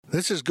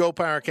This is Go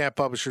PowerCat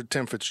publisher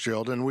Tim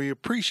Fitzgerald, and we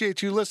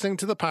appreciate you listening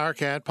to the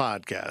PowerCat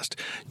podcast.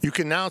 You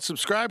can now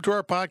subscribe to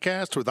our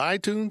podcast with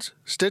iTunes,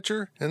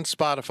 Stitcher, and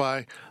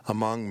Spotify,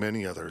 among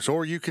many others.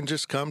 Or you can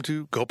just come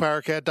to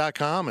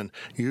GoPowerCat.com and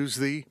use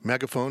the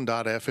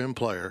Megaphone.fm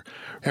player.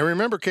 And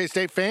remember,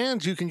 K-State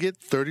fans, you can get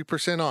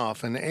 30%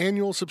 off an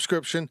annual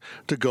subscription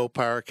to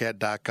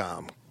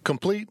GoPowerCat.com.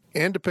 Complete,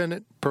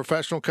 independent,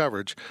 professional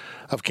coverage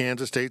of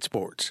Kansas State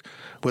sports.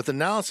 With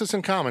analysis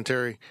and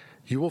commentary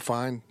you will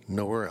find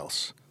nowhere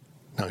else.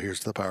 Now here's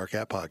the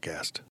PowerCat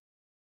podcast.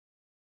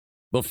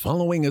 The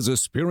following is a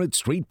Spirit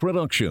Street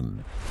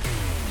production.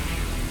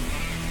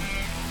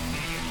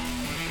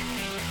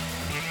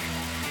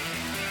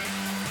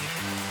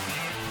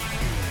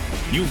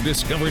 You've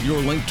discovered your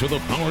link to the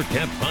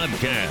PowerCat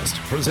podcast,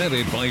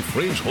 presented by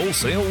Fridge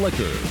Wholesale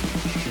Liquor.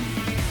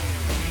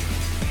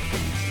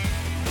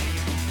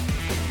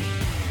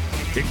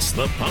 It's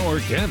the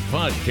PowerCat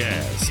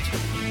podcast.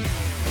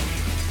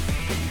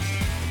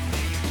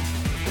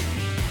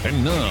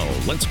 And now,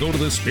 let's go to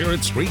the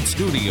Spirit Street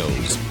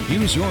Studios.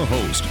 Here's your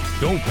host,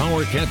 Go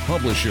PowerCat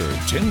publisher,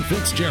 Tim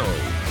Fitzgerald.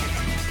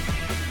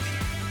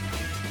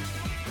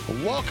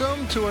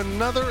 Welcome to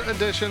another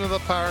edition of the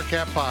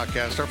PowerCat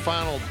podcast, our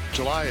final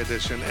July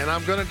edition, and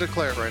I'm going to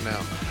declare it right now.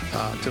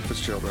 Tim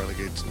Fitzgerald, Riley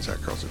Gates, and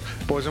Zach Carlson.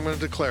 Boys, I'm going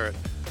to declare it.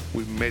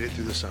 We've made it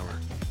through the summer.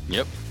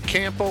 Yep.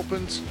 Camp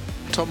opens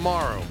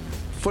tomorrow.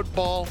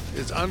 Football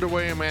is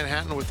underway in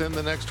Manhattan within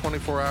the next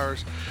 24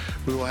 hours.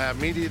 We will have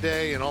media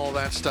day and all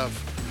that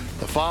stuff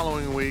the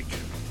following week.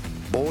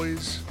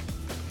 Boys,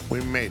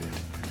 we made it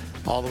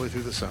all the way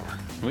through the summer.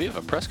 We have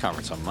a press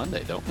conference on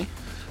Monday, don't we?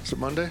 Is it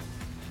Monday?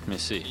 Let me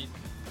see.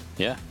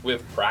 Yeah. We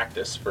have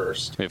practice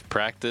first. We have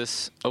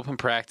practice, open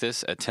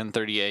practice at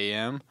 10:30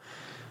 a.m.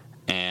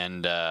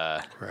 and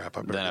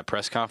then a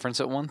press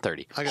conference at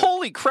 1:30.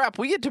 Holy crap,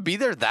 we get to be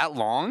there that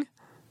long?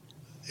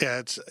 Yeah,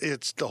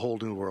 it's the whole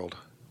new world.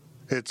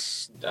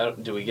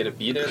 Do we get to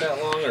be there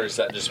that long, or is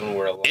that just when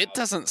we're allowed? It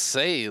doesn't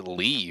say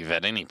leave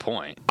at any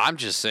point. I'm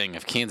just saying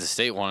if Kansas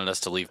State wanted us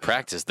to leave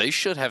practice, they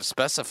should have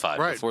specified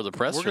before the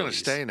press release. We're going to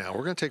stay now.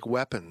 We're going to take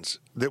weapons.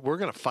 That we're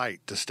going to fight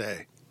to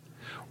stay.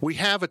 We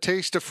have a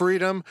taste of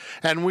freedom,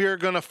 and we are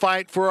going to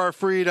fight for our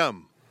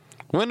freedom.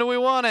 When do we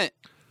want it?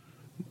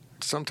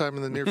 Sometime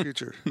in the near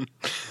future.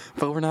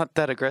 But we're not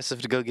that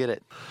aggressive to go get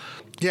it.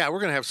 Yeah, we're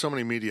going to have so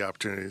many media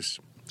opportunities.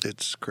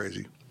 It's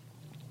crazy.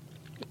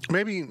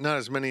 Maybe not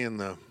as many in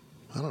the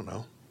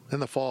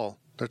fall.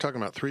 They're talking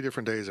about 3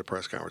 different days of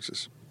press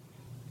conferences.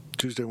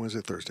 Tuesday,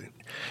 Wednesday, Thursday.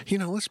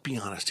 Let's be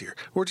honest here.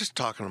 We're just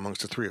talking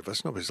amongst the three of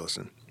us. Nobody's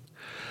listening.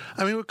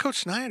 I mean, with Coach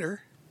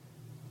Snyder,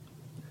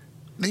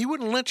 he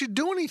wouldn't let you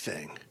do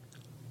anything.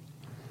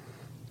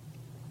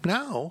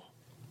 Now,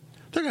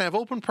 they're going to have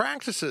open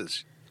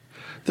practices.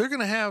 They're going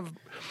to have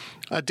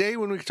a day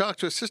when we talk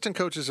to assistant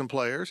coaches and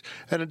players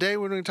and a day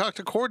when we talk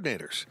to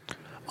coordinators.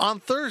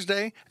 On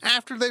Thursday,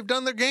 after they've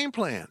done their game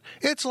plan.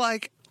 It's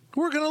like,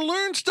 we're going to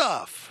learn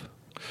stuff.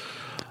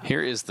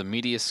 Here is the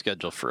media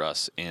schedule for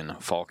us in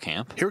fall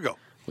camp. Here we go.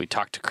 We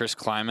talked to Chris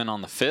Kleiman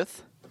on the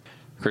 5th,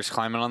 Chris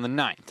Kleiman on the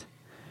 9th.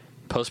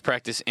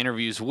 Post-practice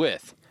interviews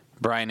with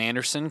Brian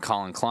Anderson,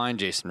 Colin Klein,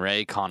 Jason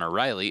Ray, Connor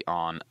Riley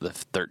on the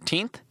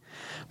 13th.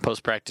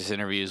 Post-practice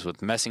interviews with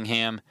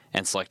Messingham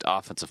and select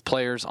offensive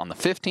players on the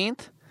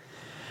 15th.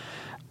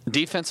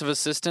 Defensive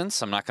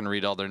assistants, I'm not going to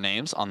read all their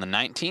names, on the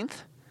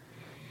 19th.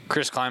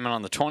 Chris Kleiman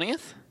on the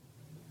 20th,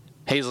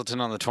 Hazleton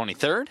on the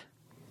 23rd,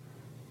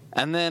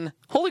 and then,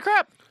 holy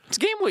crap, it's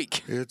game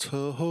week. It's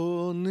a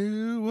whole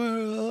new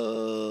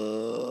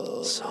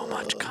world. So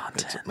much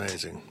content. It's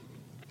amazing.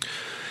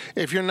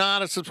 If you're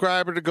not a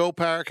subscriber to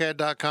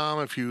GoPowerCat.com,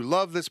 if you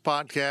love this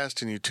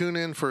podcast and you tune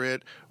in for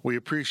it, we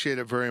appreciate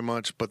it very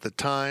much, but the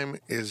time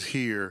is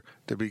here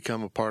to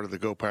become a part of the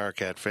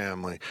GoPowerCat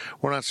family.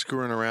 We're not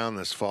screwing around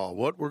this fall.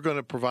 What we're going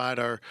to provide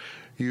our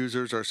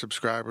users, our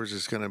subscribers,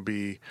 is going to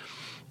be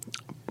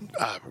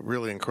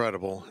really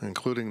incredible,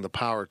 including the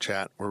Power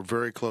Chat. We're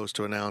very close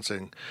to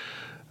announcing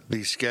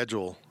the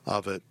schedule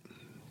of it.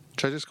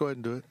 Should I just go ahead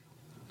and do it?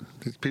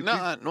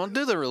 We'll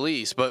do the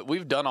release, but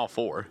we've done all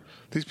 4.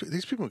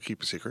 These people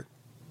keep a secret?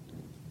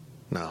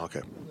 No,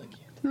 okay.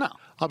 No.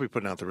 I'll be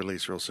putting out the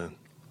release real soon.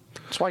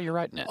 That's why you're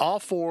writing it. All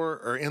 4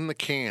 are in the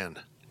can.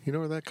 You know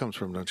where that comes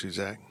from, don't you,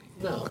 Zach?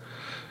 No.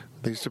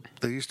 They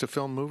used to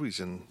film movies,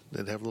 and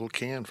they'd have a little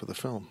can for the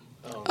film.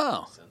 Oh.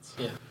 Makes sense.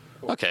 Yeah.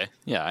 Cool. Okay.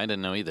 Yeah, I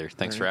didn't know either.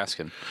 Thanks for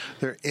asking.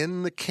 They're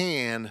in the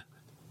can.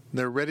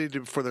 They're ready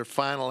for their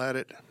final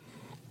edit.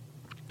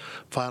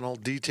 Final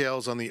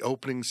details on the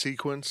opening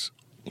sequence.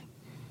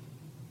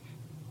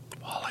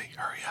 Wally,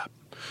 hurry up.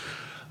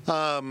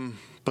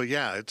 But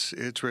yeah,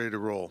 it's ready to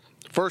roll.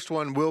 First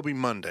one will be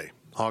Monday,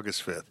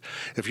 August 5th.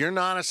 If you're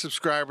not a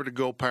subscriber to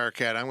Go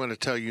PowerCat, I'm going to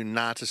tell you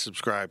not to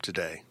subscribe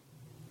today.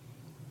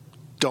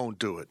 Don't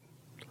do it.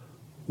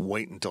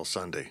 Wait until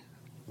Sunday.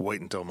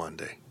 Wait until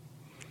Monday.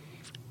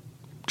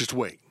 Just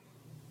wait.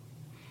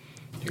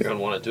 You're going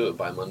to want to do it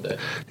by Monday.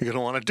 You're going to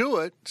want to do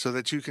it so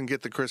that you can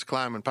get the Chris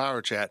Kleiman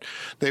Power Chat.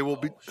 They will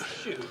be...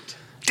 Shoot.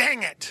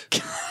 Dang it!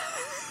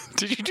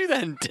 Did you do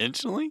that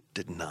intentionally?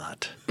 Did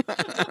not.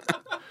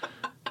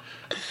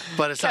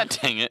 But it's God not.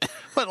 dang it.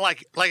 But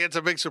like it's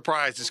a big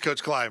surprise. It's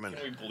Coach Kleiman.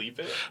 Can we bleep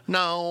it?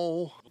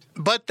 No,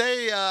 but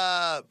they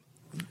are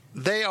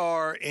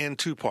in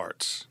two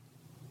parts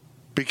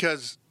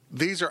because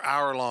these are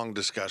hour-long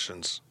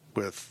discussions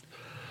with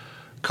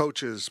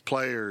coaches,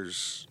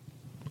 players,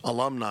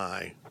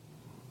 alumni,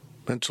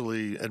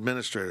 eventually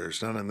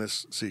administrators, none in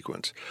this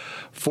sequence.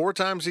 4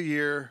 times a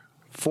year,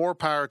 4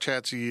 Power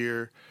Chats a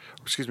year,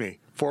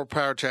 4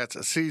 Power Chats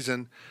a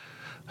season.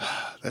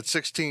 That's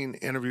 16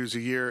 interviews a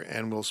year,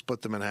 and we'll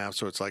split them in half,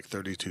 so it's like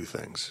 32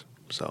 things.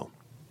 So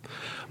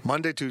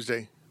Monday,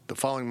 Tuesday, the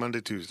following Monday,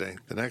 Tuesday,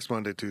 the next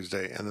Monday,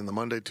 Tuesday, and then the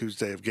Monday,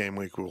 Tuesday of game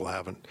week, we will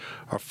have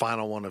our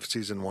final one of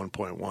season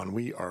 1.1.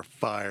 We are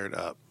fired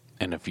up.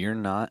 And if you're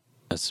not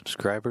a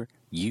subscriber,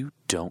 you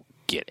don't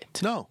get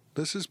it. No,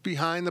 this is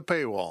behind the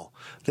paywall.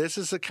 This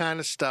is the kind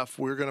of stuff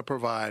we're going to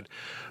provide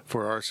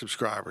for our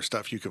subscribers,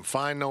 stuff you can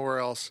find nowhere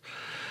else.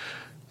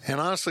 And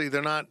honestly,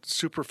 they're not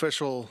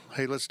superficial,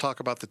 hey, let's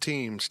talk about the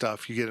team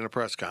stuff you get in a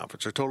press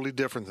conference. They're totally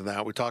different than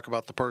that. We talk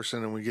about the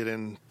person and we get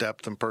in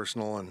depth and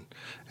personal, and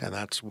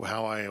that's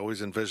how I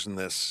always envisioned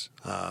this.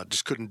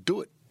 Just couldn't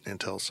do it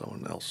until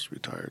someone else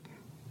retired.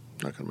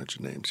 I'm not going to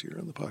mention names here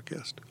on the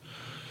podcast.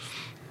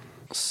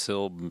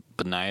 Sil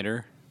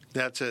Beniter.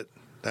 That's it.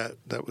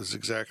 That was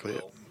exactly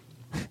it.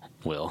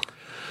 Will.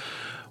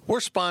 We're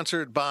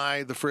sponsored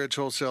by the Fridge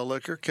Wholesale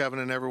Liquor. Kevin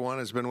and everyone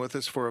has been with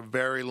us for a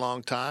very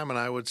long time, and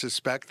I would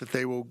suspect that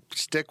they will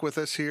stick with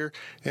us here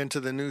into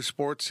the new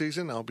sports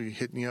season. I'll be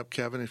hitting you up,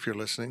 Kevin, if you're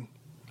listening.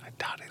 I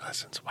doubt he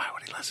listens. Why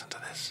would he listen to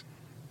this?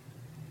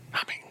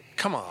 I mean,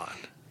 come on.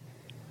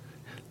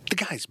 The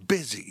guy's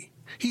busy.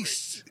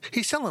 He's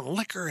selling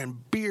liquor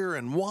and beer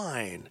and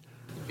wine.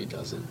 If he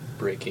doesn't,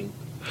 breaking.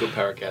 Go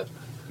Power Cat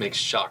makes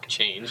shock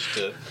change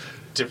to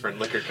different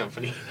liquor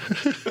company.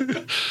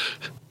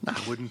 I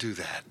wouldn't do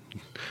that.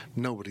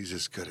 Nobody's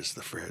as good as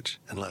the Fridge,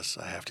 unless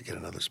I have to get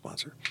another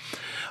sponsor.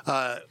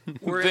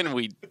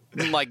 We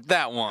like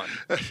that one.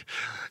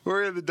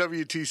 We're in the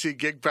WTC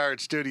Gig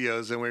Pirate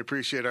Studios, and we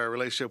appreciate our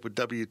relationship with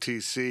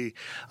WTC.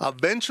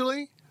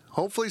 Eventually,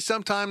 hopefully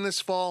sometime this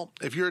fall,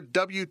 if you're a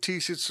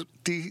WTC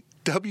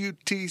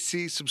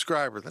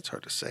subscriber, that's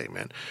hard to say,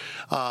 man,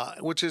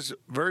 which is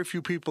very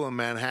few people in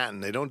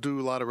Manhattan. They don't do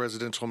a lot of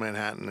residential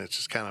Manhattan. It's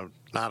just kind of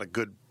not a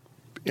good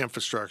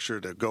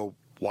infrastructure to go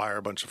wire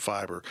a bunch of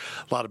fiber.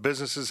 A lot of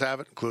businesses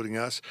have it, including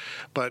us,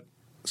 but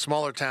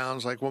smaller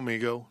towns like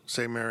Wamego,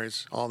 St.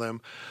 Mary's, all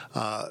them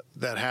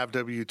that have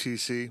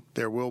WTC,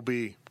 there will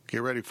be,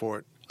 get ready for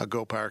it, a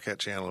Go Power Cat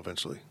channel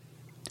eventually.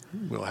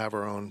 We'll have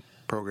our own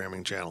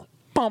programming channel.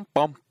 Bum,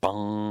 bum,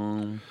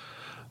 bum.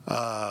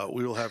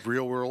 We will have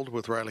Real World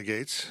with Riley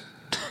Gates.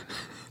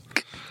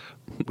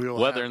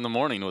 Weather in the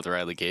Morning with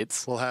Riley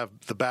Gates. We'll have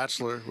The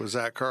Bachelor with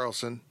Zach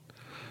Carlson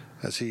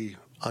as he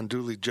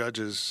unduly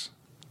judges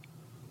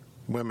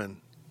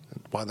women,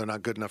 why they're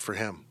not good enough for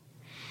him.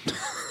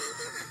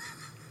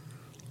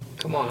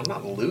 Come on, I'm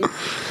not Luke.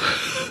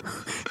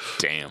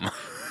 Damn.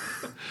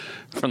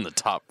 From the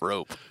top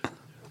rope.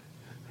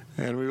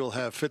 And we will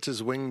have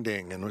Fitz's Wing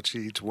Ding, in which he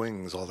eats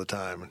wings all the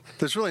time.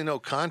 There's really no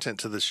content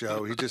to the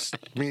show. He just,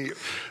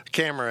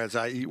 camera as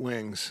I eat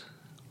wings.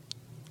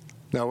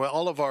 Now,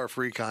 all of our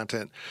free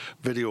content,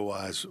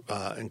 video-wise,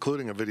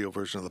 including a video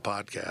version of the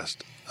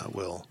podcast,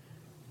 will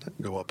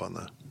go up on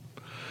the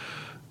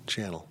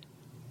channel.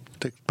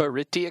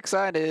 Pretty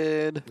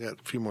excited. We got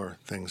a few more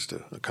things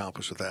to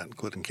accomplish with that,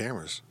 including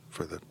cameras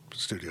for the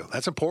studio.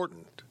 That's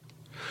important.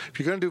 If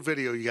you're going to do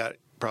video, you got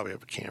probably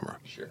have a camera.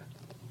 Sure.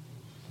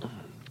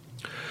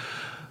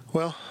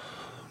 Well,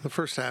 the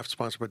first half is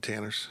sponsored by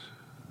Tanner's.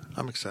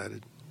 I'm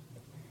excited.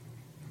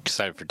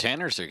 Excited for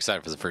Tanner's or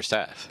excited for the first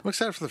half? I'm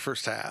excited for the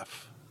first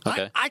half.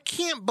 Okay. I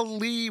can't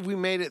believe we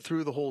made it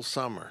through the whole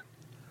summer.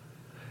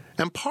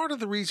 And part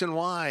of the reason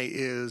why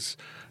is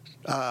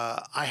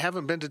I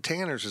haven't been to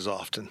Tanner's as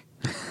often.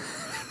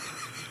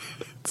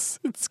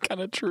 It's kind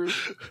of true.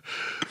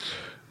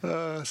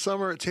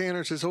 Summer at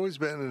Tanner's has always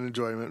been an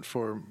enjoyment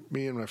for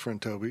me and my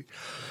friend Toby.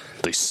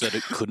 They said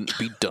it couldn't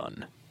be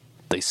done.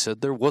 They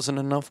said there wasn't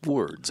enough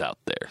words out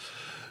there.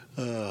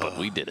 But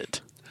we did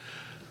it.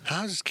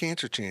 How has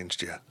cancer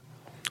changed you?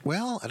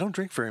 Well, I don't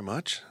drink very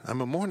much.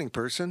 I'm a morning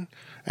person,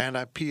 and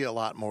I pee a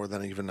lot more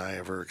than even I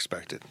ever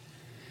expected.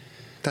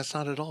 That's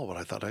not at all what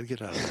I thought I'd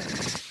get out of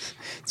it.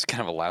 It's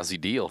kind of a lousy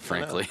deal,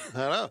 frankly. I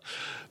know.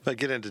 But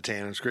get into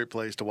Tanner's. Great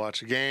place to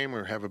watch a game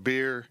or have a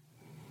beer.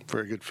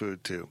 Very good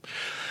food, too.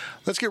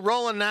 Let's get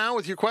rolling now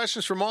with your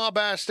questions from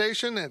Wabash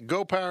Station at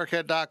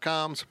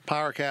GoPowerCat.com's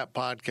PowerCat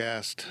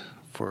podcast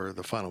for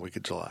the final week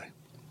of July.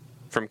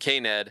 From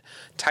KNED,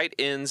 tight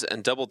ends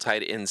and double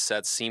tight end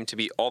sets seem to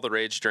be all the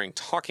rage during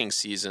talking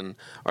season.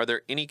 Are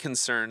there any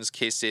concerns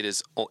K-State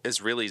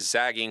is really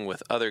zagging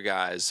with other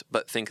guys,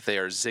 but think they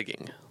are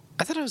zigging?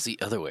 I thought it was the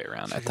other way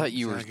around. I thought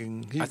you were.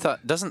 Zagging. I thought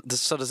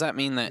so. Does that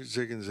mean that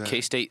Zig and zag.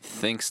 K-State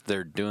thinks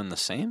they're doing the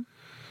same?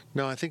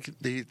 No, I think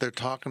they're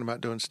talking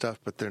about doing stuff,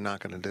 but they're not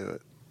going to do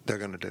it. They're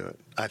going to do it,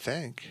 I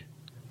think.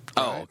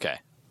 Oh, Right? okay.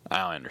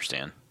 I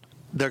understand.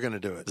 they're going to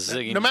do it.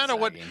 Zigging no matter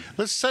and what, zagging.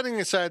 let's setting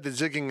aside the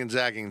zigging and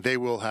zagging, they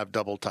will have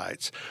double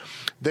tights.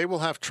 They will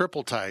have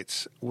triple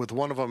tights with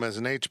one of them as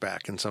an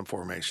H-back in some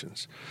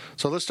formations.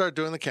 So let's start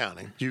doing the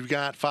counting. You've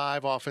got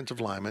 5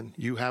 offensive linemen.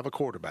 You have a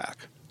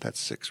quarterback. That's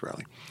 6,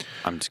 really.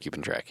 I'm just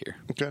keeping track here.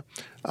 Okay.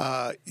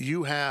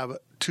 You have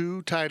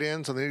 2 tight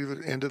ends on the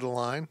either end of the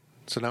line.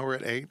 So now we're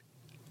at 8.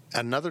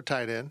 Another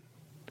tight end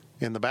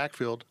in the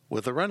backfield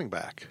with a running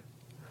back.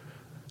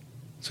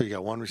 So you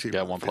got 1 receiver. You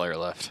got on the one field. player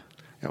left.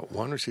 You got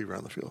 1 receiver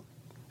on the field.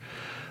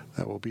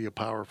 That will be a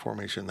power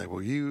formation they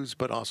will use,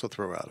 but also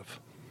throw out of.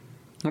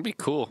 It'll be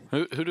cool.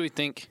 Who do we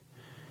think?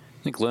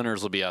 I think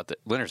Leonard's will be out there.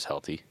 Leonard's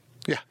healthy.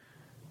 Yeah.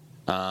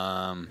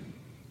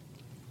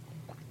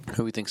 Who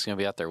do we think's going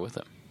to be out there with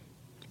him?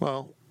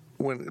 Well,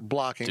 when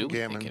blocking, Do we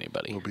think Gammon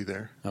anybody? will be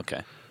there.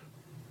 Okay.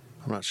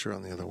 I'm not sure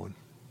on the other one.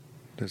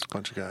 There's a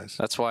bunch of guys.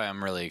 That's why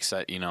I'm really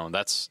excited. You know,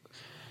 that's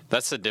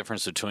the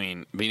difference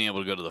between being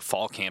able to go to the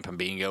fall camp and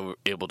being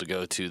able to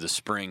go to the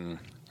spring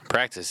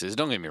practices.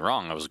 Don't get me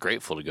wrong. I was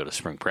grateful to go to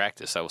spring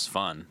practice. That was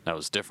fun. That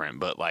was different.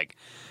 But, like,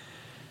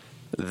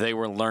 they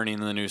were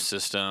learning the new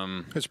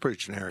system. It's pretty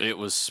generic. It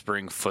was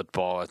spring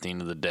football at the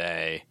end of the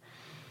day.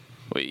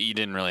 You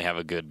didn't really have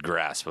a good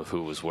grasp of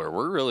who was where.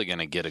 We're really going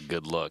to get a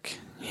good look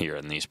here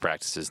in these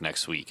practices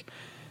next week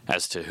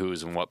as to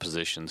who's in what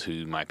positions,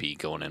 who might be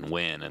going and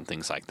when, and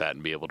things like that,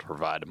 and be able to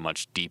provide a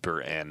much deeper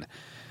and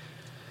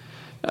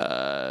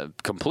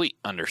complete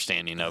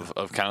understanding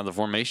of kind of the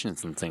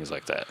formations and things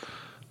like that.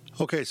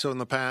 Okay, so in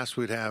the past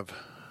we'd have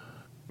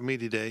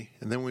media day,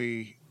 and then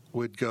we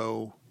would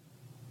go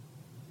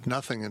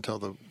nothing until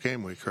the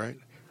game week, right?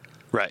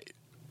 Right.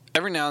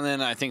 Every now and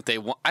then, I think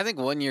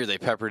one year they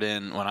peppered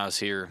in, when I was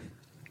here,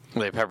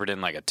 they peppered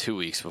in like 2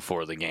 weeks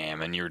before the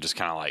game, and you were just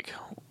kind of like,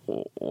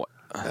 what?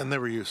 And they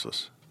were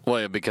useless.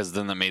 Well, because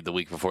then they made the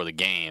week before the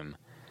game,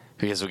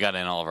 because we got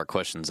in all of our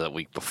questions that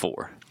week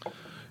before.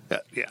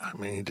 Yeah, I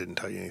mean, he didn't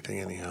tell you anything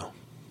anyhow.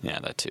 Yeah,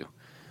 that too.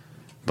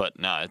 But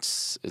no,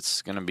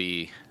 it's going to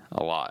be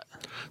a lot.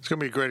 It's going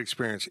to be a great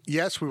experience.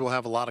 Yes, we will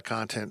have a lot of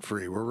content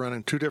free. We're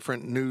running 2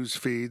 different news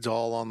feeds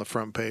all on the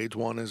front page.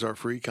 One is our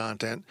free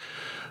content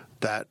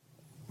that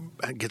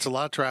gets a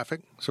lot of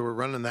traffic, so we're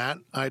running that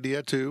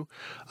idea too,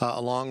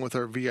 along with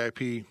our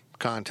VIP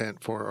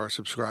content for our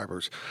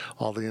subscribers.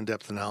 All the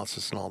in-depth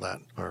analysis and all that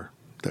are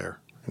there,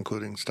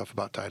 including stuff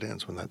about tight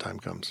ends when that time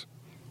comes.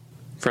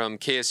 From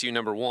KSU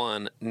number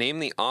 1, name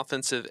the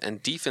offensive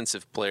and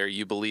defensive player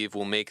you believe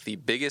will make the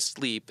biggest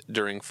leap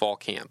during fall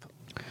camp.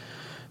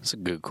 That's a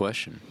good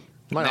question.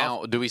 My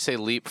Now, do we say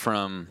leap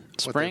from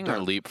spring or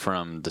done. leap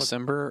from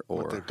December?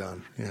 What Or they've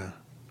done, yeah.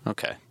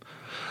 Okay.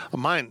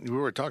 Mine, we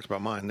already talked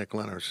about mine, Nick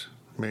Leonard's.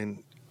 I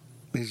mean,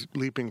 he's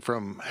leaping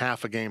from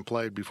half a game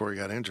played before he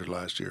got injured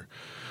last year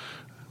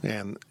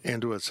and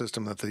into a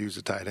system that they use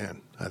a tight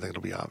end. I think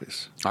it'll be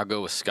obvious. I'll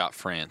go with Scott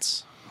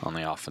France on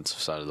the offensive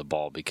side of the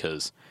ball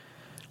because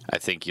I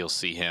think you'll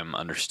see him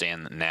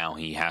understand that now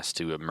he has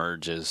to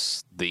emerge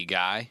as the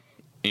guy.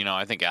 You know,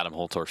 I think Adam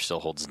Holtorf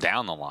still holds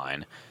down the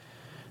line.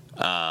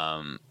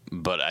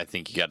 But I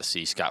think you got to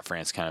see Scott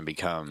France kind of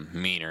become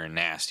meaner and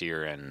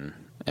nastier and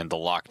the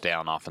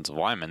lockdown offensive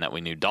lineman that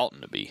we knew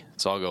Dalton to be.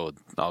 So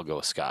I'll go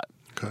with Scott.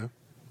 Okay.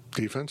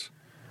 Defense?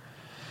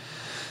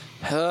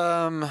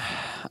 I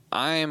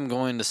am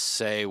going to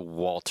say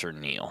Walter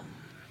Neal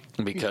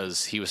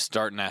because he was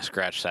starting to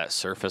scratch that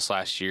surface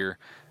last year.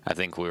 I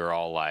think we were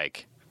all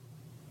like,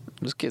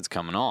 this kid's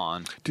coming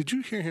on. Did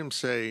you hear him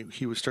say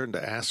he was starting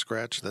to ass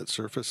scratch that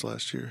surface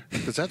last year?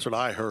 Because that's what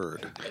I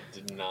heard. I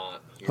did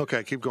not hear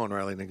Okay, keep going,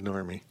 Riley, and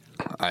ignore me.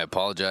 I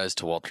apologize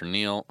to Walter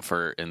Neal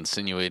for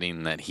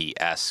insinuating that he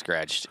ass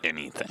scratched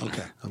anything.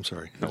 Okay, I'm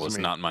sorry. That was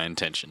not my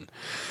intention.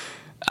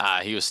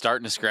 He was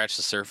starting to scratch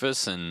the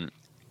surface, and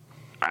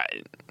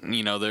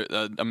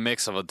a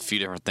mix of a few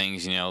different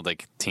things. You know,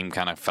 like team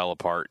kind of fell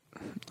apart. I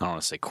don't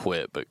want to say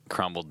quit, but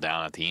crumbled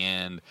down at the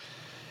end.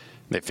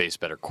 They faced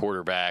better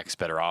quarterbacks,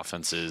 better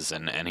offenses,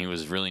 and he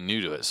was really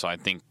new to it. So I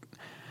think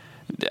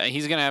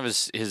he's going to have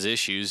his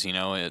issues. You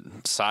know,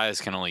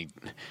 size can only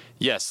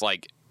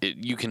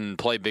you can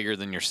play bigger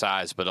than your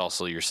size, but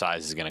also your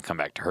size is going to come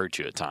back to hurt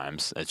you at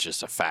times. It's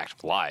just a fact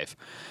of life.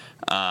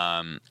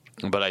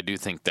 But I do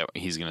think that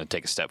he's going to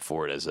take a step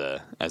forward as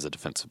a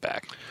defensive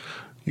back.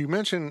 You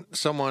mentioned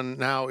someone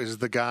now is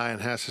the guy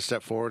and has to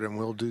step forward and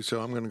will do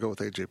so. I'm going to go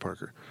with A.J.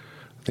 Parker.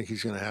 I think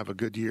he's going to have a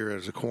good year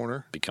as a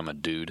corner. Become a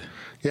dude.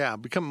 Yeah,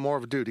 become more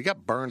of a dude. He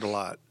got burned a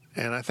lot.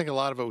 And I think a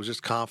lot of it was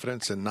just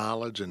confidence and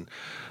knowledge and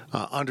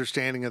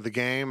understanding of the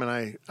game.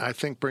 And I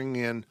think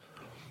bringing in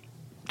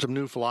some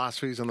new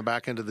philosophies on the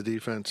back end of the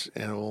defense,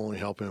 and it will only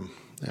help him.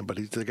 But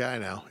he's the guy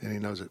now, and he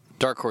knows it.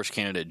 Dark horse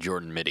candidate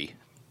Jordan Mitty.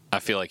 I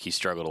feel like he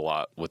struggled a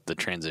lot with the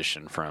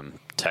transition from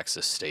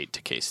Texas State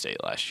to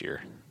K-State last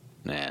year.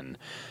 And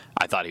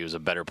I thought he was a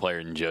better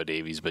player than Joe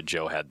Davies, but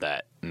Joe had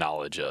that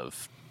knowledge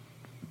of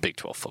Big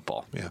 12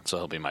 football. Yeah. So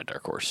he'll be my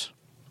dark horse.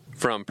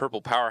 From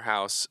Purple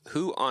Powerhouse,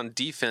 who on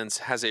defense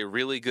has a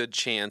really good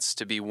chance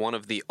to be one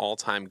of the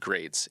all-time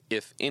greats,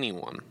 if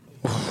anyone?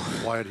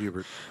 Wyatt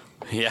Hubert.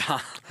 Yeah.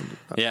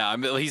 Yeah. I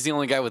mean, he's the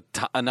only guy with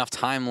enough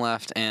time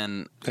left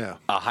and Yeah.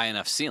 a high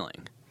enough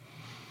ceiling.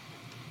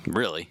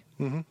 Really.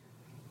 Mm-hmm.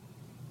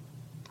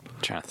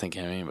 Trying to think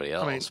of anybody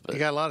else. I mean, but you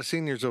got a lot of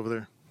seniors over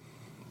there.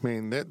 I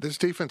mean, this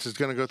defense is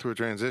going to go through a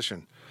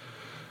transition.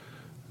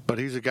 But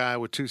he's a guy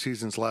with 2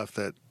 seasons left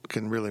that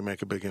can really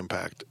make a big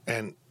impact.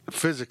 And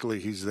physically,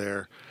 he's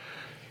there.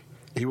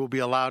 He will be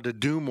allowed to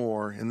do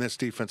more in this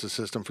defensive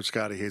system for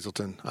Scotty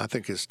Hazelton. I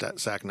think his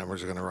sack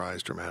numbers are going to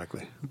rise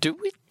dramatically.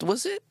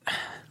 Was it,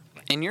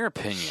 in your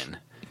opinion,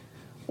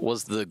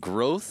 was the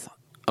growth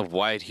of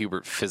Wyatt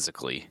Hubert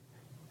physically,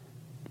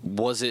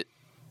 was it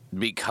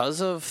because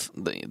of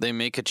they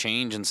make a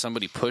change and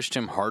somebody pushed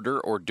him harder,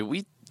 or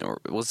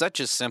was that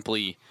just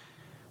simply,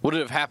 would it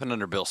have happened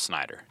under Bill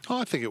Snyder? Oh,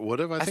 I think it would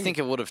have. I think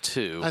it would have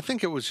too. I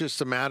think it was just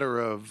a matter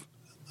of,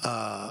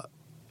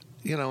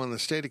 in the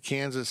state of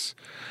Kansas,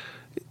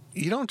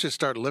 you don't just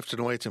start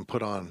lifting weights and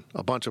put on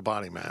a bunch of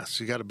body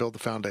mass. You got to build the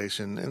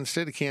foundation. And the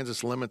state of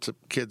Kansas limits a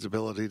kid's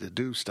ability to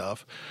do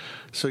stuff.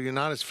 So you're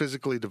not as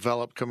physically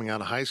developed coming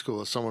out of high school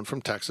as someone from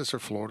Texas or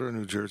Florida or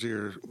New Jersey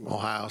or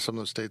Ohio, some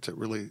of those states that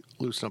really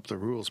loosen up the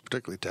rules,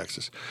 particularly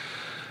Texas.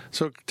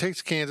 So it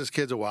takes Kansas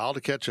kids a while to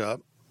catch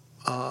up.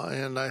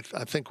 And I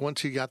think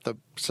once he got the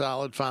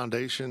solid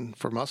foundation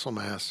for muscle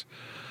mass,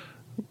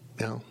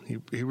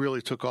 he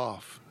really took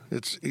off.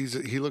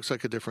 He looks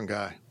like a different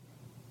guy.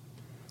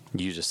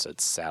 You just said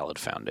salad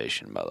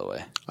foundation, by the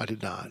way. I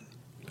did not.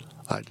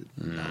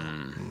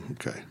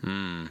 Okay.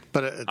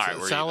 But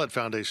a salad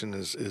foundation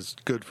is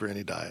good for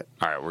any diet.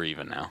 All right, we're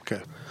even now.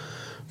 Okay.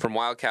 From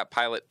Wildcat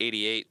Pilot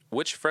 88,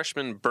 which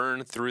freshmen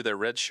burn through their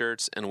red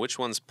shirts and which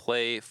ones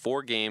play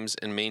 4 games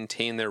and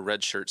maintain their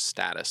red shirt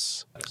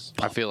status?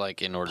 I feel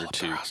like in order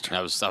to,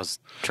 I was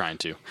trying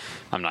to,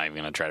 I'm not even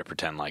going to try to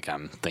pretend like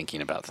I'm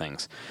thinking about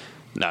things.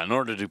 Now, in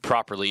order to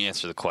properly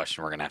answer the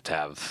question, we're going to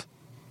have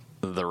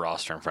the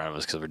roster in front of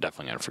us because we're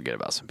definitely going to forget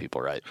about some people,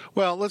 right?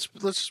 Well, let's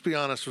just be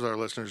honest with our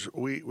listeners.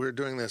 We're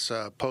doing this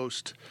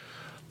post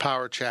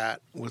power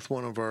chat with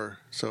one of our.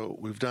 So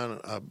we've done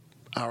a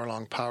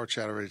hour-long power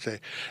chat already today,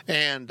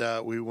 and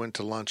we went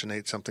to lunch and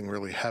ate something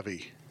really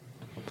heavy.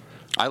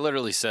 I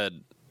literally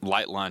said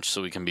light lunch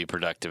so we can be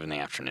productive in the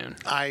afternoon.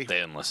 They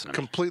didn't listen to me.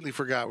 Completely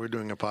forgot we were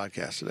doing a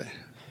podcast today.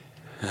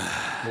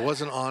 It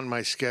wasn't on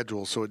my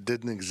schedule, so it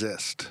didn't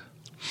exist.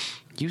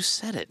 You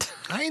said it.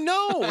 I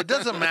know. It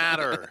doesn't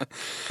matter.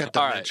 Got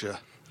dementia. All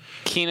right.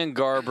 Keenan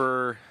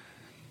Garber.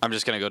 I'm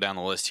just going to go down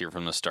the list here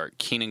from the start.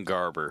 Keenan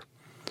Garber.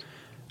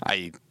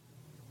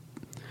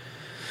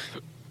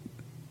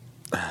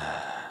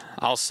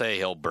 I'll say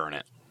he'll burn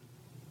it.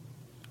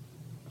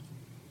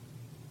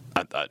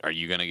 Are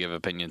you going to give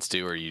opinions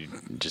too, or are you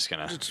just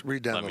going to... Let's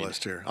read down the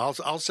list here.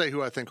 I'll say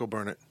who I think will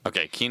burn it.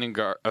 Okay, Keenan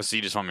Garber. Oh, so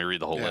you just want me to read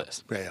the whole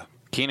list? Yeah.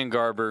 Keenan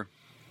Garber,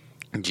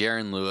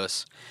 Jaron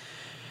Lewis,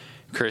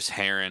 Chris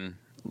Herron,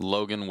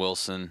 Logan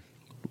Wilson,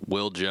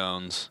 Will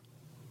Jones,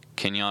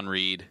 Kenyon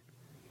Reed,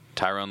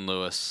 Tyrone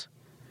Lewis,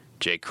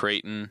 Jay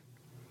Creighton,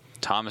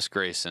 Thomas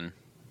Grayson,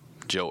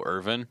 Joe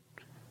Irvin,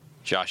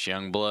 Josh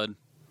Youngblood,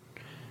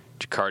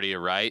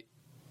 Jacardia Wright,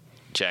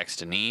 Jack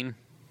Stanine,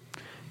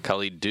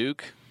 Khalid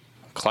Duke,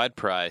 Clyde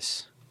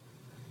Price,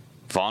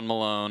 Vaughn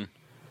Malone,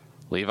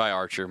 Levi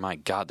Archer. My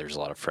God, there's a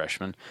lot of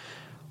freshmen.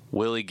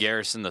 Willie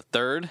Garrison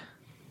III,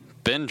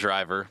 Ben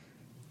Driver,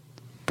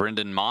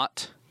 Brendan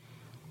Mott,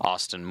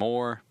 Austin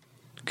Moore,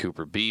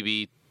 Cooper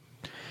Beebe,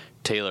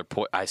 Taylor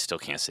I still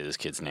can't say this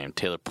kid's name.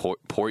 Taylor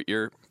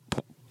Poitier.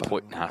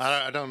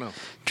 I don't know.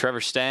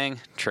 Trevor Stang,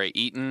 Trey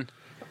Eaton,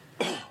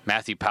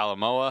 Matthew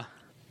Palamoa,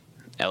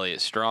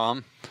 Elliott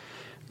Strom,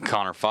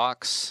 Connor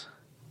Fox,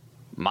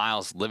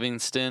 Miles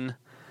Livingston,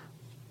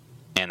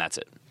 and that's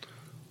it.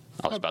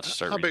 I was about to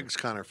start reading. How big's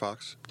Connor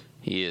Fox?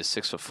 He is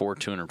 6'4",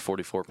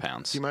 244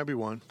 pounds. He might be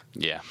one.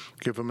 Yeah.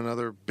 Give him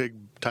another big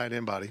tight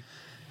end body.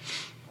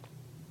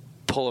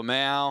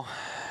 Pulamau,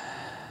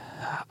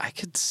 I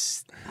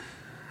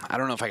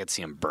don't know if I could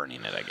see him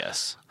burning it, I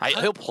guess.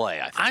 He'll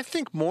play, I think. I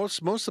think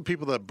most of the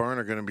people that burn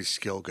are going to be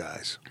skill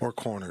guys or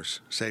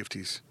corners,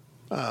 safeties.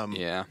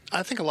 Yeah.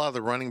 I think a lot of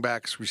the running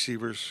backs,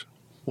 receivers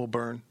will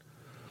burn.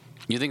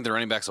 You think the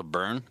running backs will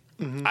burn?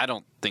 Mm-hmm. I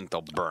don't think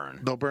they'll burn.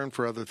 They'll burn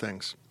for other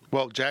things.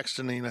 Well, Jack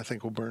Stanine, I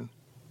think, will burn.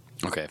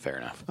 Okay, fair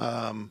enough.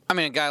 I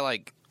mean, a guy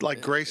like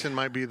Grayson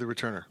might be the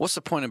returner. What's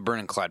the point of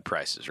burning Clyde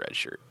Price's red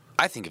shirt?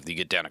 I think if you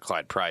get down to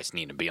Clyde Price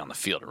needing to be on the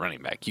field at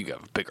running back, you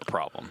got a bigger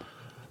problem.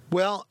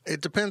 Well,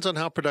 it depends on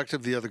how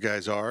productive the other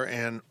guys are,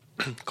 and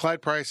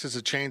Clyde Price is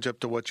a change-up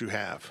to what you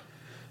have.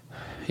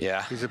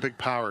 Yeah. He's a big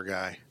power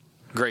guy.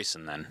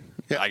 Grayson, then.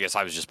 Yeah. I guess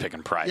I was just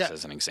picking Price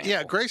as an example.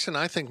 Yeah, Grayson,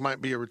 I think,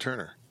 might be a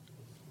returner.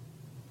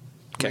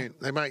 Okay. I mean,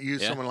 they might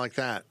use someone like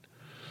that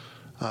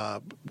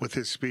with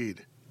his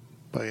speed.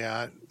 But,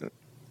 yeah,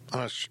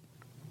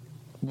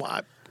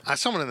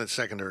 someone in the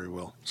secondary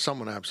will.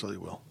 Someone absolutely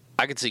will.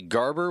 I could see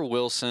Garber,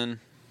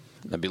 Wilson.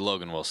 That'd be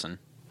Logan Wilson.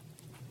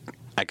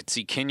 I could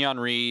see Kenyon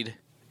Reed,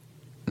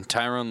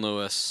 Tyrone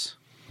Lewis,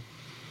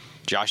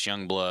 Josh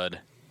Youngblood,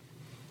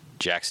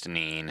 Jack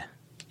Stanine,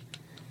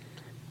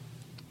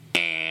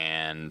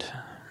 and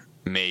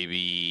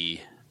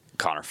maybe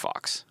Connor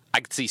Fox. I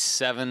could see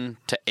 7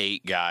 to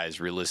 8 guys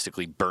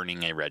realistically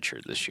burning a red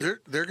shirt this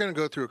year. They're going to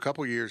go through a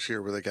couple years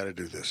here where they got to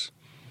do this.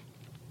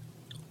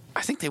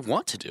 I think they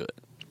want to do it.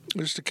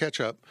 Just to catch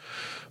up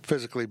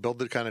physically, build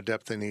the kind of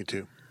depth they need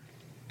to.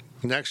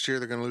 Next year,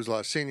 they're going to lose a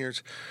lot of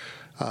seniors,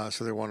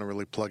 so they want to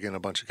really plug in a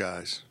bunch of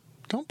guys.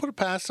 Don't put it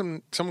past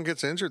them. Someone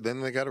gets injured, then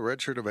they got a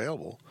red shirt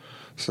available.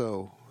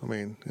 So, I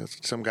mean,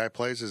 if some guy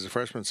plays as a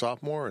freshman,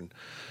 sophomore, and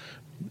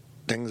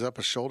dings up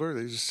a shoulder,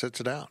 he just sits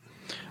it out.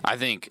 I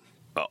think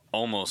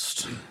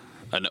almost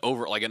an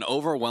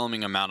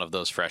overwhelming amount of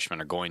those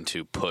freshmen are going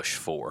to push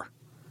for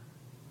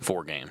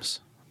 4 games.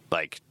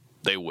 Like,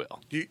 they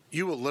will.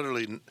 You will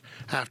literally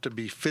have to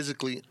be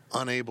physically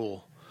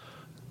unable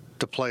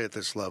to play at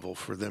this level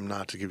for them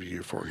not to give you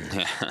your 4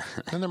 games.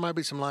 And there might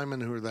be some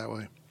linemen who are that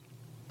way.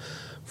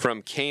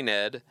 From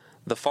KNED,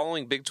 the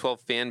following Big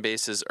 12 fan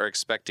bases are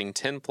expecting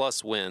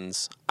 10-plus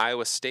wins: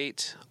 Iowa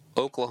State,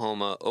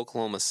 Oklahoma,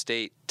 Oklahoma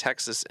State,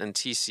 Texas, and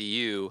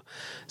TCU.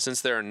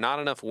 Since there are not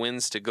enough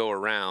wins to go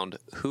around,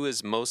 who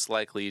is most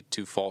likely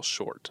to fall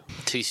short?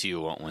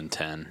 TCU won't win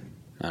 10,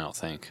 I don't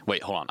think.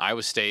 Wait, hold on.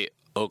 Iowa State,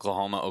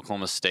 Oklahoma,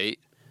 Oklahoma State.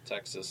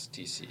 Texas,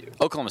 TCU.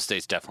 Oklahoma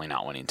State's definitely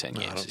not winning 10 I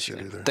games don't this see it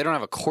year. either. They don't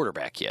have a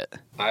quarterback yet.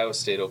 Iowa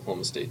State,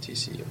 Oklahoma State,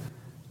 TCU.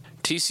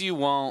 TCU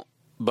won't,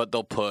 but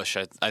they'll push.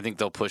 I think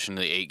they'll push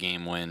into the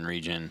 8-game win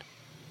region.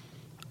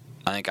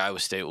 I think Iowa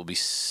State will be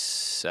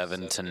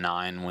 7 to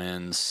 9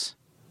 wins.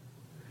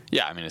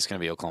 Yeah, I mean, it's going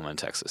to be Oklahoma and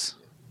Texas.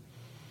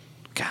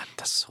 God,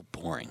 that's so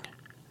boring.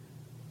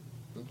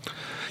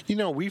 You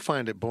know, we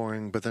find it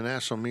boring, but the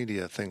national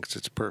media thinks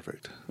it's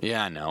perfect.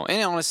 Yeah, I know.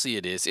 And honestly,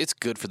 it is. It's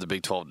good for the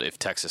Big 12 if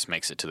Texas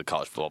makes it to the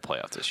college football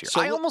playoff this year.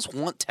 So I almost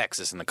want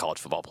Texas in the college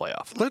football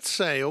playoff. Let's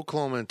say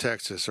Oklahoma and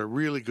Texas are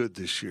really good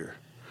this year,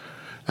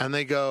 and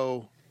they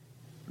go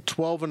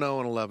 12-0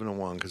 and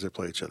 11-1 because they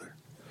play each other.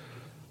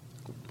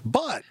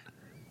 But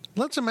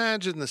let's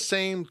imagine the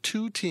same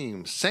 2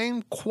 teams,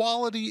 same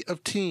quality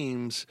of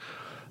teams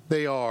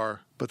they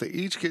are, but they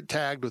each get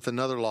tagged with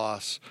another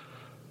loss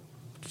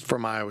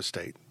from Iowa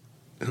State,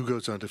 who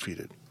goes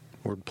undefeated.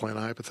 We're playing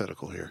a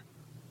hypothetical here.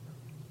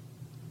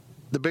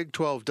 The Big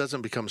 12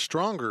 doesn't become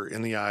stronger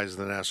in the eyes of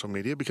the national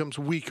media, it becomes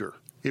weaker.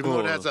 Even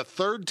though it has a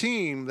third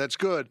team that's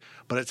good,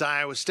 but it's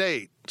Iowa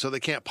State, so they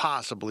can't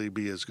possibly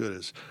be as good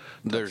as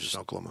There's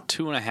Oklahoma.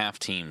 2.5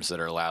 teams that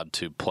are allowed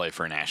to play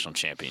for a national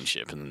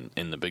championship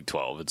in the Big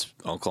 12. It's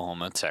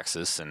Oklahoma,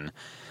 Texas, and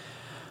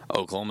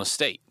Oklahoma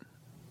State.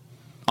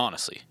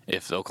 Honestly,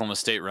 if Oklahoma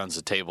State runs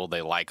the table,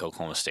 they like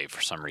Oklahoma State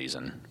for some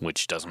reason,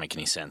 which doesn't make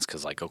any sense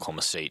because like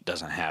Oklahoma State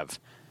doesn't have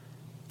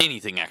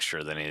anything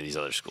extra than any of these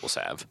other schools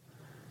have.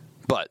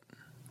 But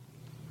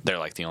they're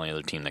like the only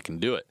other team that can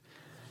do it.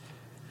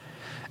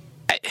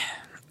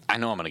 I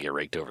know I'm going to get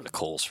raked over the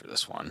coals for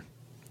this one.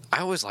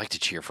 I always like to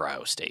cheer for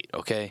Iowa State,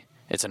 okay?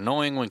 It's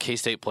annoying when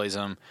K-State plays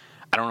them.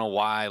 I don't know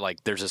why.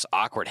 Like, there's this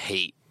awkward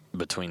hate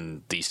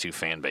between these 2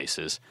 fan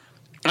bases.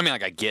 I mean,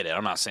 like, I get it.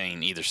 I'm not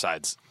saying either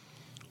side's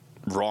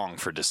wrong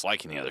for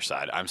disliking the other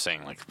side. I'm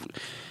saying, like,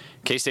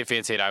 K-State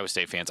fans hate Iowa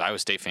State fans. Iowa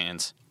State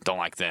fans don't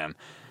like them.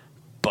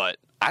 But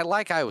I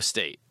like Iowa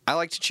State. I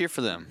like to cheer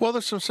for them. Well,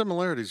 there's some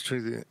similarities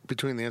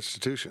between the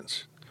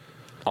institutions.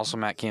 Also,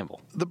 Matt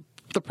Campbell.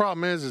 The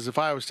problem is if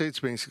Iowa State's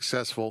being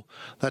successful,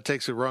 that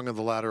takes a rung of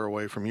the ladder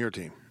away from your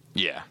team.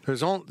 Yeah.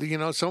 There's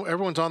only, so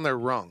everyone's on their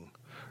rung.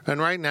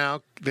 And right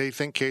now, they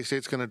think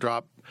K-State's going to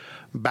drop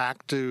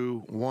back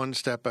to 1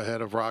 step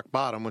ahead of rock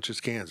bottom, which is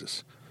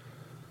Kansas.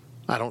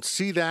 I don't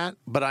see that,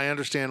 but I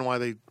understand why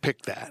they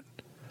picked that.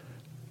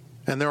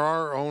 And there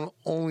are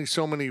only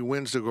so many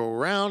wins to go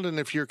around. And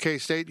if you're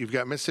K-State, you've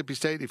got Mississippi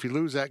State. If you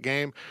lose that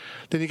game,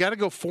 then you got to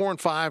go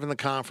 4-5 in the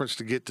conference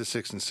to get to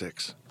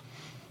 6-6.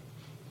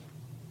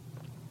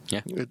 Yeah.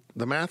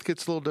 The math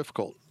gets a little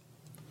difficult.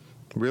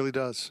 It really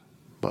does.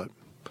 But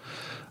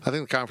I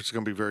think the conference is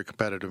going to be very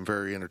competitive and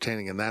very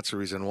entertaining, and that's the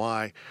reason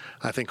why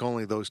I think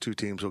only those 2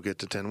 teams will get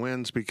to 10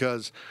 wins,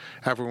 because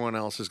everyone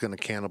else is going to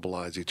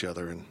cannibalize each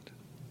other and,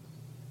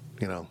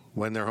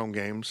 win their home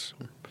games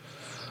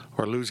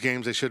or lose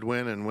games they should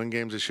win and win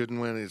games they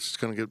shouldn't win. It's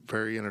going to get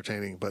very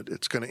entertaining, but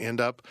it's going to end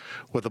up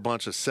with a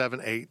bunch of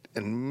 7, 8,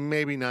 and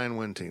maybe 9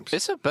 win teams.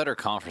 It's a better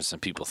conference than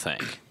people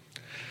think.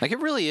 Like, it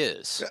really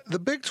is. The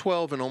Big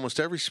 12 in almost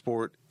every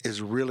sport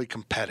is really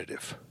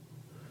competitive.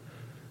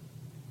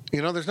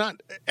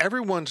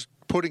 Everyone's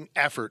putting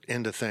effort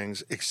into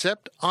things,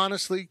 except,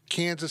 honestly,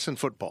 Kansas and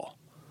football.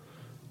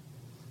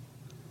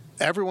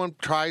 Everyone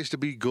tries to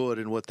be good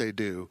in what they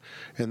do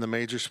in the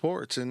major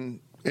sports, and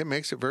it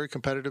makes it very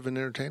competitive and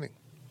entertaining.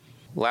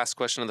 Last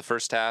question of the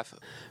first half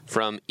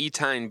from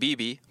Etine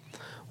Beebe.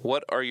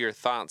 What are your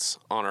thoughts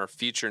on our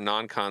future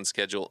non-con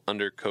schedule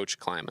under Coach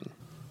Kleiman?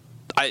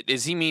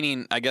 Is he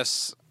meaning, I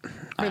guess...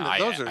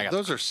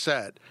 Those are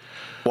set.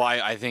 Well,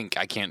 I think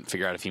I can't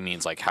figure out if he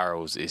means, like,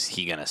 how is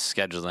he going to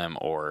schedule them,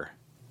 or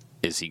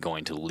is he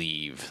going to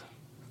leave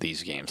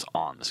these games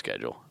on the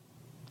schedule?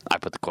 I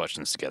put the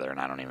questions together, and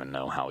I don't even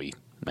know how he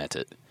meant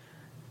it.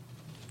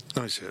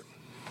 Let me see it.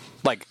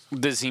 Like,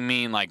 Does he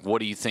mean, like, what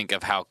do you think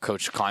of how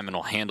Coach Kleiman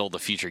will handle the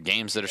future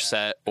games that are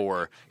set,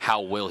 or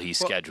how will he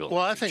schedule? Well,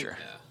 I the think future?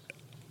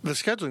 the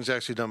scheduling is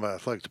actually done by the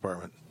athletic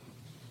department.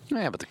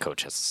 Yeah, but the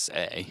coach has to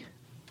say.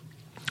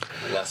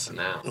 Less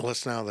now.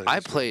 Less now that I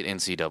played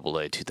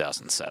NCAA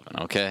 2007,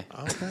 okay?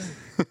 Okay.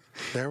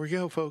 There we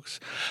go, folks.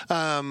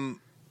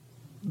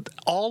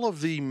 All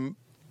of the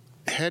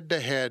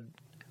head-to-head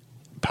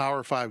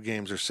Power 5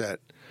 games are set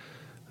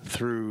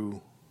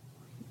through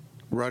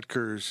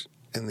Rutgers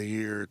in the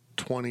year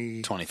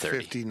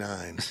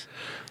 2059.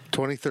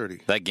 2030.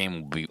 That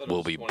game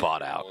will be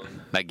bought out.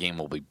 That game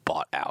will be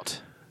bought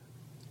out.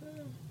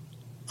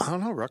 I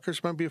don't know.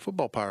 Rutgers might be a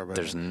football power. By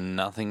There's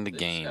nothing to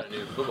gain. Got a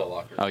new football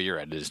locker. Oh, you're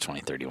right. It is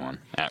 2031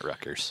 at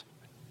Rutgers.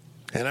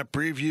 And a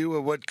preview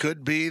of what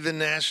could be the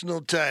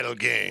national title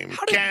game.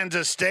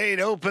 Kansas State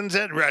opens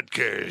at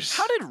Rutgers.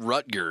 How did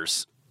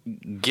Rutgers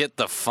get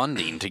the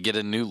funding to get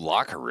a new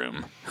locker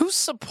room? Who's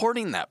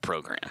supporting that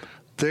program?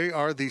 They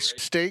are the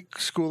State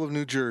School of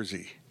New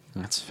Jersey.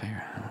 That's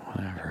fair.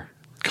 Whatever.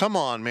 Come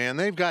on, man.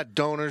 They've got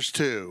donors,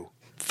 too.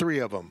 3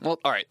 of them. Well,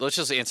 all right. Let's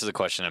just answer the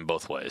question in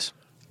both ways.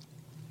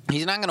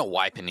 He's not going to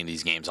wipe any of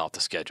these games off the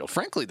schedule.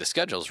 Frankly, the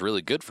schedule is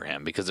really good for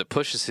him because it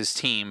pushes his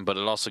team, but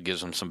it also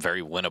gives him some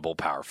very winnable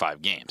Power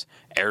 5 games.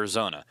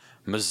 Arizona,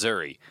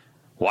 Missouri,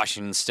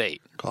 Washington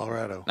State.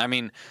 Colorado. I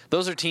mean,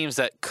 those are teams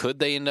that could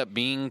they end up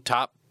being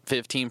top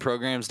 15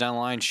 programs down the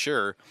line?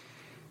 Sure.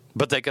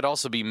 But they could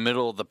also be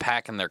middle of the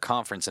pack in their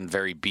conference and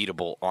very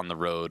beatable on the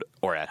road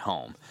or at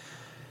home.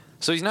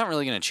 So he's not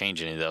really going to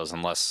change any of those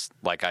unless,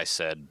 like I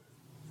said,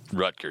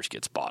 Rutgers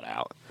gets bought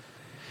out.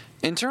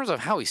 In terms of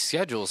how he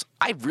schedules,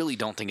 I really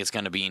don't think it's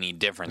going to be any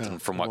different than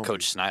from what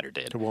Coach Snyder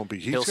did. It won't be.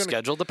 He'll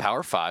schedule the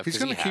Power 5. He's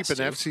going to keep an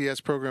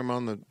FCS program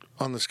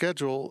on the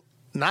schedule,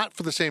 not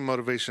for the same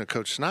motivation of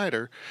Coach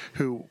Snyder,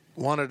 who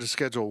wanted to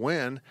schedule a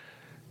win.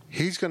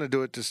 He's going to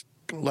do it to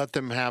let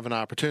them have an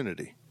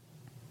opportunity.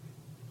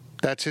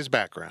 That's his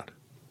background.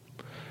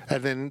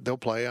 And then they'll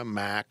play a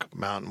MAC,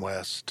 Mountain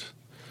West.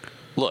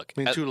 Look,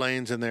 I mean,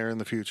 Tulane's in there in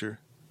the future.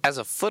 As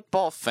a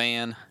football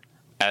fan,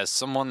 as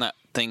someone that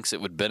thinks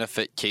it would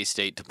benefit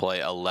K-State to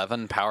play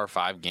 11 Power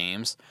 5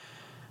 games,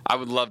 I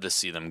would love to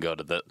see them go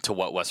to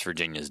what West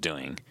Virginia is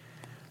doing.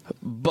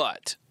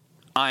 But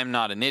I'm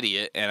not an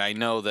idiot, and I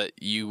know that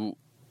you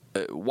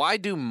why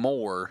do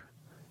more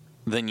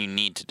than you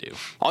need to do?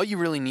 All you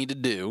really need to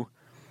do,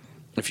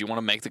 if you want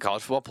to make the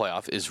college football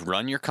playoff, is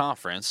run your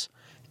conference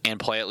and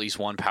play at least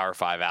one Power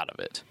 5 out of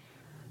it.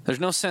 There's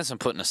no sense in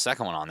putting a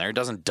second one on there. It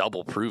doesn't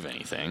double prove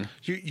anything.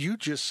 You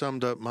just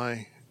summed up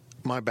my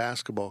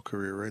basketball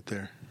career right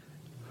there.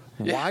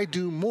 Yeah. Why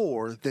do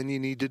more than you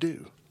need to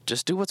do?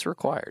 Just do what's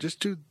required.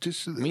 Just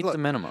meet look, the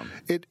minimum.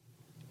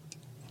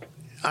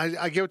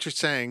 I get what you're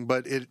saying,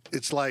 but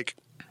it's like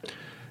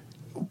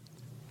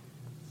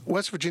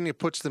West Virginia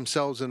puts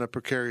themselves in a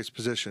precarious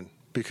position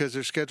because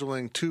they're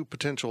scheduling 2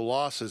 potential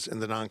losses in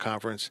the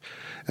non-conference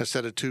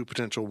instead of 2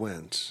 potential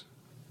wins.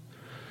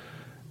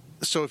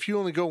 So if you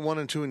only go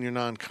 1-2 in your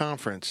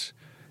non-conference,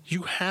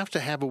 you have to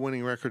have a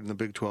winning record in the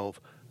Big 12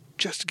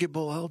 just to get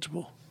bowl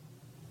eligible.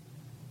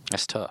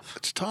 That's tough.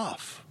 It's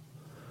tough.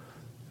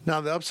 Now,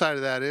 the upside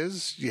of that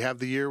is you have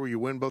the year where you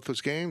win both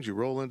those games, you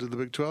roll into the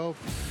Big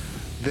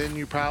 12, then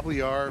you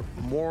probably are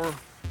more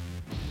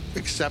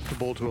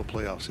acceptable to a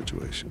playoff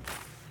situation.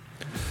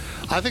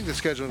 I think the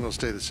scheduling will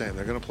stay the same.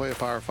 They're going to play a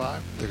Power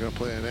 5. They're going to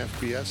play an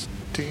FBS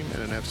team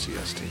and an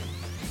FCS team.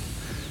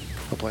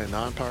 They'll play a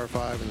non-Power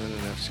 5 and then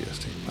an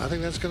FCS team. I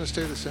think that's going to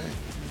stay the same.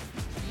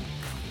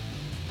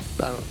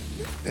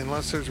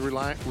 Unless there's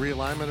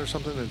realignment or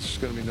something, there's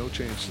going to be no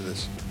change to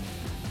this.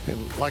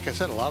 And like I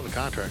said, a lot of the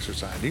contracts are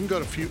signed. You can go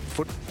to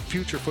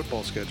future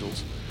football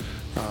schedules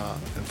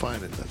and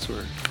find it. That's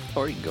where.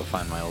 Or you can go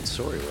find my old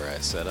story where I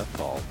set up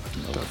all.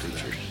 Don't do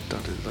that.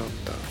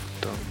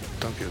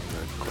 Don't give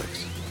them the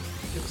clicks.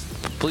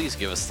 Please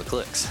give us the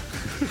clicks.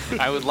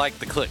 I would like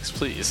the clicks,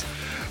 please.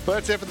 Well,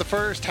 that's it for the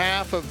first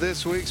half of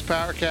this week's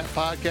PowerCat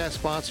podcast,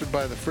 sponsored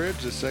by The Fridge.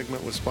 This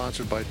segment was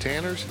sponsored by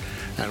Tanner's,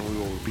 and we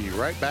will be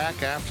right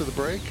back after the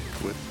break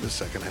with the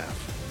second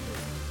half.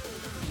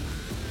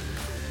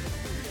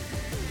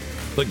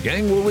 The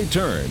gang will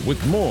return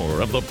with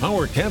more of the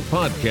PowerCat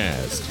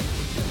podcast.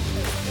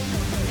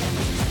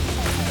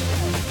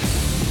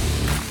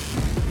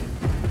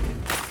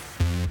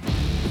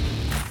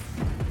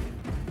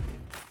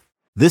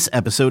 This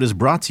episode is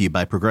brought to you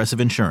by Progressive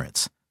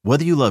Insurance.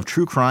 Whether you love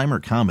true crime or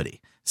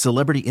comedy,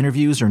 celebrity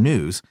interviews or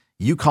news,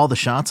 you call the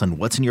shots on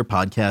what's in your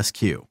podcast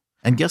queue.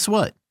 And guess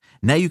what?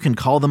 Now you can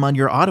call them on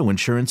your auto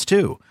insurance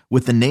too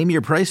with the Name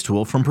Your Price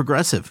tool from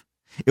Progressive.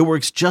 It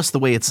works just the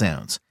way it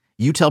sounds.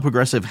 You tell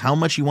Progressive how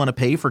much you want to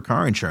pay for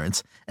car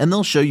insurance, and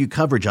they'll show you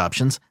coverage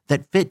options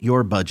that fit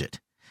your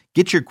budget.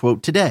 Get your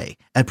quote today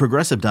at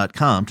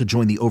Progressive.com to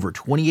join the over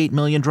 28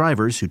 million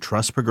drivers who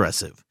trust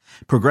Progressive.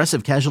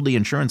 Progressive Casualty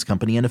Insurance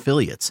Company and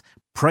Affiliates.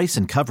 Price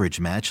and coverage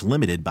match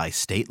limited by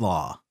state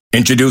law.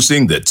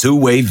 Introducing the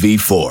Two-Way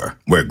V4,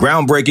 where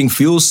groundbreaking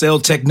fuel cell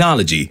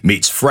technology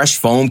meets fresh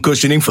foam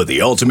cushioning for the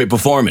ultimate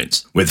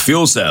performance. With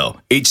fuel cell,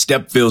 each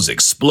step feels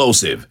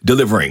explosive,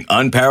 delivering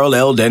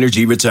unparalleled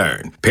energy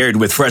return. Paired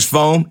with fresh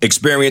foam,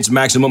 experience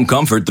maximum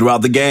comfort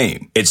throughout the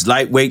game. Its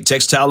lightweight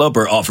textile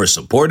upper offers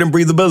support and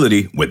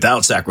breathability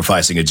without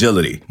sacrificing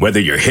agility. Whether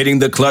you're hitting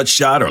the clutch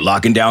shot or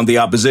locking down the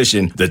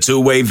opposition, the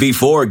Two-Way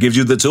V4 gives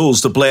you the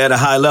tools to play at a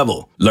high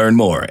level. Learn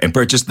more and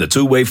purchase the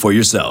Two-Way for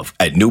yourself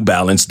at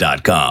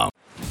newbalance.com.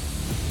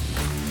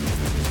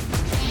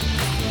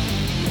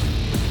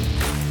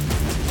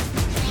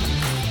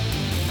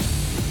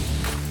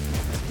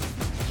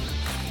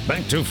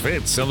 Back to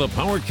Fitz of the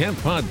Power Cat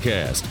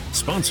Podcast,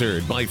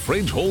 sponsored by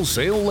Fridge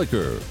Wholesale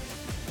Liquor.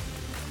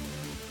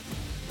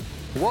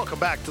 Welcome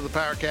back to the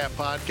Power Cat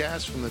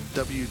Podcast from the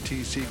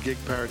WTC Gig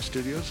Parrot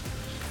Studios.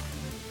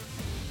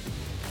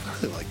 I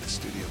really like the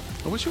studio.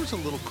 I wish it was a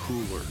little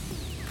cooler.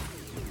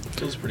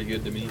 Feels pretty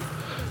good to me.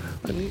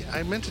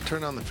 I meant to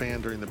turn on the fan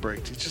during the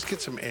break to just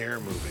get some air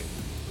moving.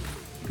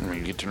 I mean,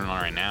 you can turn it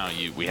on right now.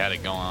 We had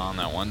it going on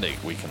that one day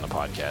week in the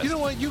podcast. You know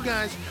what, you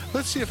guys,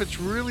 let's see if it's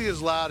really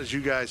as loud as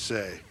you guys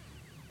say.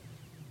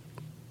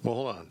 Well,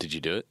 hold on. Did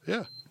you do it?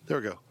 Yeah, there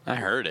we go. I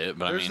heard it,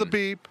 but There's the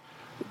beep.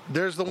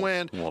 There's the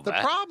wind. Well, the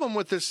problem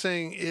with this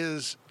thing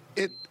is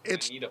I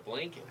it's need a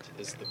blanket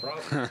is the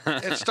problem.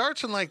 it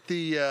starts in like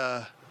the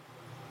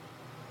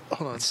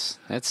hold on.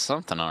 It's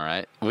something, all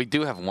right. We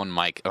do have one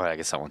mic. Oh, I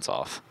guess that one's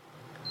off.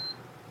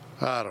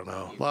 I don't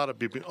know. A lot of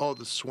beeping. Oh,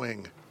 the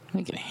swing.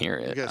 You can hear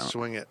it. You guys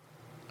swing it.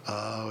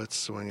 Oh, it's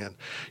swinging.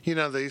 You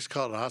know, they used to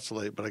call it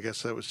oscillate, but I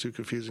guess that was too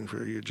confusing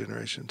for your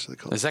generation, so they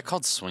called Is that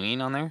called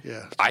swinging on there?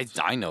 Yeah.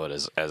 I know it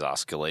as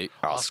oscillate.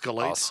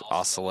 Oscillate.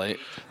 Oscillate.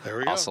 There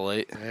we go.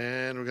 Oscillate.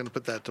 And we're going to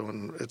put that to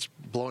one. It's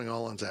blowing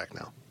all on Zach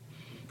now.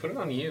 Put it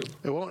on you.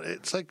 It won't.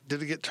 It's like,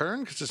 did it get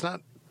turned? Because it's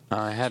not.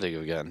 I had to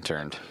have gotten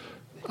turned.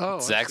 Oh,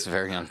 Zach's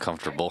very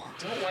uncomfortable.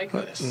 Don't like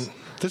this.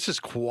 This is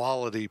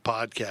quality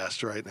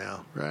podcast right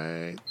now.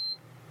 Right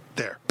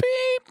there.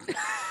 Beep.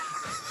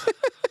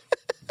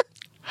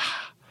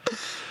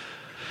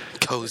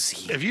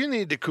 Cozy. If you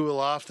need to cool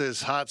off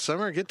this hot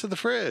summer, get to the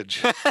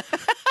fridge.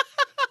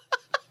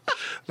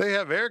 They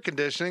have air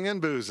conditioning and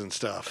booze and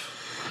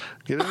stuff.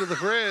 Get into the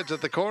fridge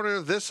at the corner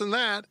of this and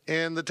that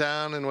in the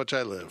town in which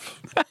I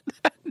live.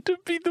 To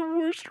be the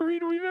worst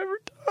read we've ever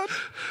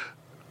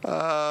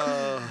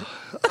done.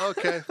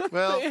 Okay,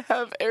 well, They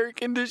have air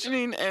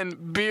conditioning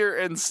and beer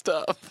and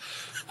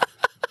stuff.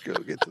 go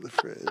get to the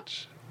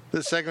fridge.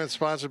 This segment's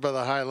sponsored by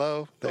the High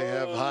Low. They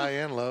have high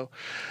and low.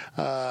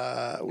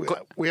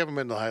 We haven't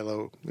been to High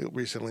Low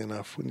recently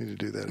enough. We need to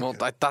do that Well,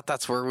 again. I thought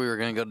that's where we were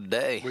going to go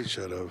today. We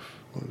should have.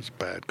 It was a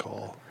bad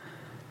call.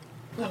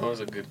 That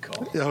was a good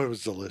call. Oh, it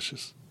was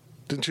delicious.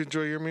 Didn't you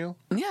enjoy your meal?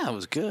 Yeah, it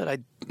was good.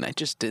 I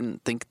just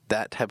didn't think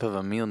that type of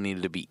a meal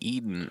needed to be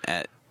eaten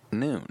at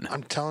noon.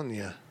 I'm telling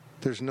you,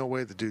 there's no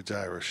way the dude's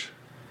Irish.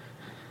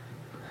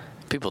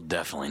 People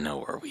definitely know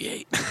where we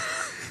ate.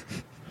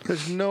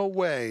 There's no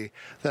way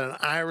that an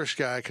Irish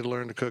guy could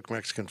learn to cook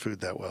Mexican food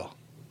that well.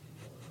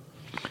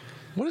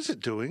 What is it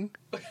doing?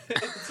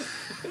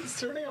 It's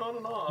turning on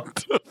and off.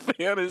 The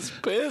fan is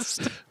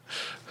pissed.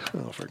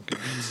 Oh, for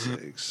goodness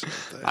sakes.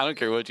 I don't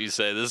care what you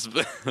say. This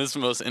is the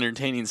most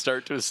entertaining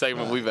start to a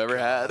segment we've ever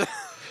had.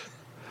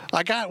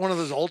 I got one of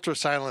those ultra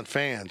silent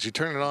fans. You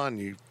turn it on,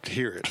 you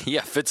hear it.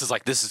 Yeah, Fitz is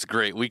like, this is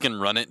great. We can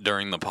run it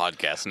during the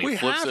podcast. And he We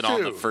flips have it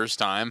on the to. first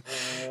time.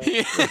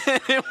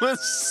 It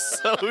was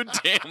so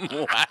damn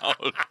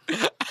loud.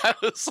 I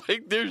was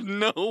like, there's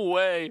no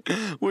way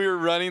we were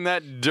running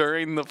that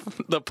during the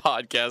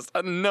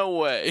podcast. No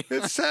way.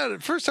 It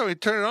sounded, first time we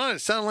turned it on, it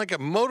sounded like a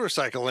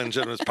motorcycle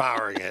engine was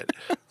powering it.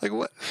 Like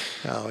what?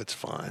 No, it's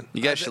fine.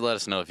 You guys should let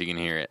us know if you can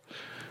hear it.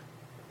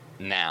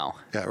 Now.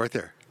 Yeah, right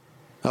there.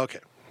 Okay.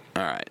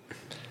 All right.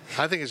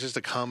 I think it's just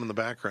a hum in the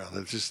background.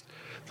 It's just,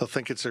 they'll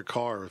think it's their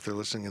car if they're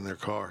listening in their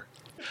car.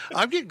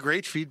 I'm getting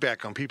great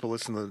feedback on people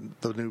listening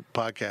to the new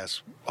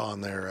podcast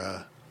on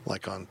their,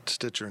 like on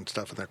Stitcher and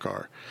stuff in their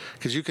car.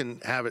 Because you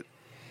can have it,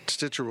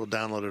 Stitcher will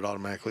download it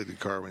automatically to your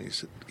car when you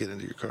get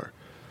into your car.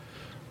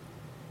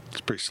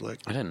 It's pretty slick.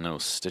 I didn't know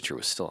Stitcher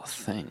was still a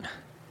thing.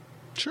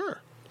 Sure.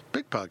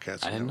 Big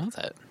podcast. I didn't now. know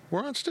that.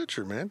 We're on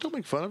Stitcher, man. Don't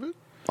make fun of it.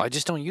 I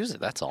just don't use it.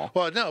 That's all.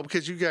 Well, no,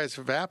 because you guys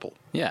have Apple.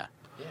 Yeah.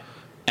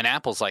 And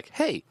Apple's like,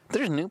 hey,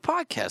 there's new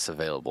podcasts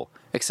available.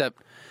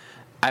 Except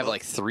I have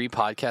like 3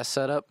 podcasts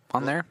set up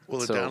on there.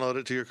 Will it download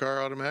it to your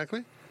car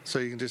automatically? So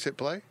you can just hit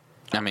play?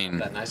 I mean,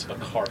 That nice of a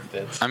car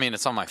fits.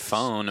 it's on my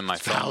phone, and my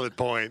phone. Valid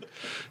point.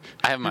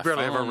 I have my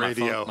barely phone, have a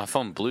radio. my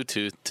phone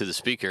Bluetooth to the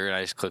speaker, and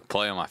I just click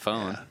play on my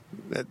phone.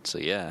 So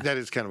yeah. That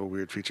is kind of a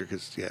weird feature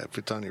because, yeah, if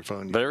it's on your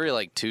phone, But every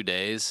like 2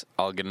 days,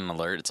 I'll get an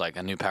alert. It's like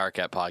a new Power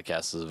Cat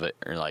podcast is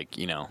or like,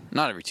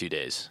 not every 2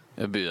 days.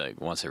 It'd be like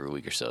once every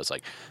week or so. It's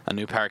like a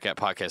new Power Cat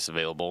podcast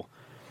available,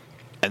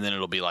 and then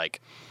it'll be like,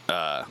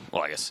 I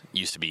guess it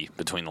used to be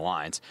between the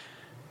lines.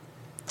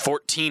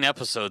 14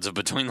 episodes of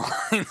Between the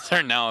Lines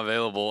are now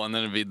available, and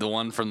then it'd be the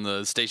one from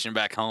the station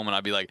back home, and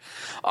I'd be like,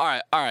 all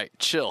right,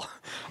 chill.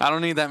 I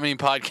don't need that many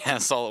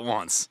podcasts all at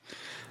once.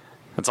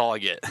 That's all I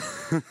get.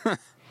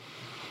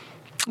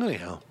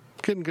 Anyhow,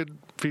 getting good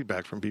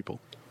feedback from people.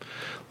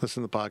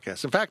 Listen to the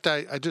podcast. In fact,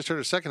 I just heard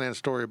a secondhand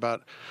story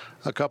about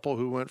a couple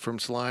who went from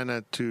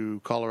Salina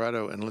to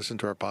Colorado and listened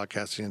to our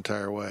podcast the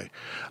entire way.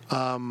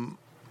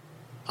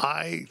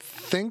 I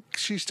think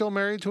she's still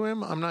married to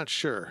him. I'm not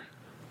sure.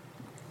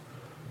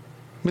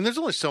 I mean, there's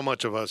only so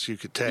much of us you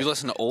could take. You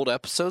listen to old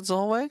episodes the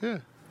whole way? Yeah.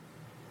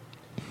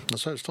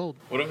 That's what I was told.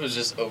 What if it was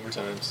just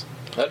overtimes?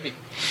 That'd be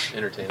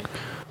entertaining.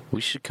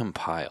 We should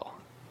compile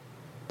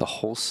the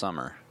whole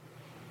summer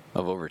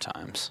of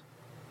overtimes,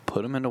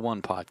 put them into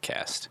one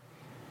podcast,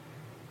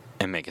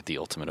 and make it the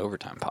Ultimate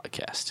Overtime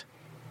Podcast.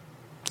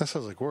 That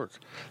sounds like work.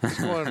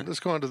 Let's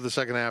go on to the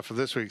second half of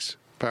this week's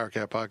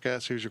PowerCat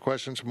podcast. Here's your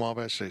questions from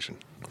Wabash Station.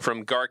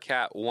 From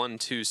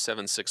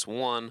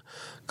Garcat12761,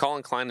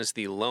 Colin Klein is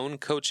the lone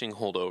coaching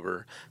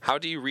holdover. How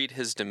do you read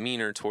his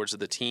demeanor towards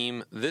the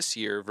team this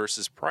year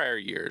versus prior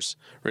years,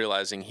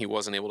 realizing he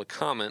wasn't able to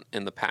comment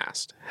in the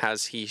past?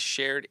 Has he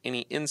shared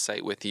any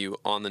insight with you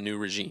on the new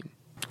regime?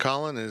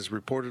 Colin is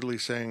reportedly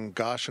saying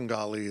gosh and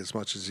golly as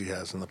much as he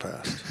has in the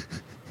past.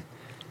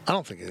 I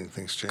don't think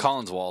anything's changed.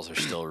 Colin's walls are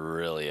still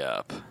really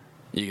up.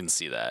 You can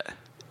see that.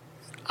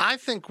 I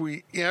think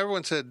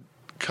everyone said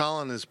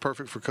Colin is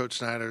perfect for Coach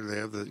Snyder. They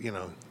have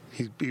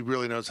he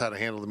really knows how to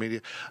handle the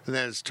media. And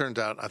then it turns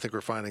out, I think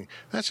we're finding,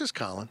 that's just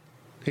Colin.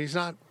 He's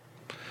not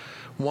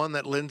one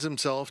that lends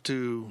himself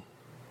to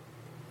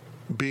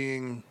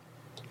being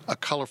a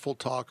colorful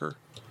talker.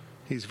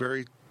 He's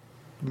very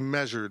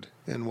measured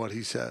in what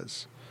he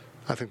says.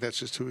 I think that's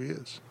just who he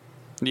is.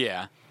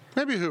 Yeah.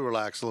 Maybe he'll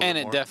relax a little bit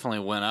more. And it definitely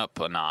went up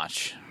a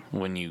notch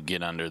when you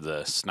get under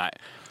the Snyder.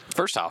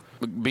 First off,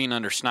 being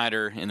under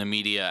Snyder in the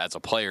media as a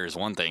player is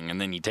one thing,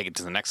 and then you take it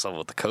to the next level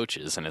with the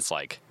coaches, and it's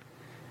like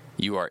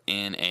you are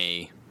in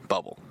a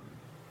bubble.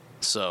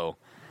 So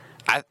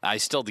I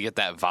still get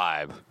that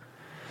vibe,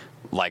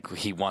 like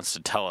he wants to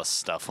tell us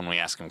stuff when we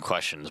ask him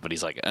questions, but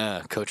he's like,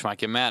 Coach might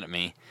get mad at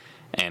me.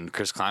 And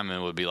Chris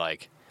Klieman would be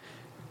like,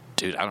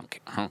 dude, I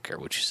don't care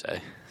what you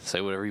say. Say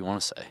whatever you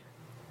want to say.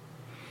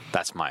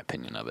 That's my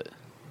opinion of it.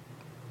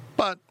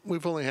 But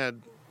we've only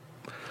had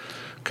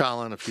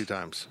Colin a few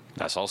times.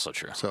 That's also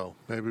true. So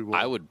maybe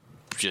I'm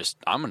just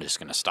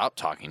going to stop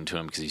talking to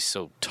him because he's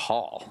so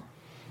tall.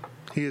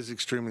 He is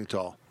extremely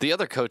tall. The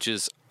other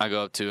coaches I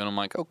go up to and I'm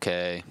like,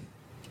 okay,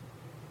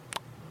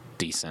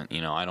 decent.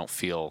 I don't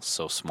feel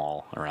so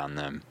small around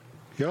them.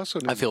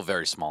 I feel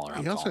very small around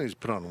him. He also needs to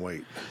put on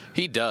weight.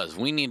 He does.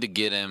 We need to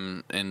get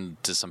him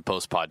into some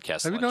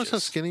post-podcast Have you lunches. noticed how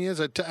skinny he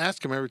is? I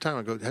ask him every time.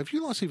 I go, have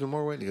you lost even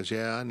more weight? And he goes,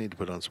 yeah, I need to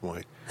put on some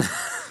weight.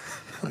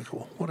 I'm like,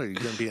 well, what are you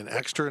going to be, an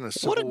extra in a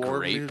Civil War?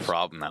 What a great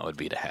problem that would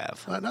be to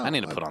have. I know. I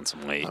need to put on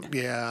some weight.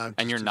 Yeah.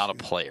 And you're not a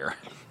player.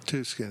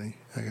 Too skinny.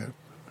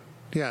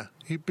 Yeah,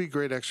 he'd be a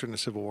great extra in a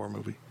Civil War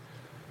movie.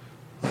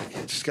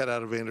 He just got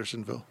out of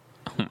Andersonville.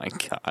 Oh, my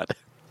God.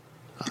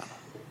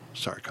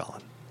 Sorry,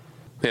 Colin.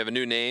 We have a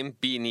new name,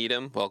 B.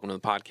 Needham. Welcome to the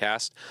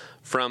podcast.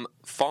 From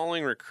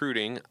following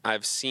recruiting,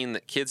 I've seen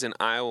that kids in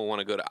Iowa want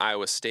to go to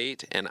Iowa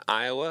State, and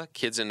Iowa,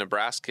 kids in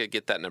Nebraska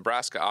get that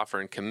Nebraska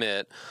offer and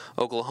commit.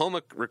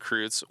 Oklahoma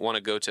recruits want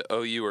to go to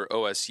OU or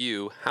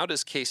OSU. How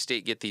does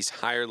K-State get these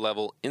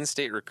higher-level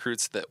in-state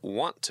recruits that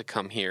want to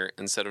come here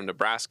instead of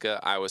Nebraska,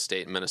 Iowa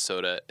State,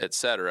 Minnesota,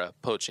 etc.,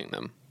 poaching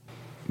them?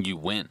 You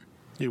win.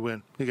 You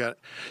win. You got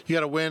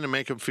to win and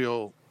make them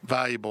feel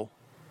valuable.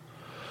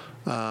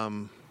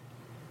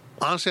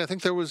 Honestly, I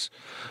think there was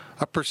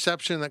a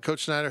perception that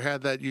Coach Snyder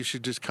had that you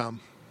should just come,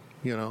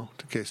 to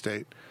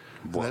K-State.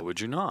 Why would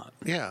you not?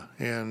 Yeah,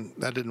 and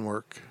that didn't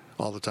work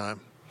all the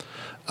time.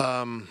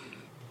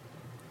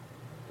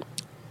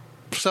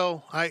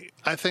 So I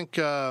think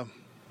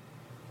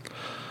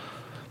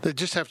they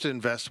just have to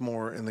invest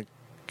more in the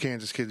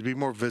Kansas kids, be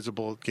more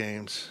visible at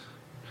games.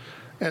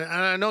 And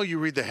I know you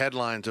read the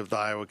headlines of the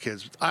Iowa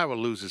kids. Iowa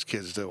loses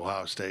kids to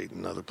Ohio State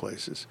and other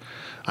places.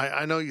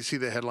 I know you see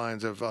the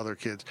headlines of other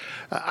kids.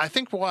 I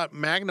think what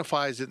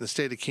magnifies it in the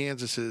state of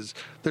Kansas is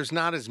there's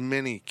not as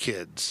many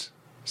kids.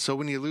 So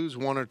when you lose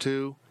one or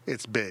two,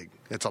 it's big.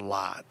 It's a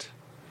lot.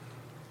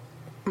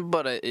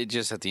 But it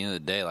just, at the end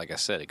of the day, like I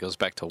said, it goes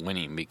back to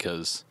winning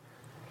because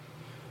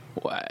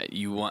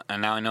you want.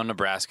 And now I know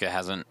Nebraska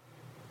hasn't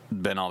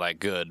been all that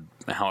good.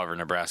 However,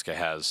 Nebraska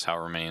has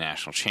however many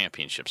national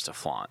championships to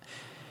flaunt.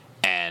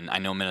 And I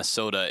know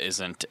Minnesota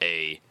isn't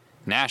a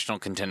national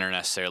contender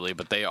necessarily,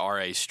 but they are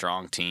a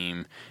strong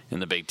team in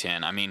the Big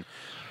Ten. I mean,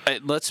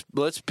 let's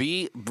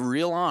be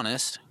real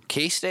honest.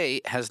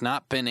 K-State has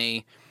not been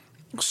a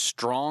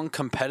strong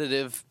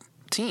competitive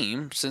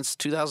team since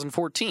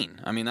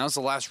 2014. I mean, that was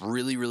the last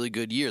really, really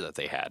good year that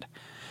they had.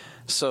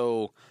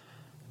 So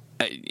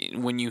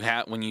when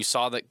you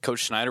saw that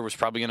Coach Snyder was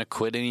probably going to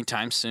quit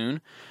anytime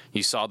soon,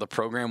 you saw the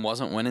program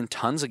wasn't winning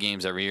tons of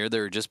games every year. They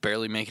were just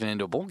barely making it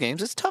into bowl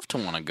games. It's tough to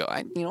want to go.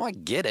 I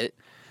get it.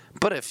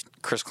 But if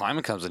Chris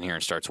Klieman comes in here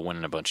and starts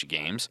winning a bunch of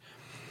games,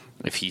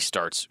 if he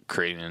starts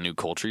creating a new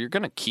culture, you're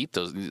going to keep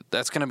those.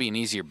 That's going to be an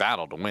easier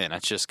battle to win.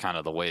 That's just kind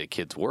of the way the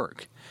kids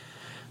work.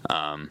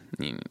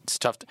 It's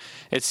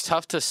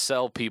tough to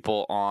sell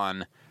people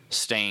on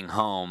staying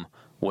home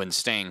when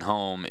staying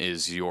home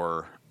is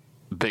your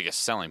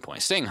biggest selling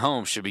point. Staying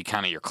home should be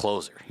kind of your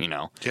closer, you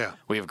know? Yeah.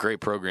 We have a great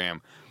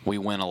program. We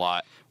win a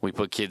lot. We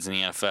put kids in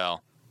the NFL.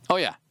 Oh,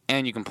 yeah.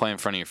 And you can play in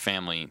front of your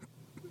family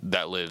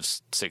that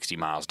lives 60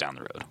 miles down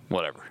the road,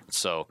 whatever.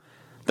 So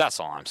that's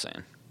all I'm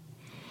saying.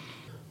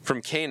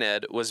 From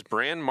KNED, was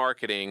brand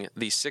marketing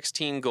the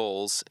 16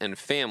 goals and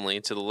family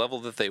to the level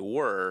that they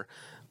were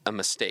a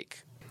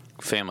mistake?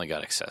 Family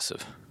got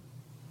excessive.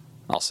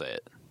 I'll say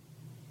it.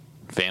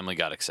 Family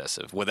got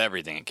excessive with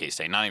everything at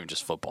K-State, not even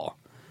just football.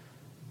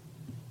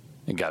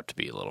 It got to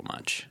be a little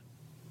much.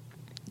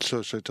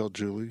 So should I tell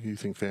Julie you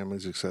think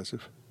family's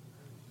excessive?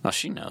 Oh,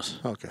 she knows.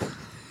 Okay.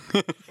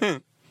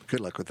 Good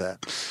luck with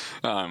that.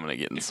 Oh, I'm going to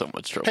get in so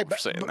much trouble for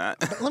saying that.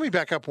 But let me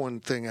back up one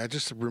thing. I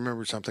just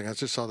remembered something. I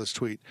just saw this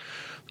tweet.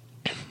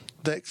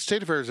 The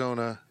state of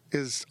Arizona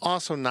is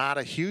also not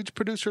a huge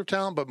producer of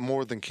talent, but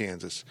more than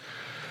Kansas.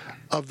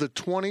 Of the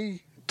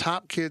 20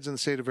 top kids in the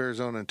state of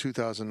Arizona in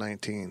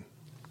 2019,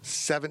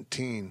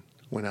 17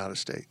 went out of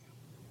state.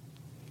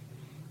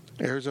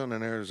 Arizona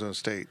and Arizona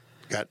State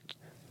got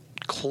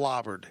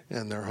clobbered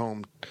in their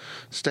home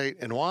state.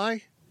 And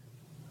why?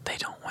 They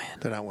don't win.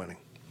 They're not winning.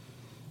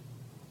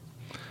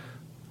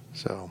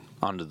 So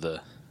Onto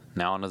the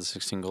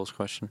 16 goals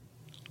question.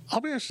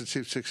 I'll be interested to see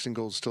if 16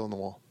 goals is still in the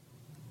wall.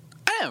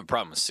 I don't have a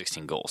problem with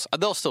 16 goals.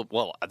 They'll still,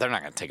 well, they're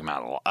not going to take them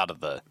out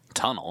of the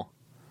tunnel.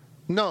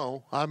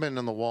 No, I meant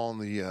on the wall in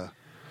the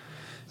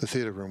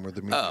theater room where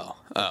the meeting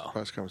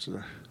press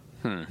conferences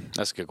are.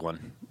 That's a good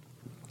one.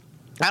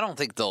 I don't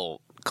think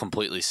they'll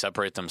completely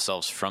separate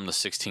themselves from the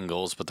 16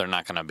 goals, but they're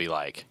not going to be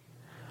like,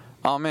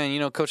 oh,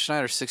 man, Coach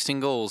Snyder's 16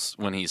 goals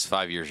when he's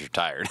 5 years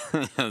retired.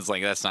 It's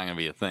like, that's not going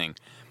to be a thing.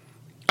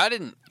 I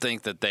didn't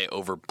think that they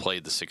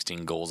overplayed the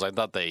 16 goals. I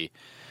thought they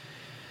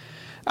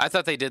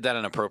did that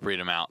an appropriate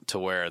amount to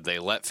where they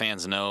let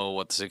fans know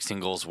what the 16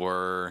 goals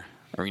were.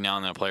 Every now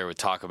and then a player would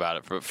talk about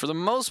it. But for the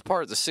most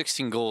part, the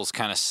 16 goals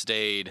kind of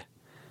stayed.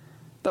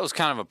 That was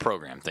kind of a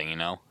program thing,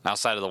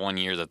 outside of the 1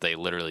 year that they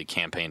literally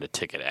campaigned a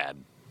ticket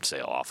ad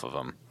sale off of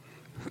them.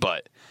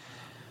 But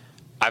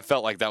I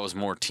felt like that was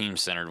more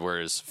team-centered,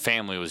 whereas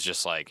family was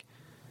just like,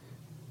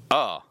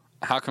 oh,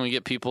 how can we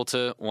get people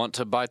to want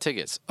to buy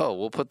tickets? Oh,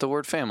 we'll put the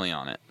word family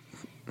on it.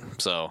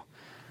 So,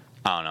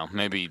 I don't know.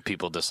 Maybe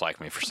people dislike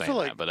me for saying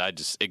that, but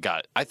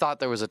I thought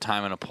there was a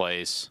time and a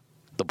place.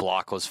 The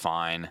block was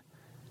fine.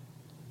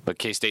 But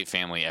K-State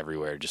family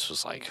everywhere just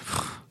was like...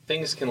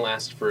 Things can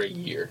last for a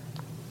year.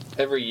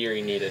 Every year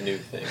you need a new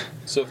thing.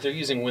 So if they're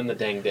using Win the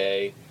Dang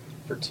Day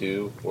for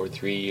 2 or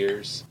 3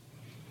 years...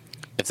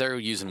 If they're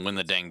using Win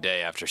the Dang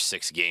Day after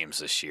 6 games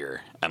this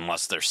year,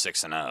 unless they're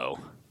 6-0...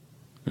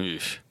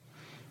 Eesh.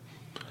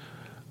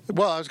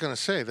 Well, I was going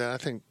to say that I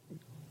think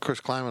Chris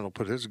Kleiman will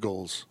put his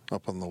goals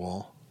up on the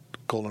wall.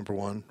 Goal number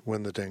 1,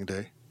 win the dang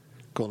day.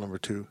 Goal number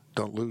 2,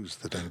 don't lose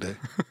the dang day.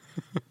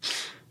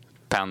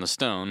 Pound the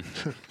stone.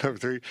 Number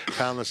 3,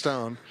 pound the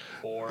stone.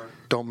 4,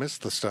 don't miss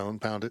the stone,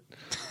 pound it.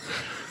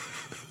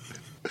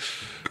 I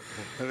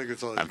think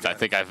it's all. I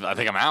think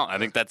I'm out. I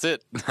think that's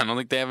it. I don't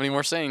think they have any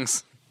more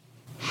sayings.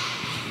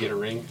 get a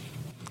ring.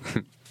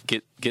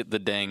 Get the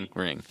dang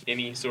ring.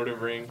 Any sort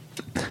of ring.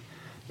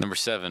 Number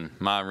 7,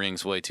 my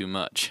ring's way too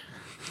much.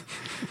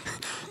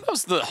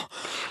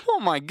 Oh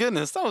my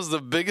goodness, that was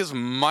the biggest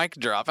mic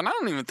drop. And I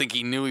don't even think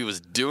he knew he was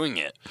doing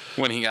it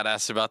when he got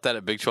asked about that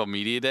at Big 12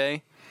 Media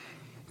Day.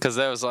 Because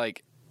that was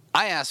like,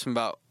 I asked him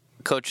about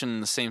coaching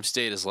in the same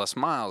state as Les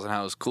Miles and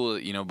how it was cool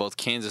that, both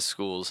Kansas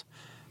schools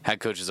had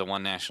coaches that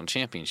won national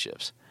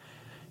championships.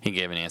 He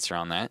gave an answer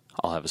on that.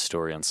 I'll have a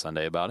story on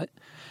Sunday about it.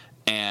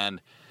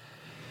 And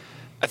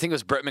I think it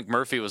was Brett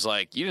McMurphy was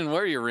like, you didn't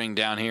wear your ring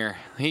down here.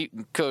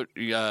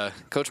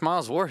 Coach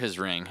Miles wore his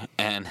ring.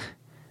 And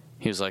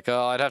he was like,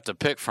 oh, I'd have to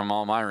pick from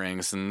all my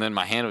rings, and then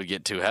my hand would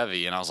get too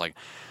heavy. And I was like,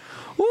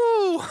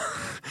 woo,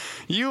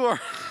 you are,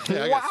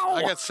 yeah, wow.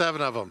 I got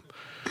 7 of them.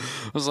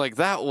 I was like,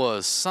 that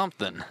was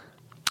something.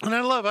 And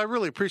I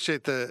really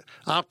appreciate the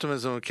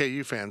optimism of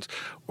KU fans.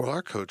 Well,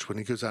 our coach, when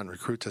he goes out and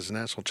recruits, has a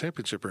national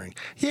championship ring.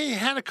 Yeah, you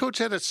had a coach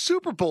that had a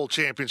Super Bowl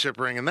championship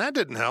ring, and that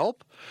didn't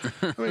help.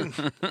 I mean,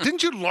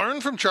 didn't you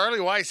learn from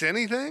Charlie Weiss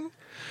anything?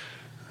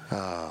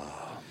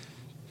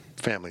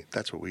 Family,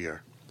 that's what we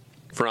are.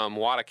 From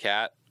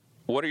Wadacat,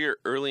 what are your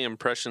early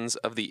impressions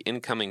of the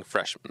incoming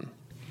freshman?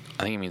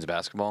 I think he means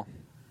basketball,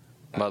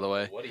 by the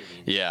way. What do you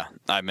mean? Yeah,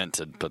 I meant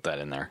to put that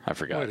in there. I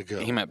forgot. Way to go.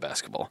 He meant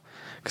basketball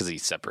because he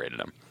separated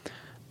them.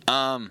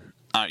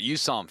 You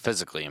saw him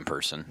physically in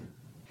person.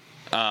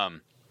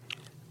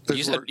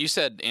 You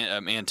said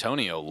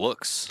Antonio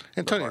looks.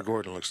 Antonio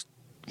Gordon looks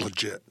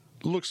legit.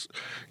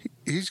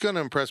 He's going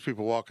to impress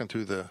people walking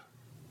through the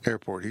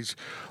airport. He's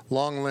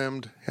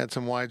long-limbed, had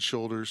some wide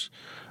shoulders.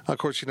 Of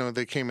course,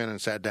 they came in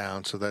and sat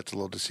down, so that's a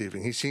little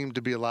deceiving. He seemed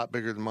to be a lot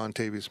bigger than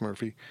Montavious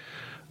Murphy.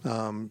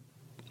 In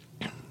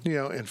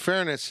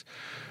fairness,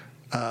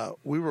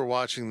 We were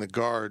watching the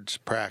guards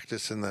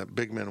practice, and the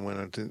big men went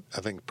into,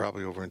 I think,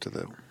 probably over into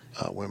the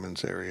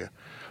women's area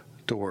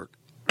to work.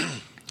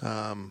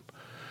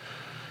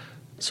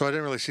 So I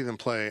didn't really see them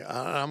play.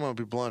 I'm going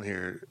to be blunt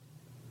here.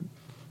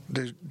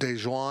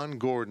 DeJuan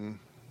Gordon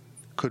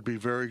could be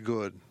very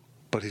good,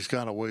 but he's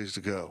got a ways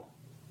to go.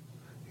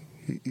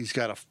 He's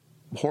got a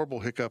horrible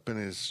hiccup in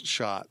his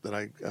shot that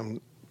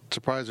I'm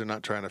surprised they're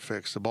not trying to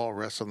fix. The ball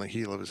rests on the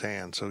heel of his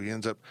hand, so he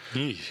ends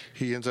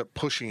up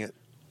pushing it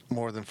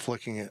more than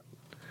flicking it.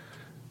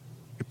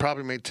 He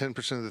probably made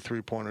 10% of the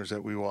three-pointers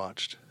that we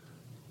watched.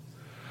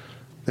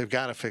 They've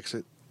got to fix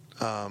it,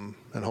 and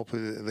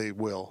hopefully they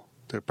will.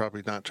 They're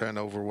probably not trying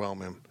to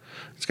overwhelm him.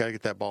 He's got to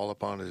get that ball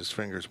up on his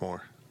fingers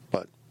more.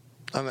 But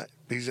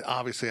he's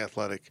obviously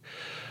athletic.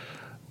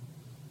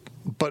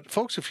 But,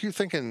 folks, if you're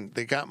thinking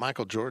they got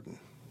Michael Jordan,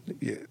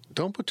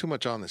 don't put too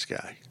much on this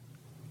guy.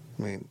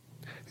 I mean,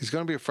 he's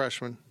going to be a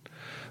freshman.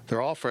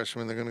 They're all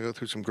freshmen. They're going to go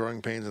through some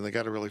growing pains, and they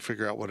got to really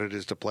figure out what it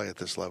is to play at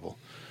this level.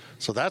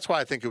 So that's why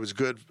I think it was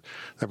good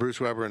that Bruce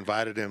Weber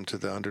invited him to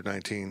the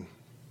under-19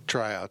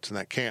 tryouts in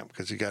that camp,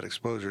 because he got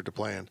exposure to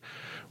playing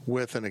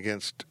with and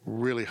against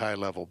really high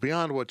level,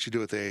 beyond what you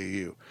do at the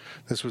AAU.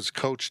 This was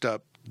coached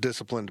up,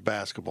 disciplined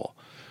basketball.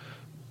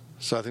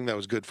 So I think that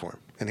was good for him,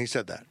 and he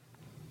said that.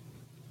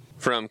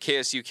 From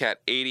KSU Cat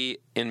 80,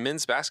 in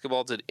men's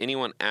basketball, did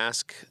anyone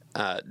ask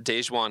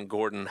DeJuan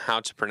Gordon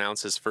how to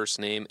pronounce his first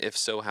name? If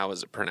so, how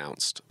is it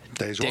pronounced?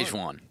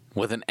 DeJuan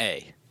with an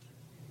A.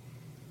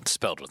 It's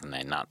spelled with an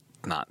A,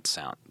 not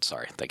sound.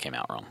 Sorry, that came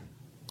out wrong.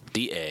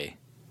 D-A,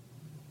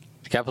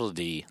 capital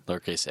D,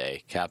 lowercase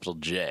a, capital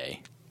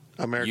J,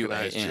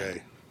 Americanized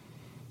U-A-N.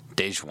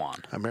 J.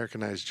 DeJuan.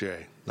 Americanized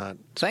J, not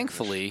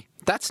Thankfully,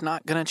 that's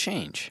not going to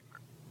change.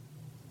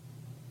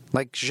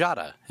 Like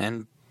Jada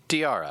and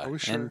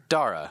Diarra and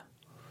Dara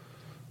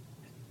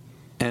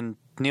and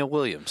Neil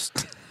Williams.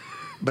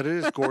 But it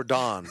is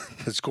Gordon.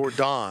 It's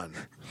Gordon.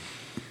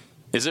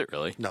 Is it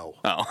really? No.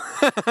 Oh.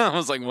 I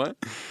was like, what?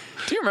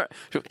 Do you remember?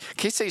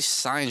 K-State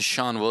signed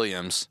Sean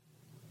Williams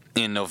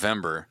in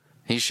November.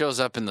 He shows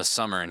up in the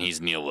summer, and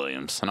he's Neil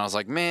Williams. And I was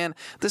like, man,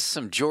 this is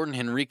some Jordan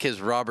Henriquez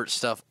Roberts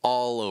stuff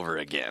all over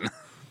again.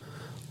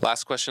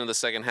 Last question of the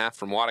second half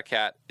from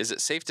Wadacat. Is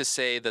it safe to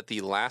say that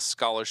the last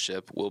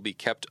scholarship will be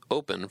kept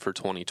open for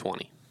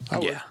 2020? I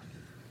would.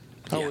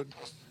 I Yeah. would.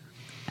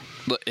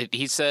 Look,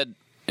 he said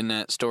in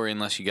that story,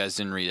 unless you guys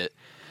didn't read it,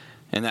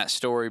 in that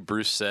story,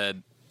 Bruce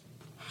said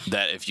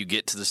that if you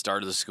get to the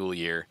start of the school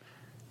year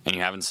and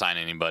you haven't signed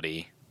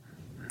anybody,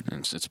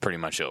 it's pretty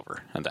much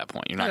over at that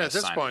point. You're not going At to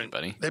this sign point,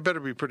 anybody. they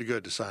better be pretty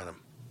good to sign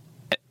him.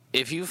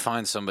 If you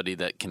find somebody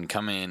that can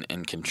come in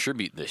and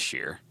contribute this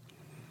year,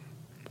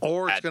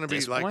 Or it's At going to be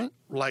this like point?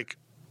 like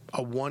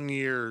a 1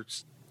 year,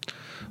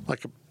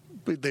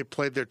 they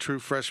played their true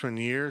freshman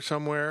year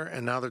somewhere,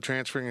 and now they're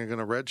transferring and going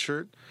to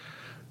redshirt.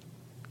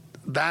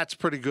 That's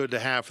pretty good to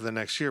have for the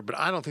next year. But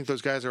I don't think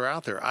those guys are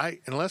out there.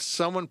 Unless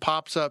someone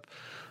pops up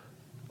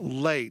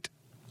late,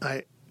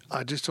 I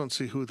just don't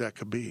see who that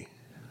could be.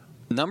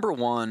 number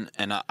one,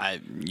 and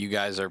you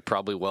guys are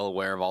probably well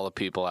aware of all the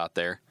people out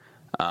there,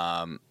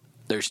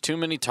 there's too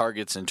many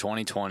targets in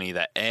 2020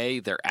 that A,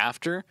 they're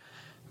after,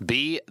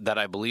 B, that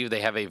I believe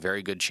they have a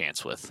very good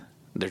chance with.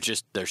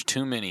 There's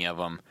too many of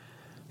them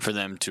for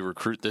them to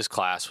recruit this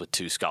class with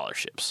 2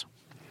 scholarships.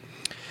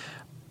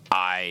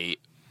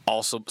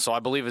 So I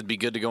believe it'd be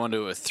good to go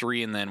into a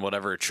 3 and then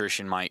whatever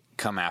attrition might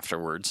come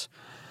afterwards.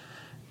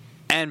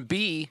 And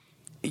B,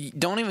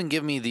 don't even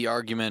give me the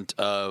argument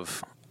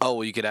of, oh,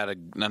 well, you could add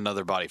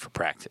another body for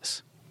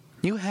practice.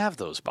 You have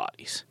those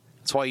bodies.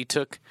 That's why you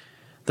took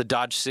the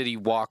Dodge City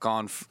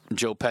walk-on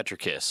Joe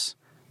Petrikis.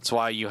 That's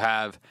why you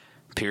have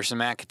Pearson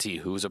McAtee,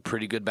 who's a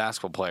pretty good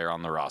basketball player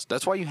on the roster.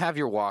 That's why you have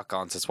your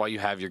walk-ons. That's why you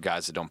have your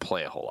guys that don't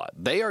play a whole lot.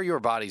 They are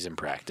your bodies in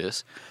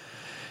practice.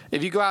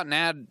 If you go out and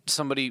add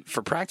somebody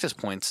for practice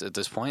points at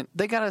this point,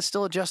 they got to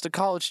still adjust to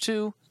college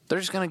too. They're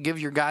just going to give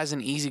your guys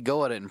an easy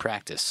go at it in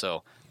practice.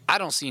 So I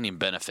don't see any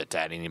benefit to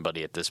add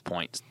anybody at this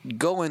point.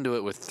 Go into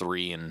it with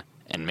 3 and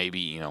maybe,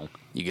 you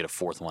get a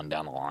 4th one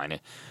down the line.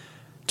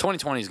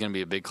 2020 is going to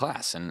be a big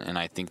class, and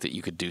I think that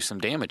you could do some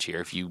damage here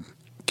if you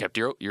kept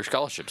your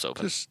scholarships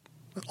open. Just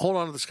hold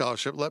on to the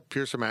scholarship. Let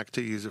Pearson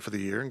McAtee use it for the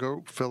year and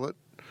go fill it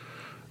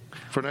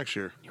for next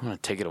year. You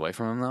want to take it away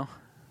from him, though?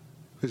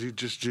 Is he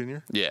just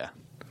junior? Yeah.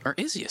 Or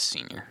is he a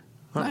senior?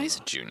 No, he's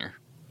a junior.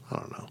 I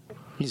don't know.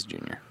 He's a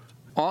junior.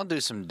 Well, I'll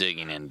do some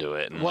digging into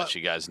it and let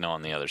you guys know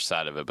on the other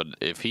side of it. But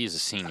if he's a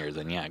senior,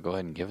 then yeah, go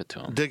ahead and give it to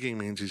him. Digging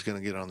means he's going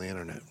to get on the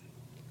internet.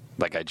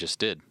 Like I just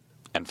did.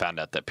 And found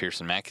out that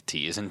Pearson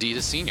McAtee is indeed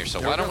a senior.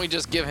 So why don't we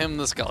just give him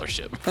the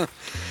scholarship?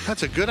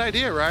 That's a good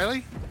idea,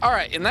 Riley. All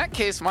right. In that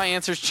case, my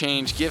answer's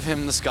changed. Give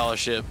him the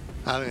scholarship.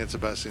 I think it's the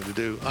best thing to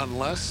do,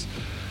 unless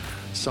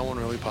someone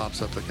really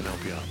pops up that can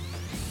help you out.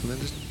 And then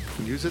just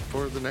use it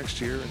for the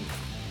next year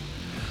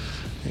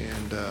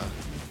and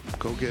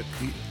go get...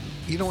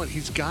 You know what?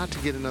 He's got to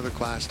get another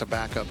class to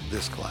back up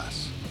this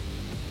class.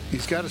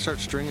 He's got to start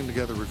stringing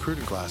together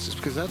recruiting classes,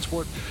 because that's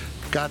what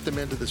got them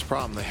into this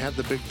problem. They had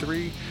the big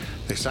three.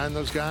 They signed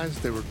those guys.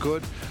 They were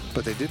good,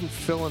 but they didn't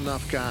fill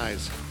enough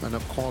guys,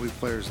 enough quality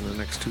players in the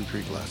next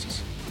 2-3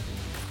 classes.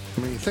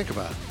 I mean, you think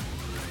about it.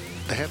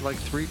 They had like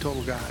 3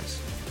 total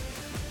guys.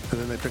 And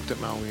then they picked up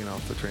Malween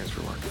off the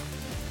transfer market.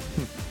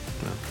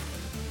 Well,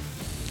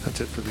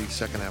 that's it for the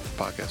second half of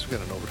the podcast. We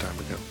got an overtime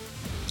to go.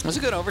 It was a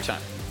good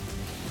overtime.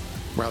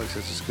 Riley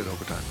says it's good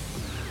overtime.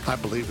 I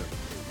believe him.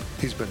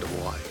 He's been to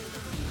Hawaii.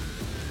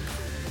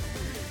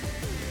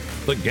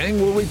 The gang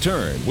will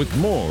return with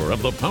more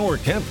of the Power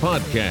Cat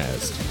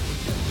Podcast.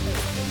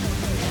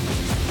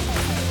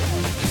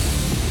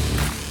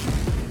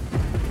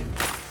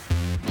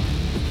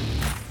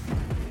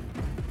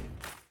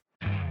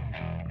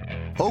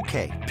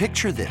 Okay,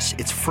 picture this.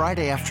 It's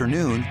Friday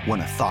afternoon when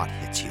a thought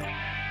hits you.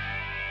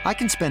 I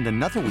can spend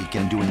another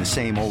weekend doing the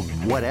same old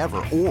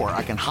whatever, or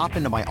I can hop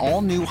into my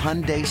all-new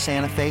Hyundai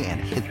Santa Fe and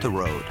hit the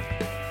road.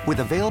 With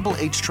available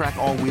H-Track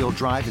all-wheel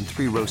drive and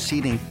 3-row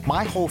seating,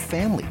 my whole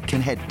family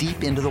can head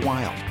deep into the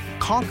wild.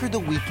 Conquer the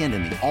weekend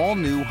in the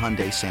all-new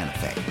Hyundai Santa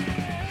Fe.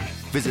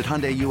 Visit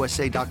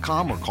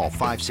HyundaiUSA.com or call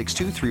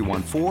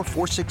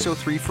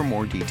 562-314-4603 for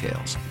more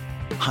details.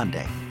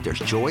 Hyundai, there's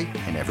joy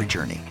in every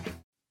journey.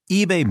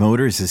 eBay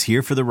Motors is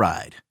here for the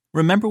ride.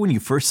 Remember when you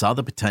first saw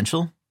the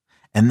potential?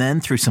 And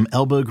then through some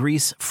elbow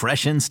grease,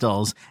 fresh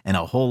installs, and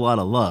a whole lot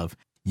of love,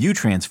 you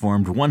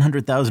transformed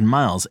 100,000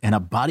 miles and a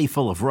body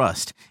full of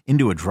rust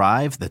into a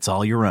drive that's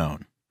all your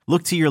own.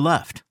 Look to your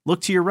left.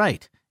 Look to your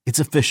right. It's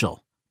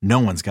official. No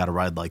one's got a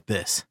ride like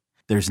this.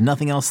 There's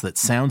nothing else that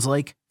sounds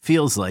like,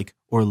 feels like,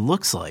 or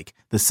looks like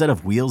the set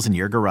of wheels in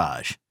your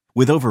garage.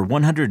 With over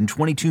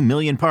 122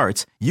 million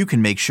parts, you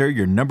can make sure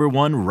your number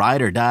one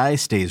ride or die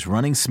stays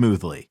running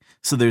smoothly,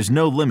 so there's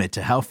no limit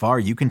to how far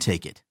you can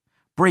take it.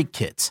 Brake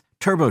kits,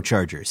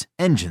 turbochargers,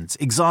 engines,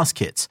 exhaust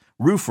kits,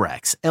 roof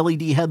racks,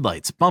 LED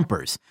headlights,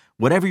 bumpers,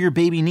 whatever your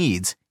baby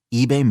needs,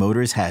 eBay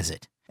Motors has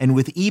it. And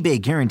with eBay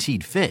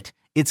Guaranteed Fit,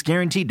 it's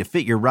guaranteed to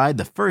fit your ride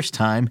the first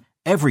time,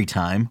 every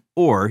time,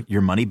 or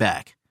your money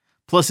back.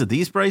 Plus at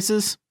these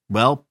prices,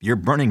 well, you're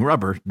burning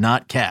rubber,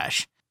 not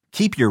cash.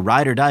 Keep your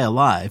ride or die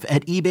alive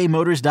at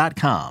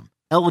ebaymotors.com.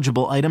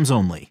 Eligible items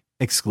only.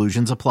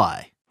 Exclusions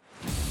apply.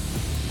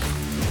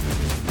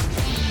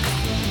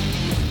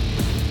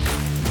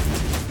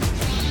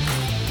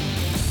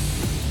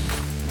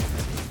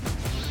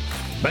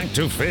 Back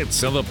to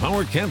Fitz of the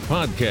Power Cat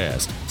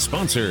Podcast,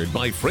 sponsored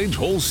by Fridge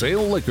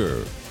Wholesale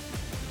Liquor.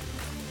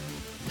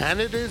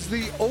 And it is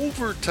the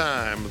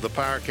overtime of the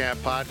Power Cat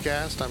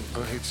Podcast. I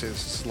hate to say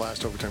this is the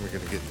last overtime we're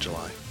going to get in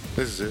July.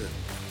 This is it.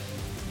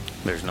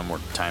 There's no more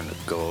time to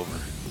go over.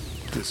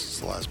 This is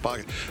the last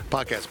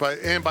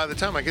podcast. And by the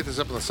time I get this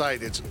up on the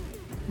site, it's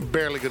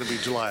barely going to be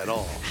July at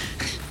all.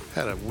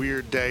 Had a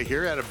weird day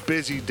here. Had a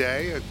busy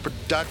day, a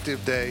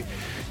productive day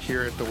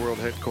here at the world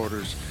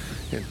headquarters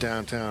in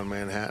downtown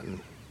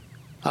Manhattan.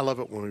 I love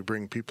it when we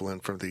bring people in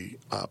from the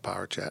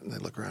Power Chat and they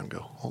look around and go,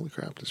 holy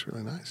crap, this is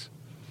really nice.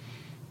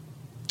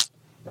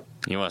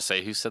 You want to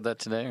say who said that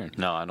today? Or?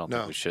 No, I don't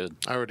think we should.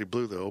 I already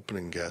blew the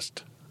opening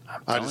guest.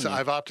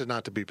 I've opted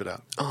not to beep it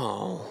out.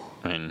 Oh.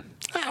 I mean,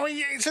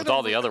 with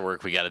all the other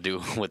work we got to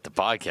do with the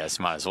podcast,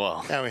 might as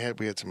well. Yeah,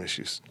 we had some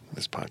issues with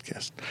this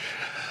podcast.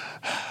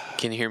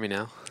 Can you hear me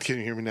now? Can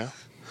you hear me now?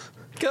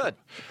 Good.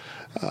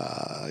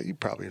 You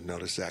probably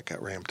noticed Zach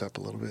got ramped up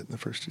a little bit in the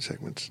first 2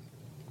 segments.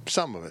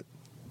 Some of it.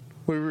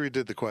 We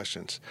redid the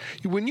questions.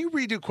 When you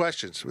redo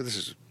questions,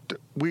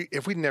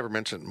 if we never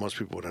mentioned it, most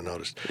people would have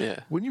noticed. Yeah.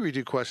 When you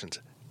redo questions,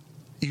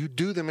 you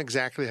do them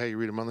exactly how you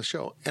read them on the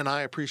show, and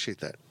I appreciate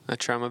that. I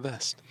try my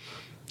best.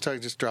 So I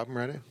just drop them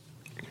right in.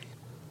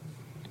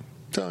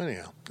 So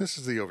anyhow, this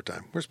is the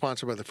overtime. We're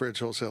sponsored by the Fridge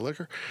Wholesale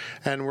Liquor,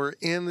 and we're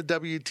in the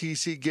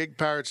WTC Gig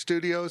Pirate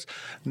Studios.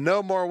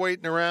 No more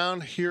waiting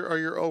around. Here are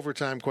your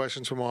overtime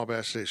questions from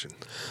Wabash Station.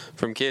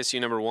 From KSU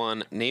number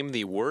 1, name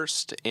the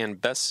worst and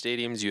best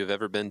stadiums you have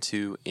ever been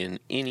to in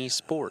any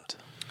sport.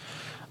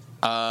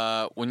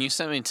 When you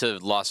sent me to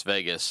Las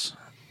Vegas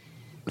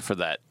for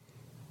that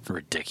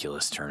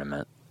ridiculous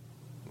tournament,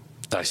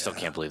 I still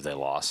can't believe they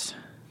lost.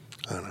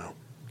 I know.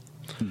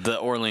 The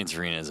Orleans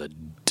Arena is a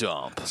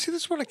dump. See,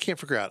 this is what I can't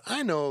figure out.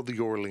 I know the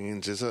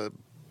Orleans is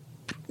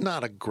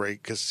not a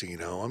great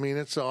casino. I mean,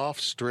 it's off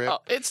strip. Oh,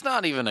 it's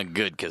not even a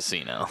good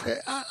casino.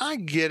 I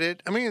get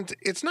it. I mean,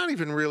 it's not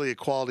even really a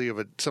quality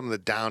of some of the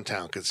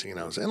downtown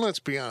casinos. And let's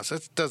be honest,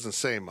 that doesn't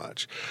say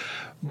much.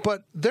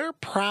 But they're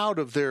proud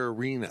of their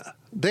arena.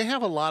 They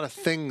have a lot of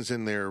things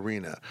in their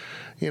arena.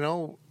 You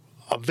know,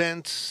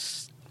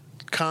 events,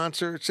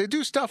 concerts. They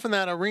do stuff in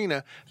that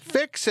arena.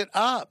 Fix it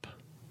up.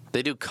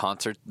 They do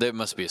concerts. There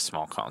must be a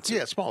small concert.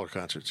 Yeah, smaller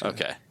concerts. Yeah.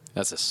 Okay.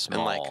 That's a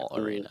small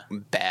arena.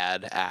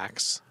 Bad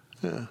acts.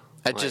 Yeah.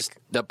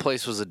 That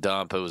place was a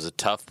dump. It was a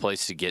tough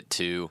place to get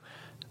to.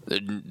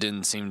 There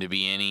didn't seem to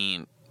be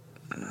any,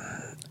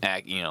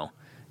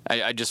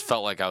 I just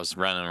felt like I was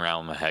running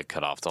around with my head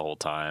cut off the whole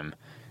time,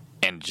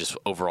 and just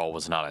overall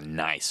was not a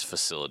nice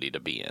facility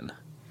to be in.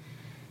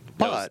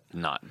 But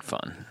not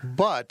fun.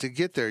 But to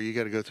get there, you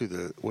got to go through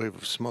the wave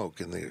of smoke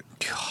in the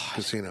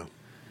casino.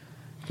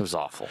 It was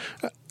awful.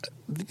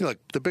 Like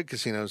the big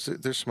casinos,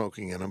 they're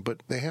smoking in them,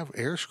 but they have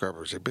air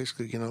scrubbers. They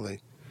basically, they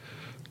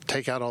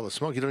take out all the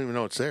smoke. You don't even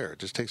know it's there. It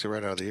just takes it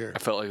right out of the air. I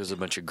felt like it was a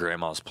bunch of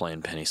grandmas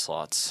playing penny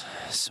slots,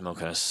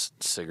 smoking a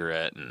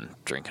cigarette and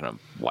drinking a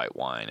white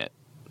wine at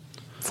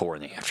 4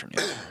 in the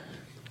afternoon.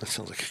 That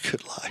sounds like a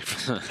good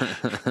life.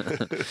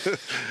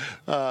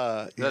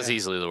 That's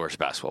easily the worst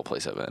basketball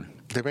place I've been.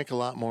 They make a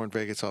lot more in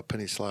Vegas off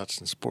penny slots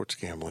than sports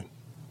gambling.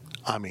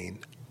 I mean,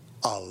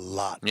 a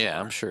lot. Yeah,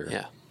 I'm sure.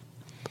 Yeah.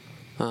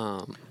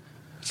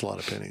 It's a lot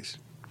of pennies.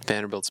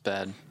 Vanderbilt's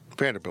bad.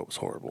 Vanderbilt was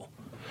horrible.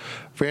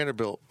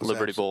 Vanderbilt was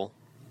Liberty Bowl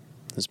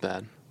is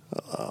bad.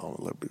 Oh,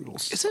 Liberty Bowl.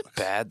 Is it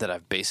bad that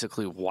I've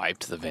basically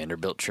wiped the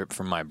Vanderbilt trip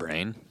from my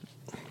brain?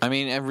 I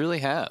mean, I really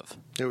have.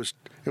 It was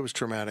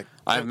traumatic.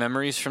 I have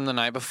memories from the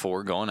night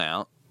before going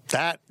out.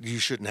 That you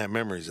shouldn't have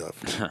memories of.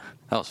 That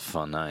was a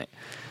fun night.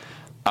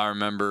 I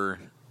remember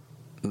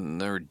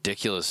the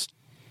ridiculous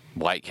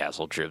White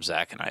Castle trip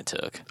Zach and I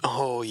took.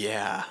 Oh,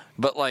 yeah.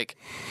 But, like,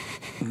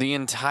 the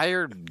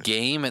entire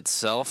game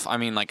itself, I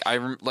mean, like, I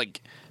don't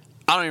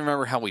even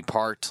remember how we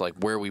parked, like,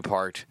 where we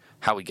parked,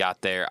 how we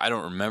got there. I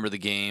don't remember the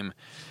game.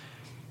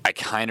 I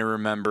kind of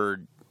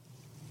remembered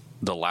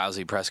the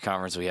lousy press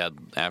conference we had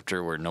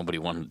after where nobody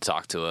wanted to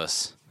talk to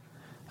us.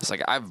 It's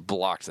like, I've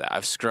blocked that.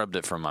 I've scrubbed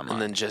it from my mind.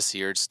 And then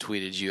Jesse Ertz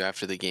tweeted you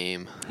after the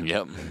game.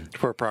 Yep.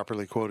 For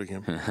properly quoting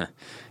him.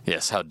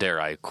 Yes, how dare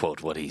I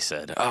quote what he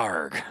said.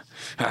 Arg.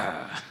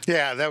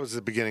 Yeah, that was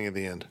the beginning of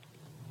the end.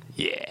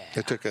 Yeah.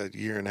 It took a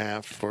year and a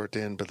half for it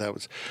to end, but that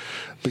was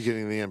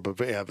beginning of the end. But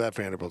yeah, that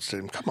Vanderbilt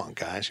Stadium, come on,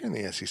 guys. You're in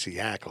the SEC.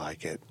 Act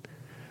like it.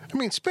 I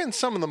mean, spend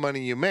some of the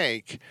money you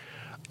make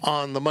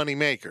on the money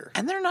maker.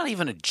 And they're not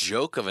even a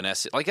joke of an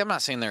SEC. Like, I'm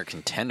not saying they're a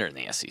contender in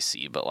the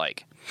SEC, but,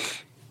 like,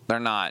 they're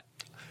not.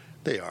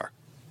 They are.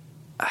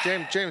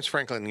 James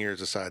Franklin years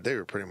aside, they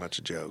were pretty much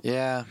a joke.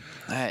 Yeah.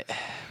 I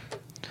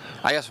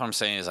guess what I'm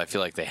saying is I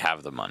feel like they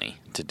have the money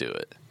to do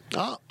it.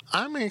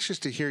 I'm anxious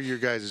to hear your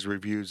guys'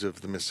 reviews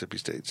of the Mississippi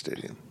State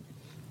Stadium.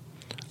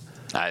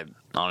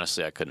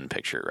 Honestly, I couldn't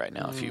picture it right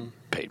now if you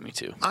paid me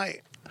to.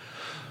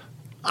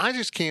 I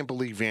just can't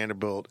believe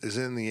Vanderbilt is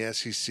in the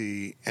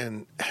SEC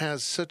and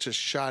has such a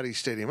shoddy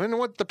stadium. And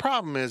what the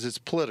problem is, it's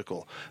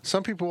political.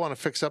 Some people want to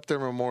fix up their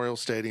Memorial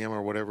Stadium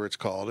or whatever it's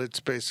called.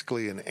 It's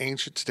basically an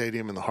ancient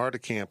stadium in the heart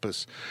of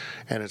campus,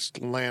 and it's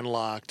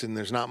landlocked, and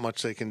there's not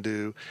much they can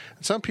do.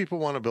 And some people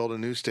want to build a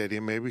new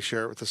stadium, maybe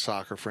share it with a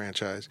soccer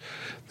franchise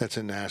that's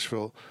in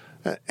Nashville.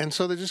 And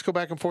so they just go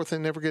back and forth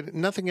and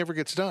nothing ever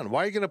gets done.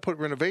 Why are you going to put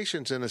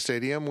renovations in a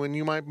stadium when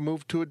you might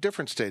move to a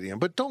different stadium?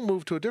 But don't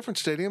move to a different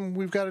stadium.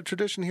 We've got a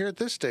tradition here at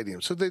this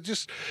stadium. So they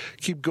just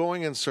keep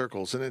going in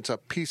circles, and it's a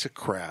piece of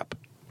crap.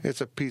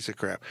 It's a piece of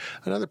crap.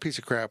 Another piece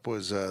of crap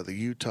was the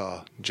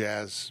Utah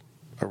Jazz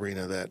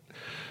Arena that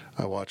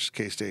I watched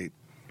K-State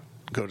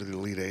go to the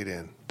Elite Eight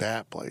in.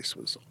 That place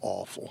was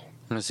awful.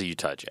 It's the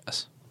Utah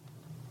Jazz.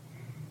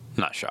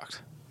 I'm not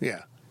shocked.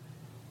 Yeah.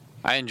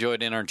 I enjoyed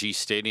NRG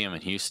Stadium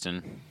in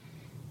Houston.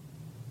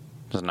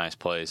 It was a nice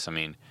place. I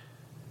mean,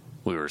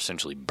 we were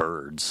essentially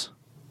birds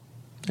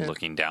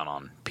looking down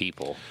on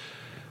people.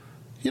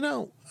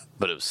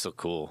 But it was still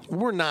cool.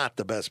 We're not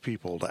the best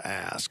people to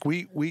ask.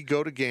 We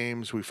go to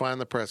games, we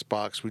find the press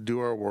box, we do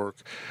our work,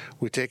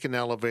 we take an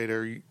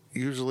elevator.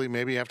 Usually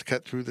maybe you have to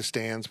cut through the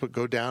stands, but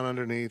go down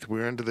underneath.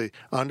 We're into the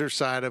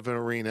underside of an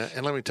arena.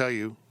 And let me tell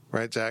you,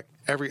 right, Zach,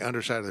 every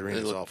underside of the arena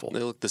is awful.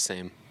 They look the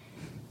same.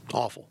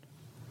 Awful.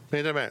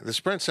 It doesn't matter. The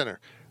Sprint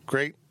Center,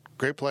 great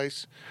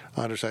place.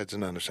 Underside's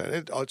an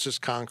underside. It's just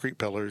concrete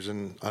pillars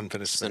and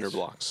unfinished Cinder space.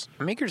 blocks.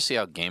 I'm eager to see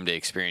how game day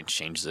experience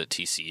changes at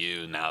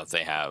TCU now that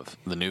they have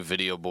the new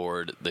video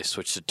board. They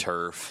switched to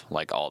turf,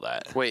 like all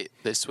that. Wait,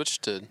 they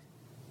switched to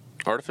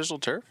artificial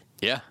turf?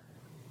 Yeah.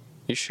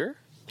 You sure?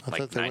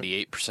 Like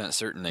 98%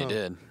 certain they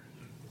did.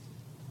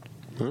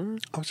 I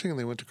was thinking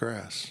they went to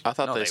grass. I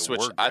thought No, they they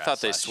switched. were I thought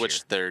grass they last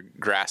switched their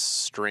grass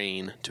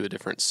strain to a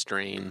different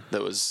strain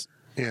that was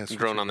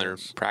grown on their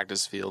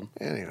practice field.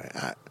 Anyway,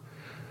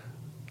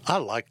 I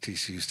like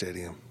TCU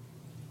Stadium.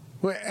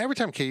 Well, every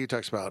time KU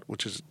talks about,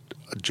 which is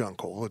a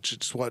junk hole, which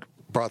is what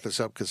brought this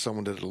up because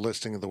someone did a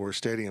listing of the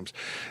worst stadiums,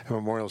 and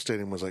Memorial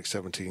Stadium was like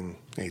 17,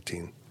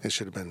 18. It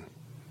should have been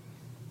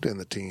in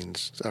the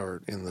teens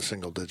or in the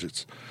single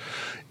digits.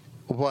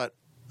 But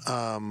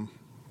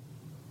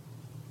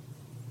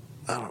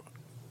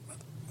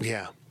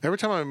yeah. Every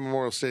time I'm at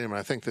Memorial Stadium,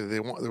 I think that they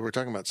were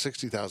talking about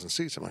 60,000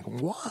 seats. I'm like,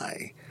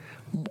 why?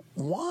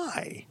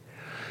 Why?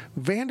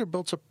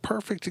 Vanderbilt's a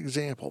perfect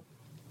example.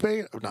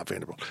 Not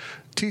Vanderbilt.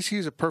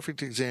 TCU's a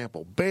perfect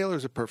example.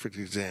 Baylor's a perfect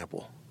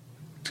example.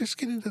 Just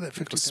get into that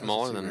 50,000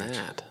 Smaller than range.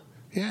 that.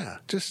 Yeah.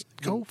 Just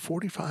go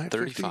 45,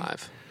 35.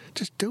 50.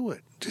 Just do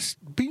it.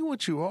 Just be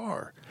what you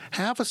are.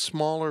 Have a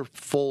smaller,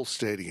 full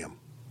stadium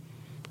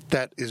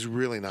that is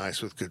really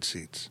nice with good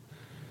seats.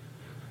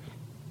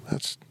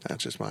 That's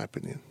just my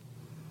opinion.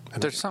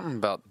 There's something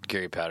about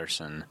Gary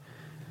Patterson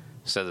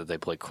said that they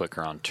play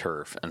quicker on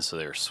turf, and so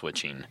they were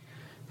switching.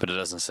 But it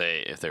doesn't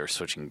say if they were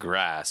switching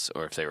grass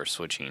or if they were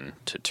switching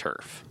to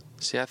turf.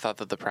 See, I thought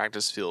that the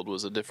practice field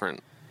was a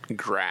different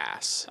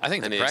grass. I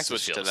think and the they practice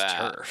switched field to is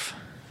that. turf.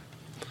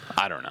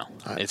 I don't know.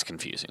 It's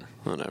confusing.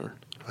 Whatever.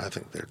 I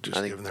think they're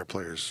just giving their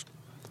players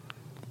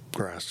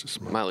grass to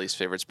smoke. My least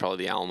favorite's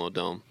probably the Alamo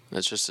Dome.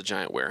 It's just a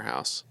giant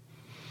warehouse.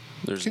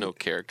 There's no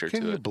character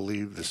Can to you it.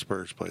 believe the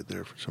Spurs played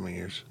there for so many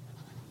years?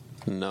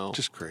 No.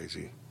 Just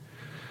crazy.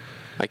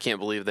 I can't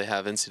believe they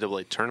have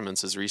NCAA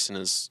tournaments as recent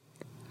as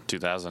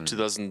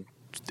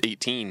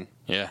 2018.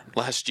 Yeah.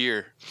 Last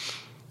year.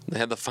 They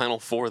had the Final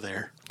Four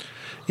there.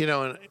 You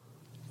know, and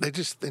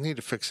they need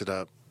to fix it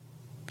up.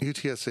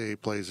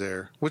 UTSA plays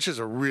there, which is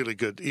a really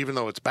good, even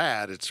though it's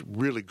bad, it's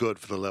really good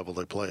for the level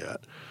they play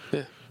at.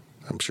 Yeah.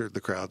 I'm sure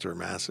the crowds are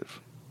massive.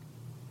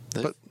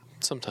 They But-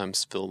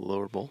 sometimes fill the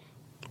lower bowl.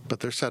 But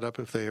they're set up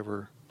if they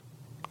ever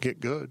get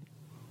good.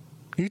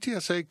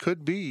 UTSA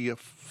could be a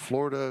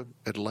Florida,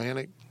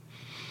 Atlantic,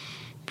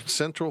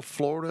 Central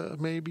Florida,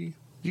 maybe.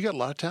 You got a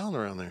lot of talent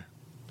around there.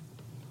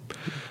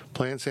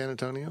 Playing San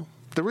Antonio.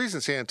 The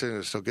reason San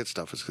Antonio still gets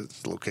stuff is because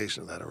it's the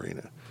location of that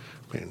arena.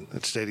 I mean,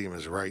 that stadium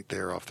is right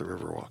there off the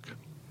Riverwalk.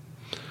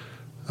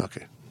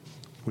 Okay.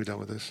 We done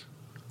with this?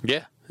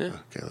 Yeah.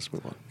 Okay, let's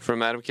move on.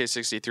 From Adam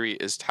K63,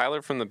 is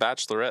Tyler from The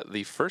Bachelorette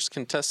the first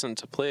contestant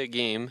to play a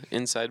game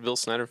inside Bill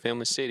Snyder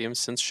Family Stadium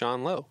since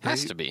Sean Lowe?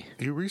 Has to be.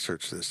 You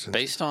researched this. didn't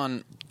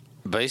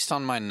Based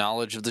on my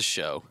knowledge of the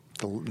show.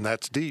 you? And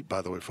that's deep,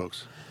 by the way,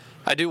 folks.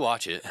 I do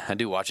watch it. I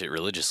do watch it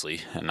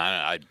religiously, and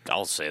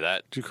I'll say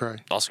that. Did you cry?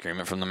 I'll scream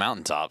it from the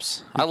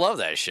mountaintops. I love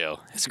that show.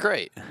 It's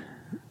great.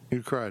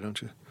 You cry,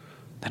 don't you?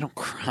 I don't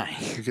cry.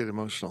 You get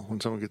emotional when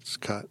someone gets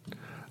cut.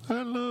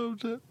 I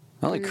loved it.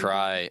 I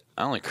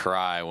only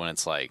cry when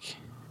it's like,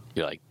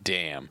 you're like,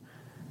 damn,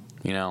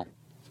 you know,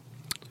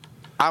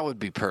 I would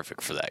be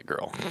perfect for that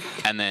girl.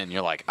 And then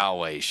you're like, oh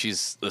wait,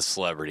 she's a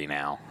celebrity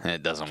now, and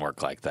it doesn't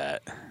work like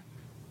that.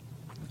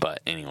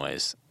 But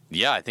anyways,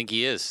 yeah, I think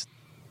he is.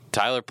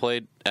 Tyler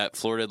played at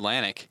Florida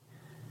Atlantic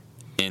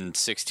in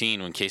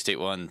 16 when K-State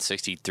won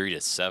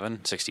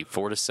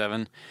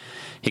 64-7.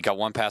 He got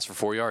one pass for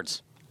 4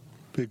 yards.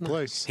 Big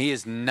place. He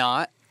is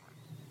not.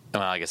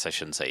 Well, I guess I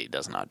shouldn't say he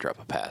does not drop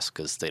a pass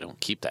because they don't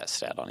keep that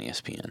stat on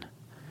ESPN.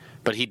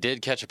 But he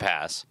did catch a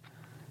pass.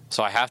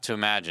 So I have to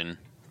imagine,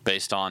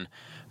 based on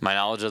my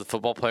knowledge of the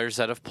football players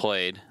that have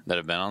played, that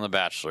have been on The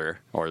Bachelor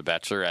or The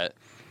Bachelorette,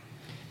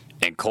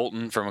 and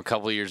Colton from a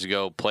couple of years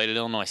ago played at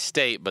Illinois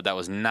State, but that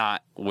was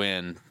not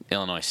when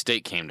Illinois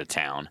State came to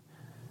town.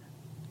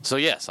 So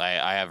yes,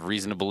 I have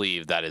reason to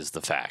believe that is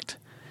the fact.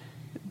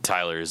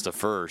 Tyler is the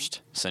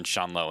first since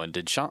Sean Lowe. And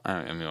did Sean,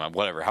 I mean,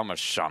 whatever, how much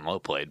Sean Lowe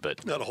played,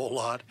 but Not a whole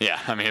lot. yeah,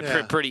 I mean,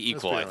 Yeah, pretty let's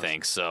equal, be I honest.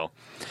 think. So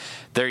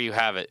there you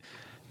have it.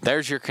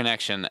 There's your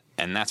connection,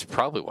 and that's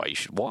probably why you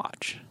should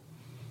watch.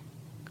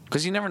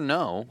 Because you never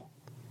know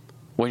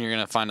when you're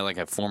going to find like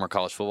a former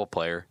college football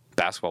player,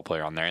 basketball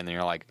player on there, and then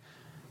you're like,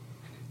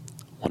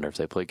 wonder if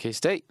they played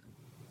K-State.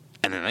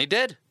 And then they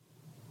did.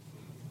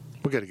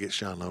 We got to get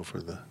Sean Lowe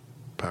for the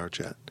power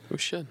chat. We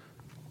should.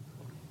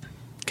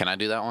 Can I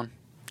do that one?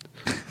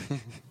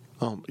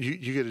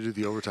 You got to do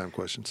the overtime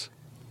questions.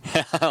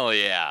 Hell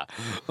yeah.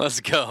 Let's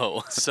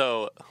go.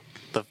 So,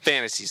 the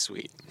fantasy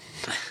suite.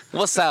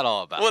 What's that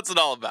all about? What's it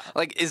all about?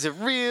 Like, is it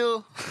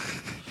real?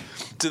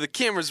 Do the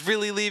cameras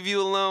really leave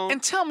you alone?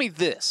 And tell me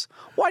this.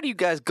 Why do you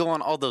guys go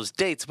on all those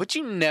dates, but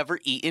you never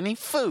eat any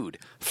food?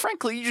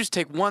 Frankly, you just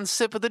take one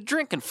sip of the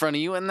drink in front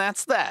of you, and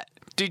that's that.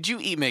 Did you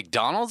eat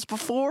McDonald's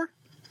before?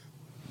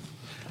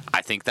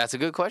 I think that's a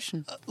good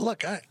question.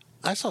 Look,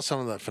 I saw some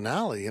of the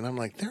finale, and I'm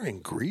like, they're in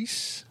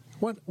Greece?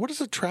 What is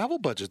the travel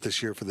budget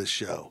this year for this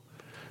show?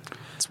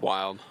 It's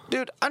wild.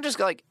 Dude, I'm just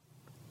like,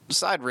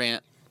 side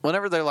rant.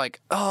 Whenever they're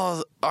like,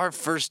 oh, our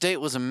first date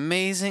was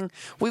amazing.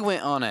 We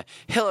went on a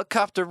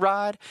helicopter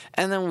ride,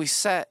 and then we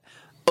sat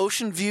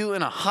ocean view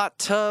in a hot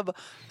tub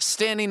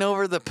standing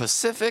over the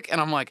Pacific. And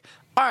I'm like,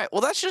 all right,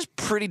 well, that's just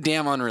pretty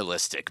damn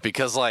unrealistic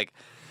because, like,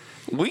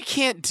 we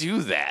can't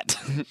do that.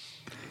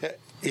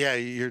 Yeah,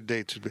 your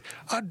date should be.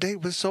 Our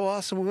date was so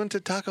awesome. We went to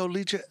Taco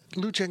Lucha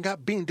and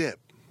got bean dip.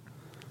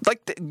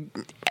 Like,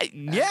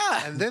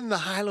 yeah. And then the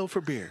high-low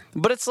for beer.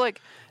 But it's like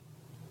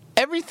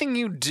everything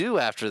you do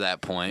after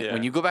that point,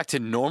 when you go back to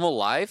normal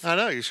life, I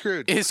know, you're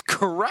screwed. is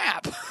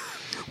crap.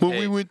 When Hey.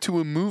 we went to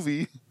a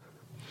movie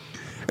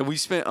and we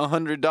spent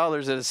 $100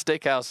 at a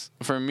steakhouse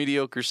for a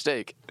mediocre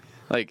steak.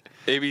 Like,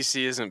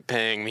 ABC isn't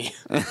paying me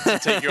to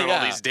take you on all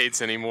Yeah. these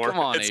dates anymore. Come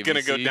on, it's going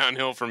to go ABC.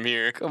 downhill from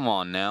here. come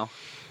on now.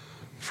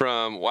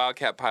 From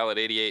Wildcat Pilot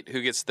 88,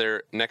 who gets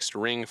their next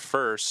ring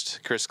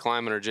first, Chris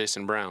Kleiman or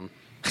Jason Brown?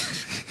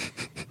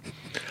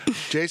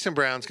 Jason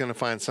Brown's going to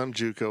find some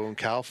JUCO in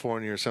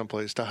California or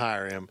someplace to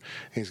hire him.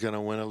 He's going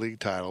to win a league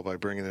title by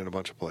bringing in a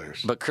bunch of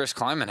players. But Chris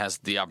Kleiman has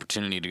the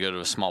opportunity to go to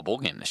a small bowl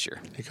game this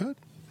year, He could.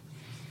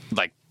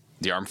 like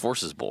the Armed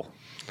Forces Bowl,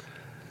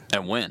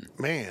 and win.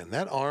 Man,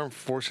 that Armed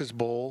Forces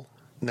Bowl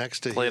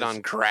next to Played his,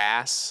 on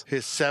grass.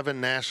 his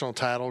 7 national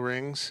title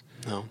rings,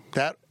 No.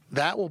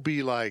 that will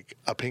be like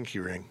a pinky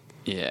ring.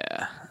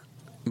 Yeah.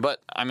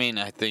 But, I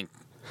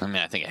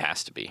think it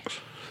has to be.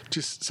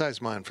 Just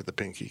size mine for the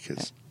pinky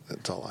because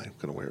that's all I'm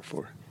going to wear it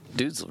for.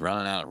 Dude's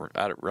running out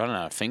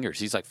of fingers.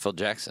 He's like Phil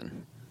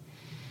Jackson.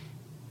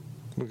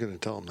 We're going to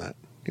tell him that.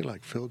 You're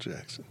like Phil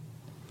Jackson.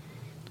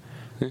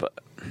 But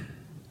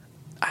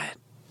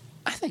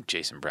I think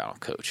Jason Brown will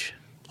coach.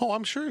 Oh,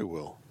 I'm sure he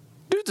will.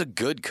 Dude's a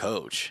good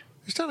coach.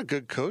 He's not a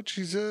good coach.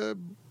 He's a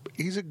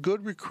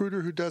good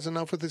recruiter who does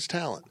enough with his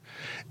talent.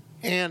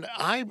 And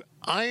I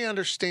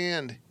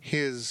understand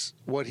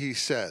what he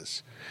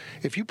says.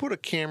 If you put a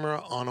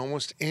camera on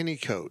almost any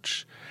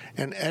coach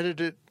and edit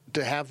it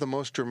to have the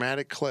most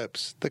dramatic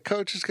clips, the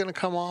coach is going to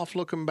come off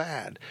looking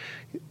bad.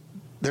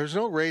 There's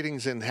no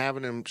ratings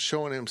in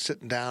showing him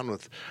sitting down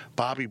with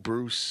Bobby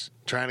Bruce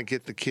trying to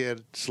get the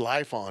kid's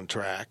life on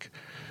track.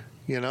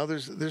 You know,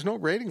 there's no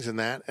ratings in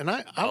that, and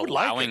I would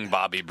like allowing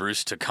Bobby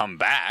Bruce to come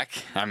back.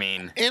 I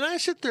mean, and I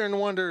sit there and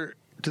wonder,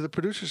 do the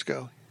producers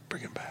go,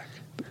 bring him back?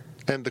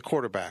 And the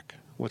quarterback,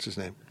 what's his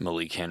name?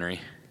 Malik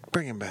Henry.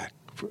 Bring him back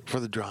for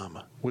the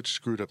drama, which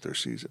screwed up their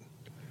season.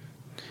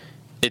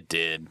 It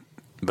did,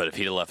 but if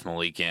he'd have left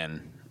Malik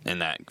in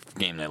that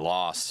game they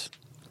lost,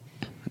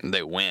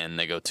 they win,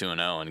 they go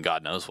 2-0, and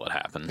God knows what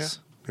happens.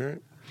 Yeah,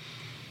 right.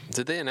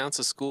 Did they announce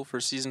a school for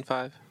season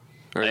 5?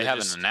 Or They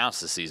haven't announced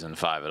the season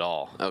 5 at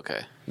all.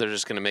 Okay, they're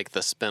just going to make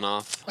the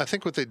spin-off I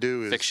think what they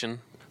do is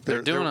fiction.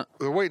 They're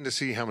waiting to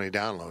see how many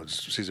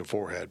downloads season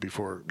 4 had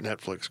before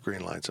Netflix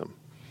greenlights them.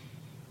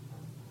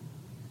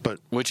 But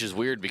Which is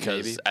weird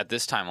because at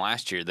this time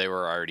last year, they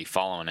were already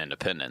following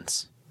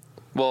Independence.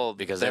 Well,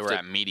 Because they were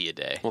at Media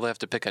Day. Well, they have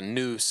to pick a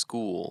new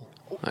school.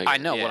 I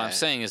know. Yeah. What I'm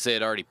saying is they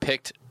had already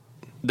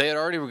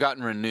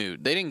gotten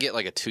renewed. They didn't get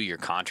like a 2-year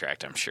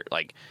contract, I'm sure.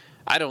 Like,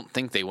 I don't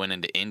think they went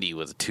into Indy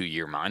with a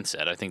 2-year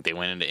mindset. I think they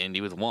went into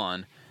Indy with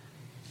 1.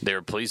 They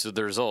were pleased with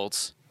the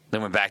results.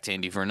 Then went back to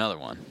Indy for another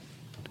one.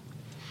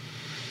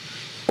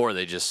 Or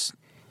they just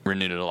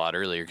renewed it a lot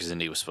earlier because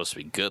Indy was supposed to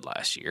be good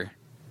last year.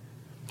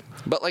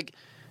 But, like,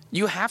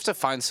 you have to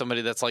find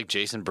somebody that's like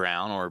Jason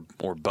Brown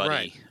or Buddy.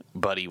 Right.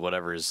 Buddy,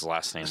 whatever his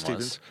last name Stevens.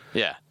 was.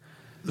 Yeah.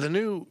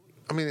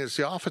 It's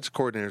the offensive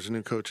coordinator's a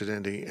new coach at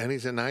Indy, and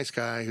he's a nice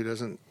guy who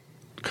doesn't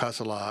cuss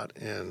a lot,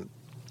 and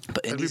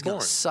But Indy's going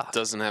to suck.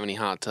 Doesn't have any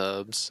hot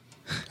tubs.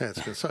 yeah, it's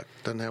going to suck.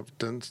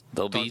 Doesn't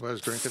They'll talk be about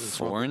his drinking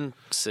and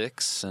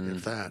 4-6, and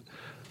if that.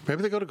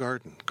 Maybe they go to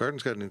Garden.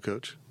 Garden's got a new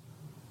coach.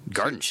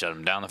 Garden shut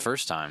them down the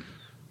first time.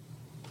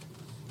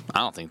 I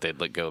don't think they'd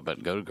let go,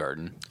 but go to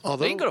Garden.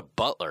 Although- They can go to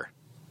Butler.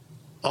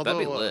 That'd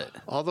be lit.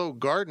 Although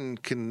Garden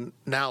can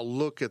now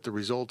look at the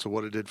results of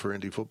what it did for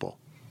Indy football,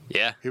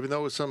 Yeah. even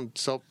though it was some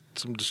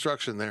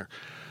destruction there.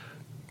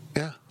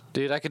 Yeah,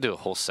 Dude, I could do a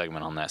whole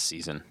segment on that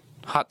season.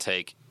 Hot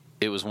take,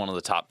 it was one of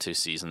the top 2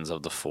 seasons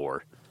of the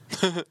 4.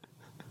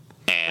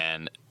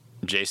 And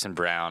Jason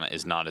Brown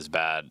is not as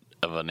bad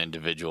of an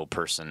individual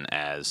person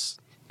as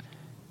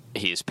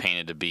he is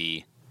painted to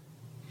be,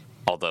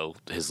 although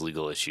his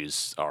legal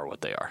issues are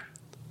what they are.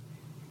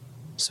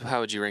 So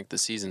how would you rank the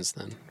seasons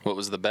then? What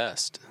was the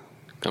best?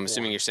 I'm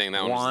assuming you're saying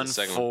that one was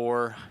the second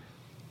 1-4,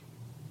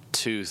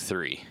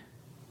 2-3.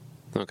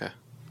 one. Okay.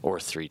 Or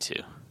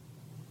 3-2.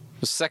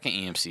 The second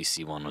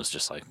EMCC one was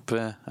just like,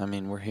 I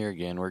mean, we're here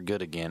again. We're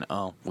good again.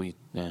 Oh,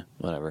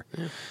 whatever.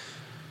 Yeah.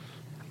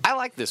 I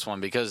like this one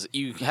because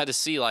you had to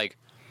see, like...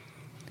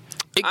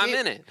 I'm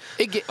in it.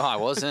 I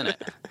was in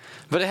it.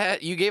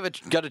 But you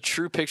got a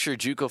true picture of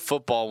JUCO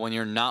football when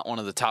you're not one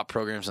of the top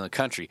programs in the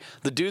country.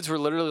 The dudes were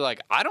literally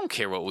like, I don't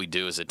care what we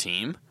do as a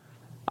team.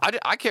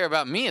 I care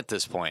about me at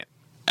this point.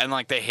 And,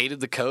 like, they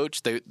hated the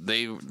coach.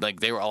 They were,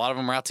 a lot of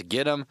them were out to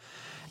get him.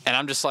 And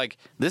I'm just like,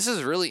 this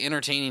is really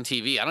entertaining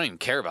TV. I don't even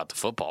care about the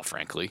football,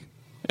 frankly.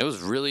 It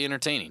was really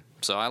entertaining,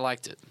 so I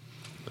liked it.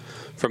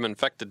 From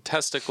Infected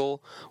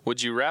Testicle,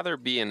 would you rather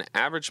be an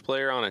average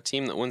player on a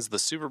team that wins the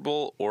Super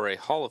Bowl or a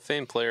Hall of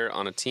Fame player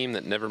on a team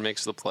that never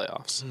makes the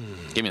playoffs?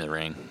 Give me the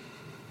ring.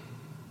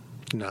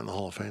 not in the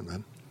Hall of Fame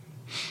then.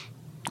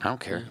 I don't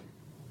care.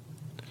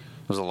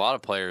 There's a lot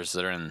of players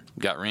that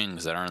got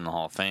rings that aren't in the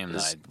Hall of Fame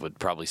that I would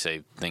probably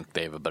think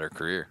they have a better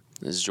career.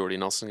 Is Jordy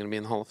Nelson going to be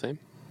in the Hall of Fame?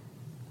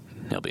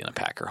 He'll be in the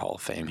Packer Hall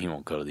of Fame. He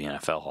won't go to the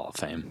NFL Hall of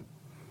Fame.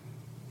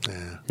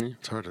 Yeah,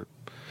 it's hard to...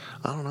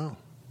 I don't know.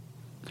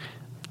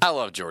 I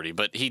love Jordy,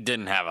 but he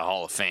didn't have a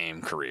Hall of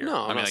Fame career.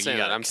 No, I'm not saying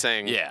that. I'm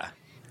saying... Yeah.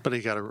 But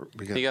he got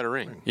a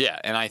ring. Yeah,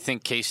 and I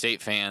think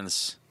K-State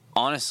fans,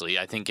 honestly,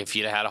 I think if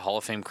he'd had a Hall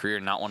of Fame career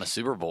and not won a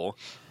Super Bowl,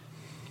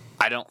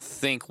 I don't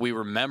think we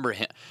remember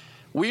him.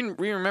 We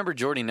remember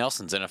Jordy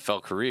Nelson's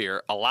NFL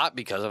career a lot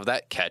because of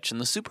that catch in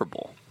the Super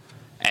Bowl.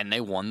 And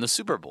they won the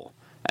Super Bowl.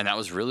 And that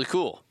was really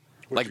cool.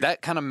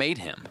 That kind of made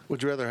him.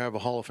 Would you rather have a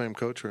Hall of Fame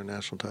coach or a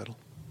national title?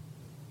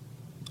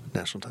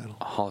 National title.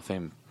 A Hall of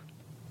Fame.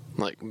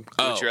 Would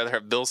you rather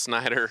have Bill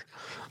Snyder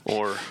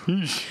or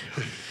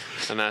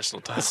a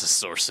national title? That's a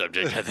sore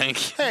subject, I think.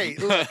 Hey,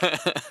 look,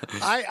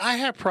 I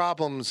have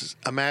problems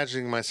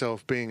imagining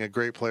myself being a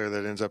great player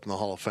that ends up in the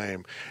Hall of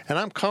Fame. And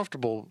I'm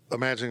comfortable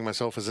imagining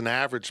myself as an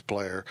average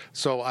player,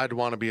 so I'd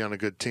want to be on a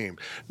good team.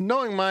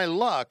 Knowing my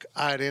luck,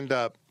 I'd end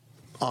up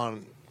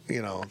on,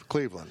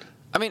 Cleveland.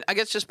 I mean, I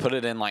guess just put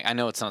it in, I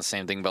know it's not the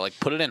same thing, but,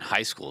 put it in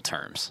high school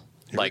terms.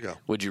 Here Like, we go.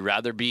 would you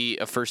rather be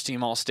a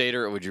first-team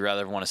All-Stater or would you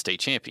rather win a state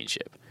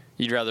championship?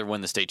 You'd rather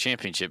win the state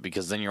championship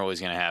because then you're always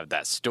going to have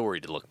that story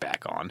to look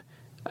back on.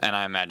 And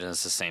I imagine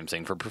it's the same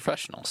thing for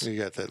professionals. You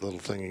got that little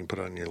thing you can put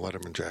on your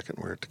Letterman jacket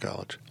and wear it to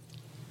college.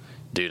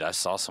 Dude, I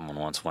saw someone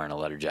once wearing a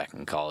letter jacket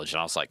in college, and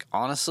I was like,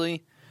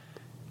 honestly,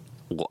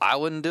 well, I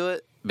wouldn't do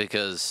it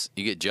because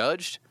you get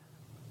judged.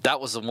 That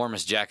was the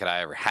warmest jacket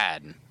I ever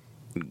had.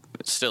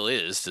 It still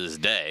is to this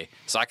day.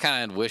 So I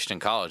kind of wished in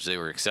college they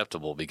were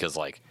acceptable because,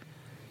 like,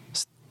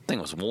 this thing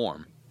was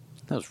warm.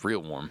 That was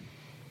real warm.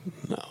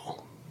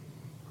 No.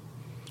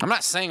 I'm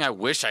not saying I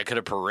wish I could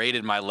have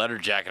paraded my letter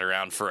jacket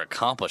around for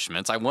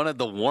accomplishments. I wanted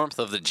the warmth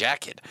of the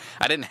jacket.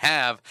 I didn't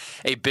have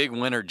a big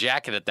winter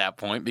jacket at that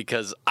point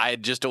because I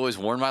had just always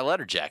worn my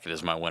letter jacket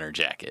as my winter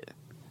jacket.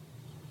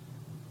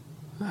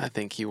 I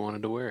think he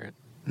wanted to wear it.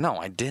 No,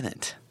 I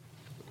didn't.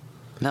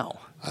 No.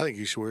 I think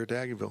you should wear it to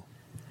Aggieville.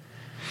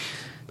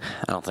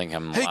 I don't think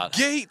I'm Hey, allowed.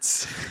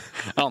 Gates!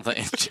 I don't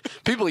think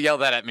people yell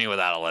that at me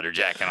without a letter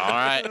jacket, all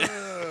right?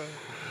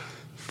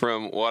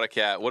 From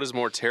Wadacat, what is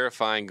more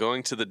terrifying,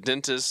 going to the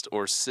dentist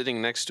or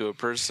sitting next to a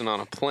person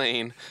on a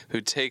plane who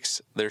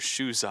takes their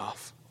shoes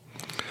off?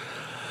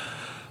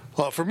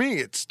 Well, for me,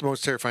 it's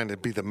most terrifying to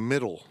be the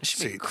middle It should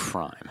be a seat.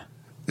 crime.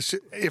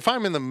 If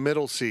I'm in the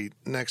middle seat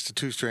next to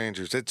two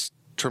strangers, it's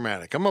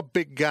traumatic. I'm a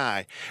big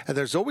guy, and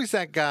there's always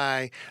that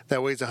guy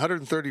that weighs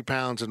 130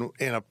 pounds in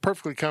a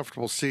perfectly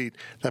comfortable seat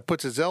that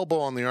puts his elbow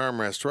on the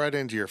armrest right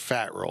into your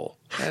fat roll.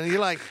 And you're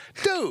like,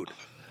 dude,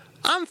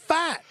 I'm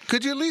fat.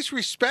 Could you at least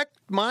respect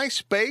my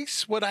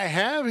space, what I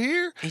have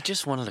here? He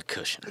just wanted a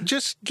cushion.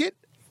 Just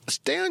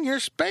stay on your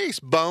space,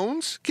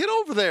 Bones. Get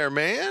over there,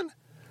 man.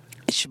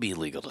 It should be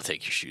illegal to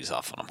take your shoes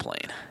off on a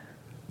plane.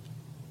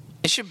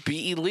 It should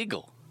be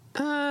illegal.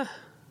 I'm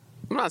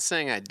not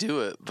saying I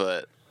do it,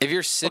 but If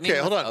you're sitting Okay,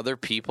 with hold on. other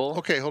people,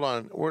 Okay, hold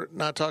on. We're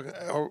not talking.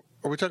 Are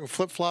we talking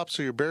flip-flops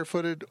so you're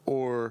barefooted,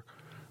 or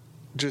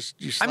just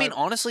you slide? I mean,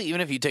 honestly,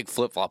 even if you take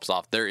flip-flops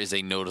off, there is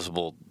a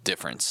noticeable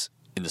difference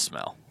in the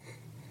smell.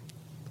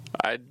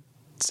 I'd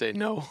say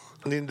no.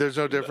 I mean, there's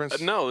no difference.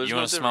 No, there's You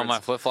no want to smell my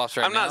difference. flip-flops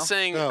right I'm now? not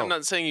saying No. I'm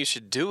not saying you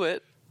should do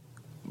it,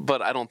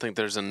 but I don't think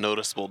there's a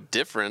noticeable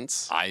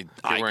difference. I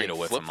wearing get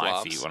away from my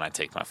flip-flops. feet when I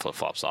take my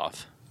flip-flops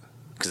off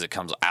because it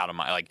comes out of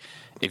my, like,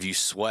 if you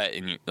sweat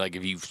and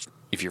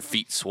if your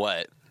feet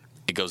sweat,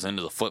 it goes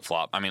into the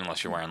flip-flop. I mean,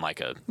 unless you're wearing like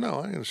a, No,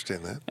 I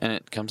understand that. and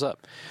it comes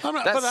up. I'm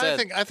not, That but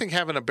said, I think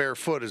having a bare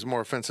foot is more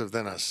offensive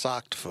than a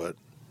socked foot.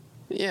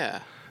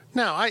 Yeah.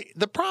 Now,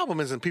 the problem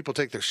isn't people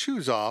take their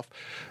shoes off.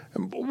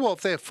 Well,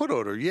 if they have foot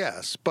odor,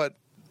 yes, but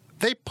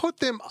they put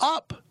them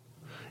up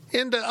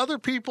into other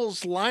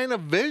people's line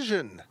of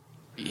vision.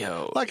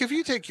 yo, Like if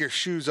you take your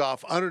shoes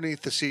off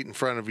underneath the seat in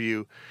front of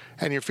you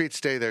and your feet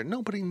stay there,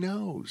 nobody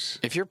knows.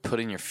 if you're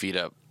putting your feet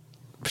up,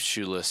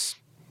 shoeless,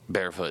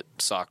 barefoot,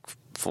 sock,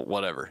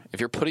 whatever, if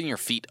you're putting your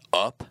feet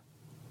up,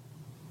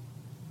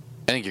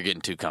 I think you're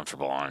getting too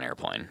comfortable on an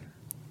airplane.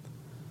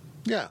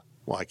 Yeah,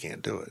 well, I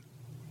can't do it.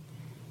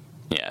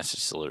 Yeah, it's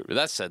just a little.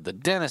 That said, the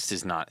dentist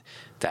is not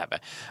that bad.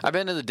 I've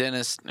been to the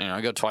dentist.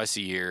 I go twice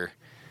a year.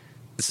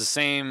 It's the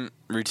same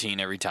routine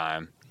every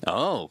time.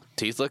 Oh,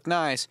 teeth look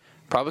nice.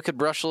 Probably could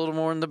brush a little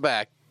more in the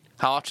back.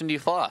 How often do you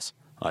floss?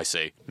 I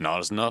say, not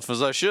as enough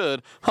as I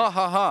should. Ha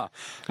ha ha.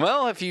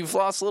 Well, if you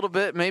floss a little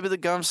bit, maybe the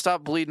gums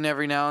stop bleeding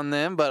every now and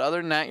then. But other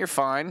than that, you're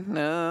fine.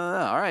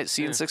 All right,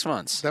 see you in 6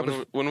 months.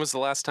 When was the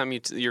last time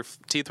your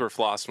teeth were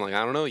flossed? I'm like,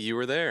 I don't know. You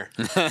were there.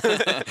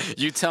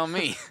 You tell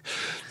me.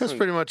 That's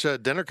pretty much a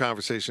dinner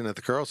conversation at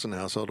the Carlson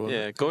household, wasn't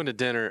it? Yeah, going to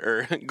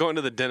dinner or going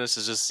to the dentist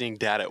is just seeing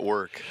Dad at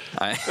work.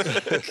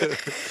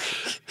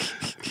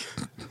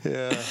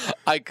 Yeah.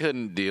 I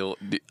couldn't deal.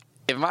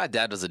 If my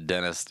dad was a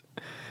dentist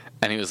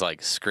and he was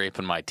like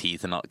scraping my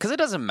teeth and all, because it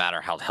doesn't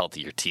matter how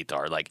healthy your teeth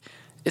are. Like,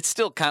 it's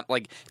still kind of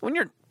like when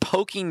you're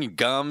poking your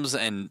gums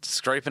and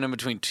scraping in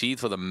between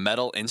teeth with a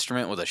metal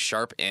instrument with a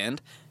sharp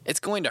end, it's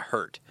going to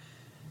hurt.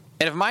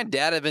 And if my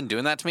dad had been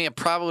doing that to me, I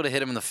probably would have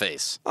hit him in the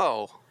face.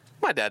 Oh,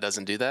 my dad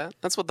doesn't do that.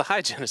 That's what the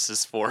hygienist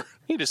is for.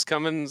 He just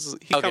comes in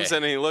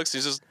and he looks.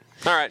 He's just,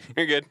 all right,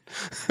 you're good.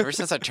 Ever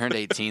since I turned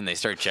 18, they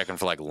started checking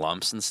for like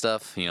lumps and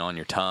stuff, on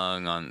your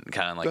tongue, on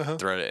kind of like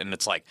throat, and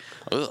it's like,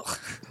 ugh.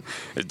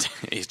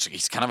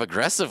 He's kind of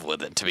aggressive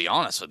with it, to be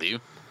honest with you.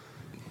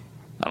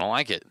 I don't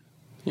like it.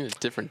 You're a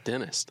different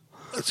dentist.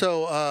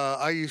 So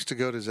I used to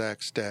go to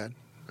Zach's dad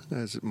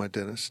as my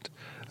dentist.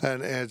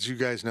 And as you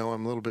guys know,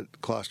 I'm a little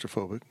bit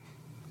claustrophobic,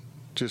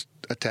 just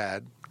a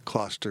tad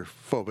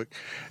claustrophobic.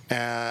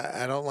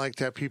 I don't like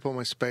to have people in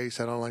my space.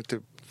 I don't like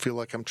to feel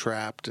like I'm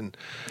trapped. And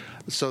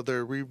so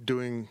they're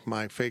redoing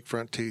my fake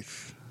front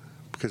teeth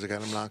because I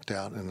got them knocked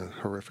out in a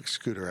horrific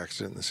scooter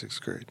accident in the 6th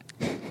grade.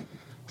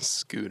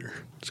 Scooter.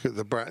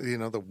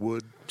 The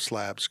wood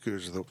slab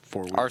scooters are the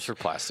 4 wheels. Ours were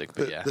plastic,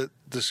 but yeah.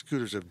 The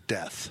scooters of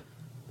death.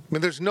 I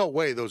mean, there's no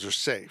way those are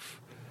safe.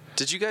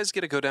 Did you guys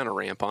get to go down a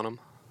ramp on them?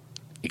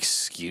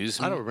 Excuse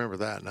me? I don't remember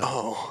that. No.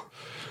 Oh.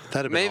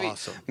 That'd have been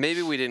awesome.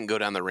 Maybe we didn't go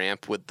down the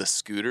ramp with the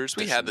scooters.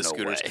 We There's had the no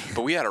scooters, way.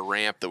 but we had a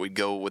ramp that we'd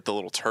go with the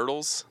little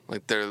turtles.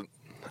 Like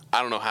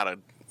I don't know how to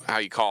how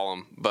you call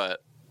them,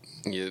 but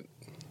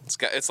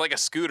it's like a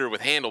scooter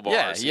with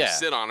handlebars. Yeah. You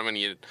sit on them and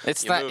you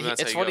It's you not. move,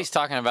 that's It's how you what go. he's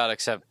talking about,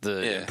 except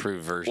the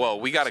improved version. Well,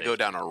 we got to go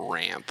down a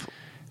ramp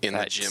in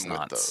That's the gym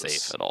not with those.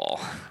 safe at all.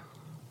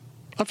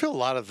 I feel a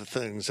lot of the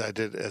things I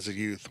did as a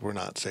youth were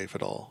not safe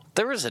at all.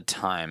 There was a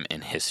time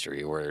in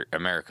history where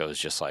America was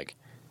just like,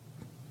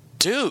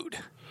 dude,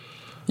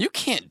 you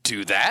can't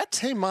do that.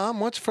 Hey, Mom,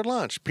 what's for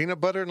lunch? Peanut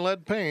butter and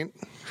lead paint.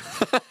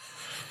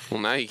 Well,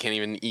 now you can't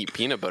even eat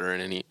peanut butter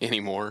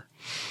anymore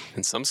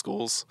in some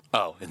schools.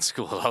 Oh, in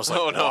school, I was like,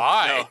 Oh no!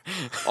 why?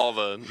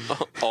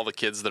 No. All the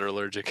kids that are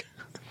allergic.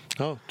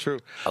 Oh, true.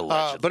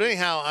 Allegedly. But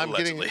anyhow,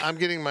 Allegedly. I'm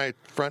getting my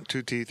front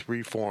 2 teeth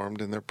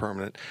reformed and they're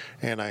permanent.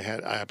 And I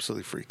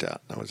absolutely freaked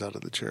out. I was out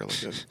of the chair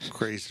like a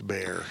crazed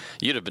bear.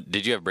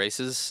 Did you have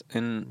braces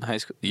in high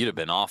school? You'd have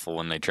been awful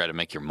when they try to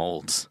make your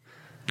molds.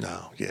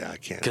 No, yeah, I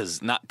can't.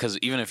 Because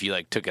even if you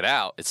like took it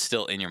out, it's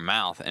still in your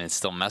mouth and it's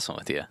still messing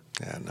with you.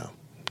 Yeah, no.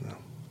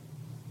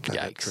 I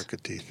had Yikes.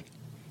 crooked teeth.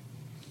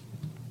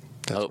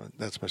 Oh.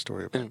 That's my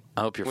story about it.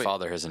 I hope your Wait.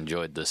 father has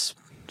enjoyed this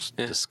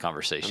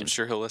conversation. I'm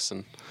sure he'll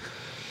listen.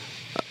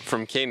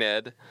 From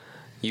K-Ned,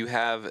 you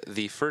have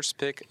the first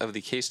pick of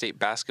the K-State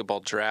basketball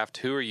draft.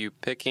 Who are you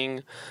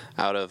picking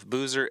out of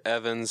Boozer,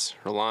 Evans,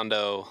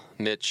 Rolando,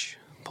 Mitch,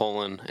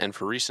 Poland, and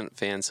for recent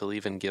fans, he'll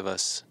even give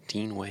us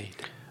Dean Wade.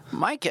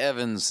 Mike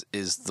Evans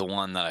is the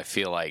one that I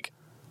feel like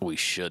we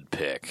should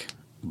pick,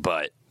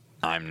 but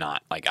I'm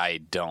not. Like, I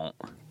don't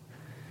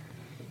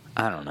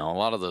know. A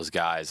lot of those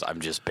guys, I'm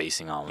just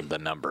basing on the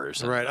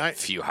numbers and Right, a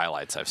few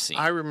highlights I've seen.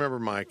 I remember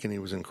Mike, and he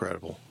was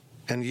incredible.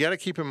 And you got to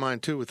keep in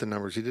mind, too, with the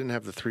numbers, he didn't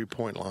have the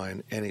 3-point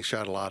line, and he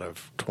shot a lot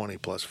of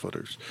 20-plus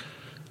footers.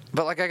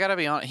 But like, I gotta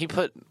be honest.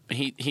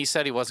 He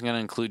said he wasn't gonna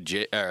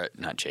include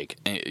not Jake.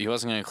 He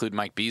wasn't gonna include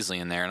Mike Beasley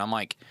in there, and I'm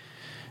like,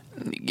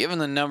 given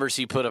the numbers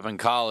he put up in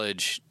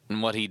college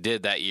and what he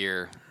did that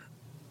year,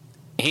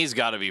 he's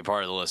got to be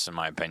part of the list in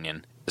my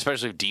opinion.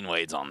 Especially if Dean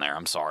Wade's on there.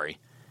 I'm sorry.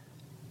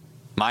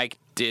 Mike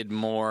did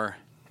more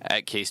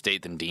at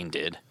K-State than Dean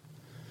did.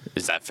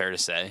 Is that fair to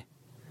say?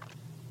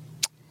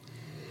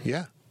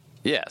 Yeah.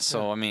 Yeah.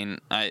 So I mean,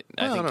 I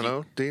Well, think I don't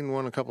know. Dean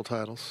won a couple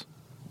titles.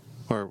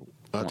 Or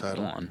a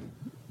title. One.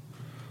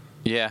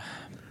 Yeah,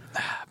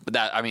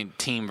 but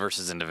team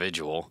versus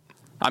individual.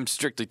 I'm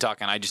strictly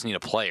talking. I just need a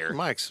player.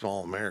 Mike's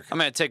All-American. I'm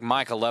going to take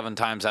Mike 11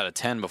 times out of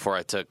 10 before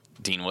I took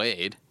Dean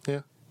Wade.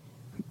 Yeah.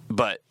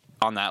 But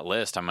on that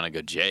list, I'm going to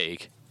go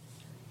Jake,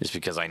 just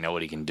because I know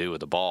what he can do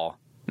with the ball.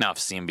 Now, if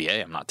it's the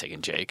NBA, I'm not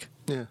taking Jake.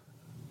 Yeah.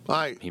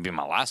 He'd be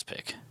my last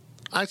pick.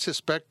 I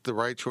suspect the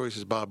right choice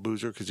is Bob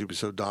Boozer because he was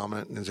so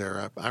dominant in his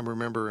era. I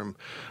remember him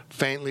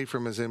faintly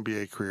from his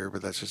NBA career,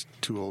 but that's just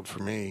too old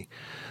for me.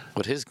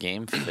 Would his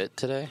game fit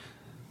today?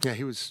 Yeah,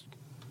 he was.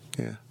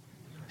 Yeah.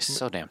 He's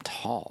so damn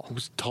tall. He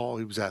was tall.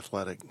 He was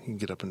athletic. He can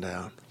get up and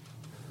down.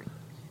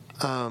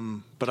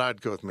 But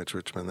I'd go with Mitch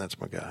Richmond. That's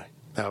my guy.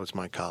 That was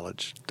my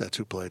college. That's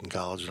who played in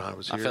college when I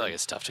was here. I feel like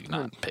it's tough to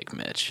not pick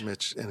Mitch.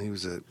 Mitch, and he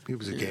was a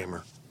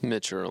gamer.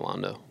 Mitch or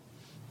Rolando.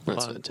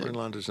 That's what I'd take.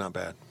 Rolando's not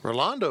bad.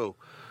 Rolando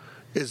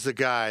is the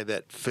guy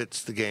that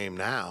fits the game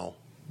now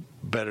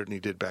better than he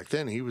did back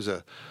then. He was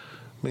a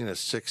 6'6",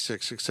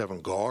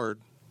 6'7" guard.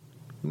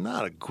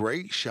 Not a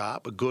great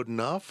shot, but good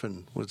enough,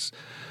 and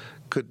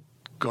could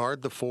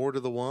guard the 4 to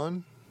the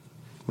 1.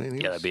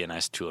 That'd be a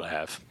nice tool to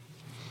have.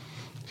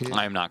 Yeah.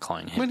 I am not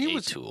calling him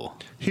a tool.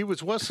 He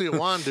was Wesley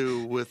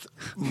Iwundu with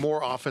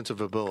more offensive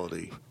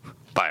ability.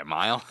 By a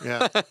mile?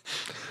 Yeah.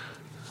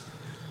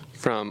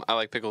 From I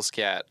Like Pickles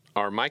Cat,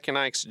 are Mike and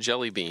Ike's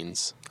jelly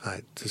beans?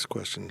 This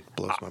question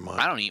blows my mind.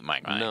 I don't eat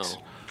Mike and Ike's.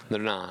 No, they're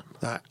not.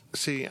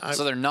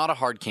 So they're not a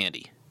hard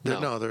candy.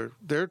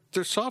 They're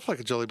soft like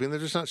a jelly bean. They're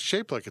just not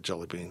shaped like a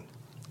jelly bean.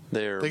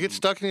 They get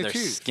stuck in your They're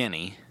teeth.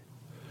 skinny.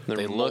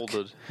 They're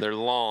molded. They're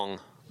long.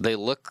 They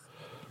look.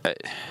 I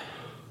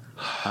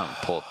don't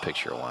pull a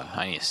picture of one.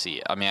 I need to see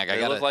it. I mean,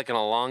 They look like an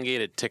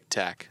elongated Tic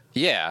Tac.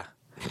 Yeah,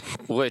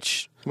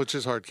 which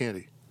is hard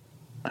candy.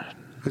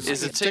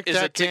 Is it Tic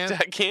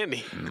Tac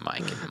candy? Mike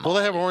and Molly. Well,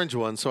 they have orange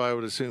ones, so I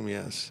would assume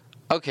yes.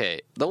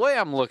 Okay, the way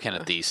I'm looking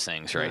at these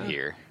things right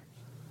here.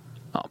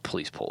 Oh,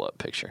 please pull up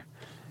picture.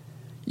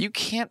 You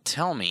can't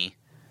tell me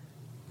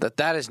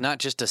that is not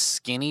just a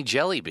skinny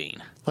jelly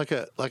bean. Like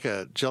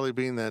a jelly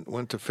bean that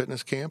went to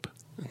fitness camp?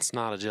 It's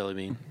not a jelly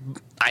bean.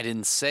 I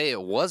didn't say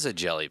it was a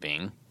jelly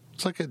bean.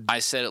 It's like I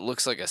said it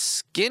looks like a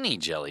skinny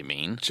jelly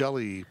bean.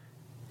 Jelly.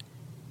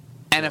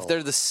 And if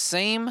they're the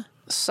same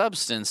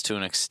substance to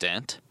an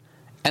extent,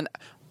 and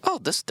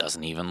this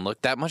doesn't even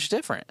look that much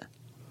different.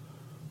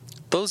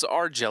 Those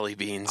are jelly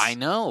beans. I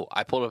know.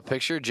 I pulled up a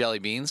picture of jelly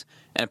beans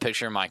and a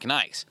picture of Mike and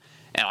Ike's,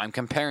 and I'm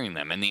comparing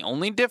them. And the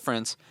only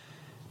difference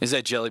is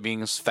that jelly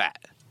bean is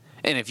fat.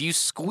 And if you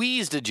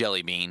squeezed a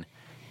jelly bean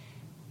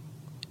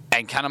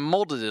and kind of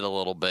molded it a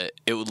little bit,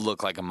 it would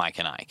look like a Mike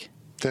and Ike.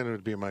 Then it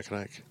would be a Mike and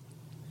Ike.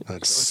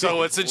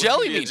 So it's a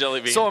jelly bean.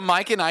 So a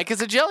Mike and Ike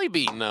is a jelly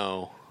bean.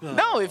 No,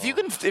 if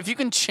you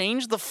can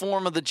change the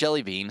form of the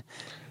jelly bean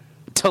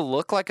to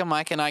look like a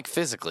Mike and Ike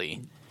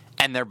physically,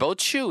 and they're both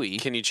chewy.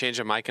 Can you change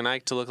a Mike and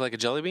Ike to look like a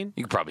jelly bean?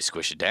 You could probably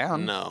squish it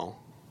down. No.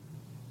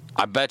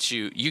 I bet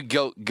you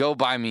go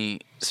buy me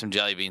some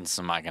jelly beans,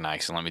 some Mike and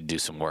Ike's, and let me do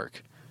some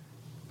work.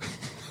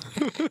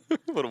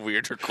 What a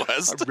weird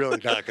request. I'm really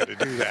not going to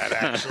do that,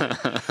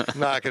 actually.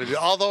 Not going to do.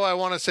 Although I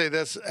want to say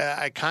this,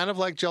 I kind of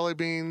like jelly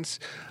beans,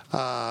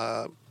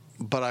 but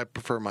I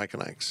prefer Mike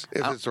and Ike's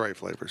if it's the right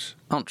flavors.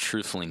 I don't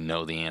truthfully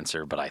know the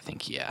answer, but I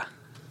think yeah.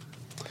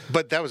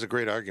 But that was a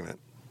great argument.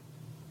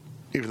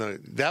 Even though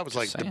that was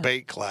like saying.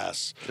 debate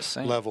class Just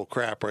saying. level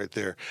crap right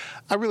there.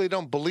 I really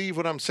don't believe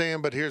what I'm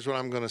saying, but here's what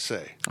I'm going to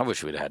say. I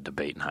wish we'd had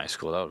debate in high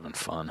school. That would have been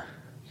fun.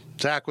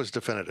 Zach was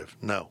definitive.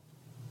 No.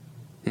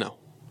 No,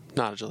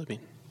 not a jelly bean.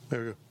 There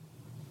we go. Is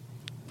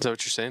that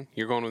what you're saying?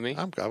 You're going with me?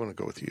 I'm going to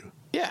go with you.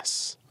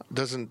 Yes.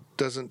 Doesn't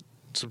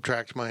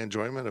subtract my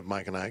enjoyment of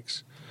Mike and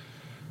Ike's.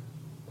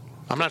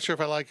 I'm not sure if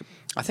I like it.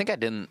 I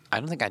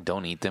don't think I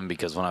don't eat them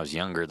because when I was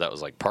younger, that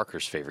was like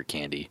Parker's favorite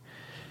candy.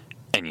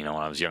 And, when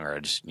I was younger, I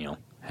just,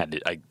 had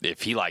to,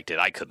 if he liked it,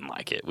 I couldn't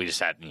like it. We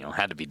just had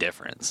to be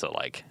different. So,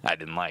 I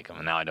didn't like them,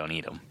 and now I don't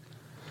eat them.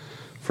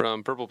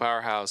 From Purple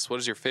Powerhouse, what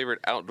is your favorite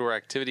outdoor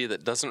activity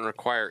that doesn't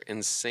require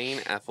insane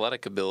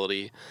athletic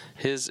ability?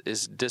 His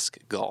is disc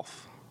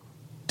golf.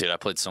 Dude, I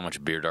played so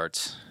much beer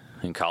darts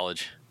in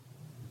college.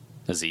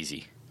 It was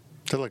easy.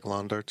 They're like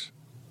lawn darts.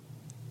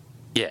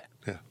 Yeah.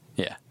 Yeah.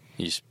 Yeah.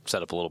 You just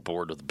set up a little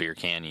board with a beer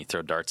can, and you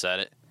throw darts at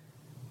it.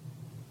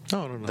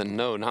 No. Then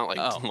no, not like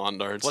lawn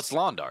darts. What's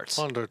lawn darts?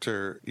 Lawn darts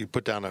are, you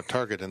put down a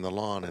target in the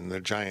lawn, and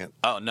they're giant.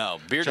 Oh, no.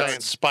 Beer Giant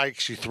darts.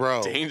 spikes you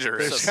throw.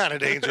 Dangerous. It's kind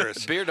of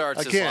dangerous. Beer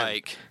darts Again, is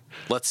like,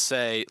 let's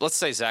say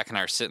Zach and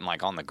I are sitting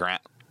like on the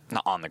ground,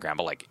 not on the ground,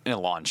 but like in a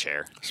lawn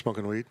chair.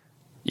 Smoking weed?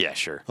 Yeah,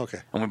 sure. Okay.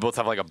 And we both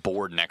have like a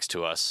board next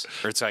to us,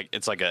 or it's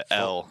like a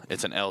L.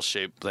 It's an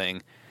L-shaped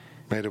thing,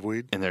 Made of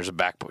weed? and there's a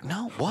backboard.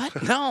 No,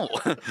 what? No.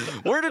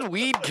 Where did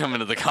weed come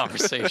into the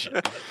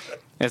conversation?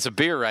 It's a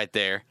beer right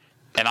there,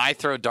 and I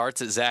throw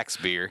darts at Zach's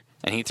beer,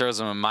 and he throws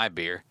them in my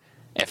beer.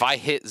 If I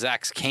hit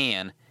Zach's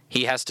can,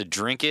 he has to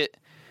drink it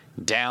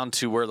down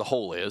to where the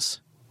hole is,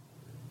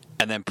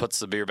 and then puts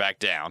the beer back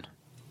down.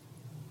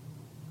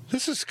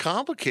 This is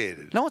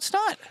complicated. No, it's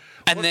not.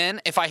 And then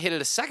if I hit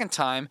it a second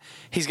time,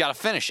 he's got to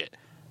finish it.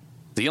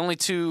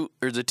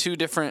 The two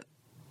different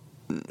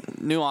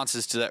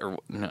nuances to that, or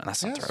no,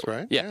 that's not Yes, the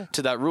right. Yeah, Yeah.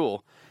 to that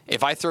rule.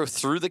 If I throw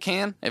through the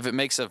can, if it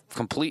makes a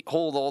complete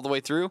hole all the way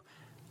through,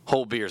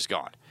 whole beer's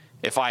gone.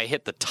 If I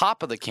hit the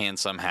top of the can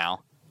somehow,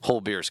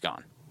 whole beer's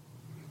gone.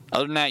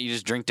 Other than that, you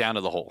just drink down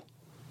to the hole.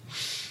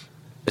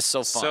 It's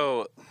so fun.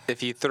 So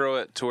if you throw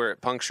it to where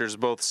it punctures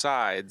both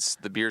sides,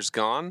 the beer's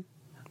gone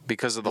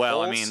because of the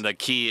holes?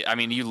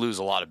 You lose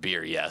a lot of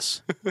beer,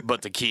 yes.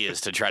 But the key is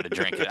to try to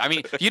drink it. I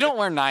mean, you don't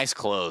wear nice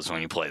clothes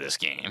when you play this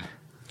game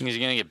because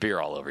you're going to get beer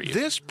all over you.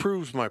 This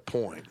proves my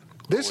point.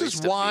 This is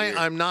waste of why beer.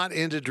 I'm not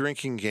into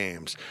drinking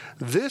games.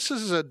 This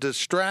is a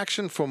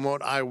distraction from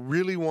what I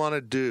really want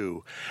to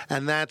do,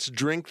 and that's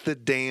drink the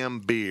damn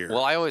beer.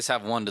 Well, I always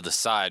have one to the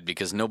side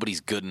because nobody's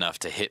good enough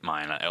to hit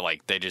mine.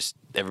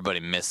 Everybody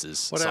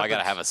misses. What so I got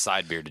to happens? have a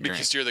side beer to drink.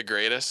 Because you're the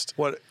greatest?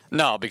 What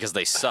No, because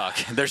they suck.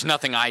 There's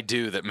nothing I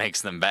do that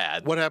makes them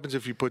bad. What happens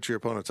if you put your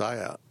opponent's eye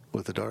out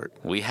with a dart?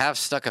 We have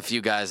stuck a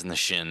few guys in the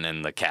shin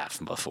and the calf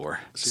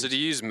before. So do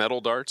you use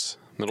metal darts?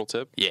 Metal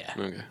tip? Yeah.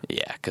 Okay.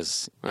 Yeah,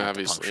 because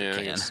Obviously, yeah, I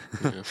can. guess,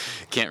 yeah.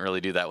 Can't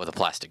really do that with a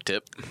plastic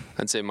tip.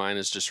 I'd say mine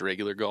is just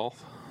regular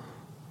golf.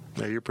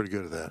 Yeah, you're pretty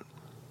good at that.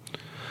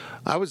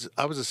 I was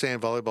a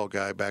sand volleyball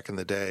guy back in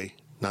the day.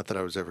 Not that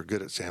I was ever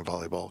good at sand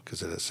volleyball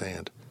because it is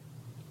sand.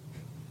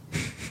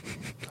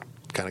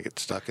 Kind of get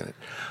stuck in it.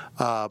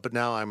 But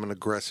now I'm an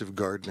aggressive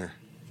gardener.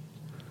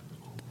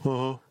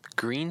 Uh-huh.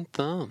 Green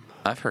thumb.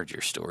 I've heard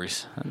your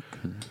stories.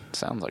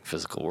 Sounds like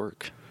physical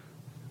work.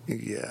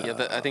 Yeah.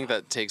 Yeah, I think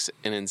that takes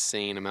an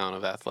insane amount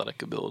of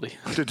athletic ability.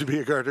 To be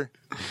a gardener?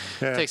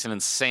 Yeah. It takes an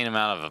insane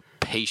amount of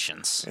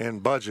patience,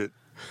 And budget.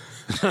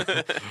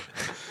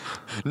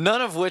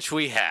 none of which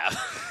we have.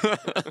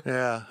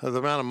 Yeah. The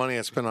amount of money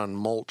I spent on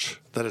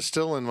mulch that is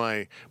still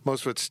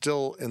most of it's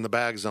still in the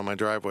bags on my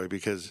driveway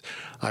because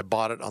I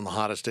bought it on the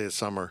hottest day of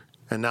summer.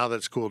 And now that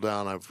it's cooled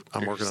down,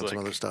 I'm working on just some like,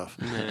 other stuff.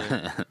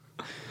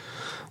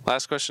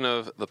 Last question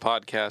of the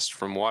podcast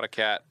from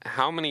Wadacat.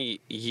 How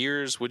many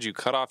years would you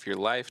cut off your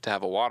life to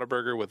have a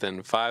Whataburger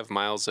within 5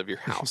 miles of your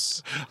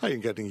house? I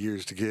ain't got any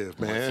years to give,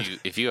 man.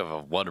 If you have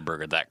a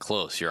Whataburger that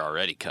close, you're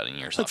already cutting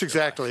yourself. That's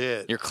exactly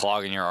it. You're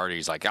clogging your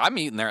arteries. Like, I'm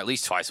eating there at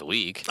least twice a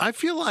week. I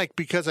feel like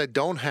because I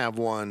don't have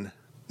one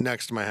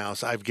next to my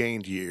house, I've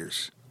gained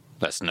years.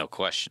 That's no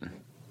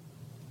question.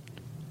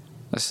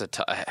 That's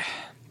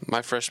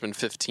My freshman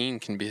 15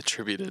 can be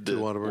attributed to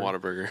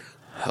Whataburger.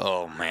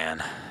 Oh,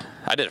 man.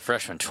 I did a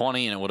freshman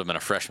 20, and it would have been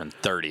a freshman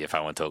 30 if I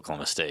went to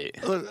Oklahoma State.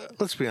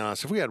 Let's be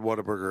honest. If we had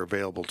Whataburger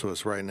available to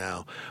us right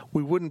now,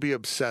 we wouldn't be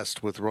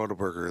obsessed with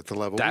Whataburger at the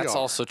level we are. That's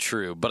also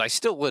true, but I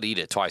still would eat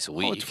it twice a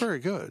week. Oh, it's very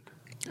good.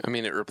 I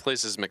mean, it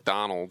replaces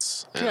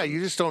McDonald's. Yeah,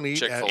 you just don't eat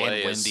Chick-fil-A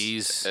and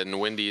Wendy's. And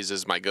Wendy's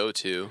is my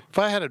go-to. If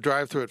I had a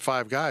drive-through at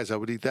Five Guys, I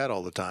would eat that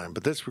all the time.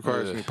 But this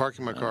requires me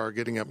parking my car,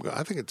 getting up.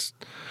 I think it's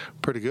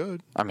pretty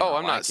good. I mean,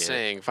 I'm not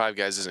saying Five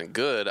Guys isn't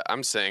good.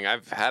 I'm saying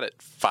I've had it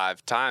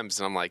 5 times,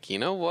 and I'm like, you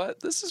know what?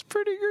 This is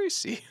pretty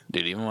greasy.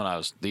 Dude, even when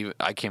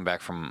I came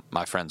back from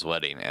my friend's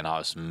wedding, and I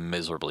was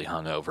miserably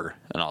hungover,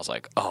 and I was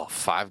like, oh,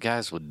 Five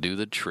Guys would do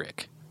the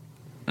trick.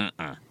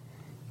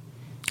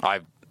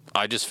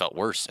 I just felt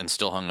worse and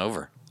still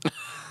hungover.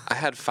 I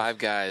had 5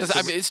 Guys.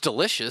 I mean, it's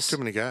delicious. Too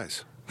many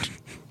guys.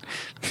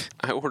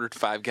 I ordered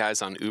 5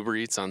 Guys on Uber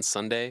Eats on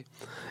Sunday.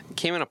 It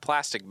came in a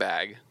plastic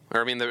bag.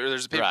 Or, I mean,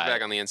 there's a paper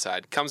bag on the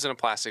inside. Comes in a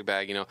plastic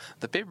bag, you know.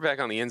 The paper bag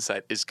on the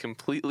inside is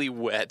completely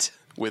wet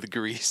with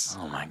grease.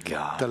 Oh, my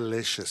God.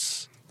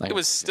 Delicious. It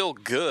was still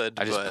good,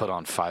 I just but put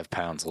on 5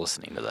 pounds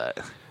listening to that.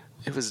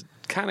 it was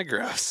kind of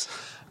gross.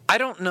 I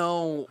don't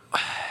know.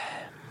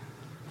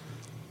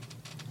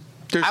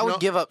 I would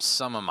give up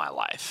some of my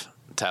life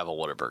to have a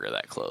Whataburger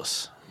that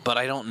close, but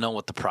I don't know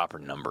what the proper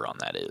number on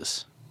that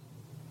is.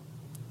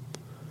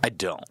 I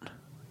don't.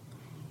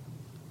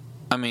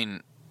 I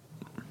mean,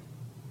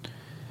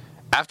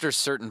 after a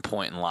certain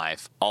point in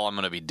life, all I'm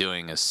going to be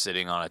doing is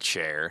sitting on a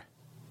chair,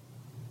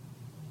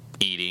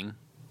 eating,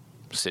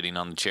 sitting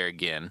on the chair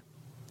again,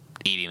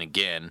 eating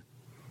again,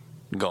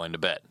 going to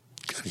bed.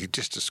 God, you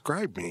just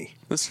described me.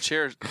 This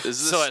chair, is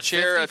this So at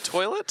chair 50 a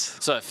toilet?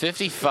 So at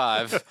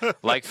 55,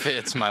 like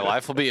Fitz, my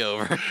life will be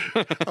over.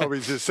 I'll be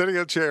just sitting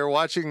in a chair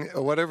watching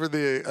whatever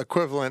the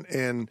equivalent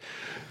in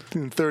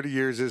 30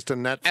 years is to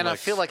Netflix. And I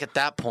feel like at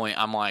that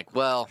point, I'm like,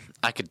 well,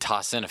 I could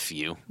toss in a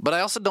few, but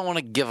I also don't want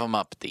to give them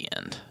up at the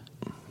end.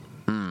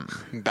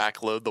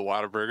 Backload the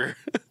Whataburger.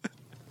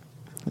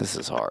 This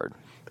is hard.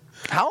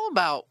 How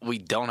about we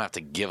don't have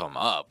to give them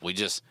up? We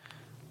just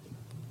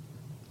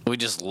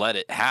let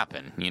it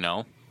happen, you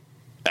know?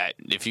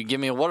 If you give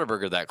me a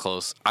Whataburger that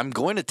close, I'm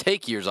going to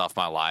take years off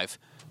my life,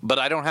 but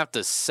I don't have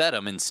to set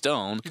them in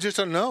stone. You just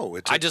don't know.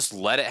 I just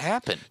let it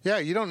happen. Yeah,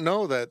 you don't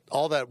know that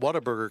all that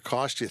Whataburger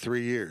cost you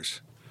 3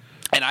 years.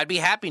 And I'd be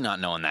happy not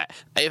knowing that.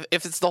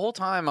 If it's the whole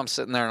time I'm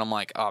sitting there and I'm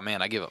like, oh,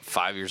 man, I give up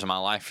 5 years of my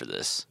life for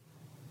this,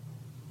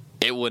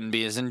 it wouldn't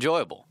be as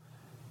enjoyable.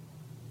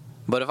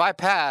 But if I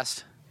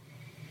passed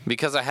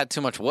because I had too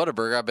much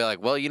Whataburger, I'd be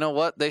like, well, you know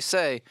what? They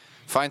say,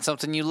 find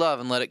something you love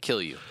and let it kill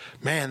you.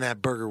 Man,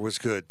 that burger was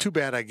good. Too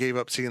bad I gave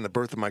up seeing the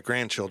birth of my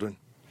grandchildren.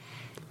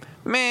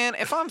 Man,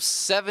 if I'm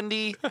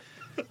 70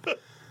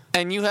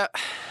 and you have...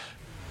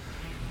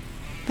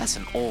 That's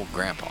an old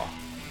grandpa.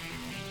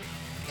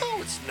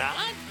 No, it's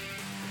not.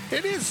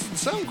 It is in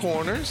some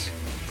corners.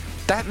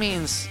 That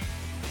means...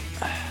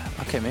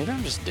 Okay, maybe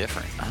I'm just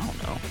different. I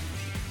don't know.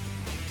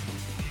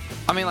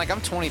 I mean, like,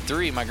 I'm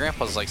 23. My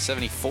grandpa's like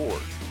 74.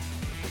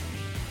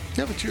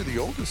 Yeah, but you're the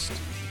oldest.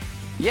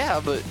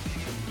 Yeah, but...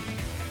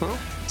 Well,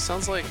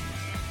 sounds like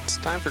it's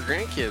time for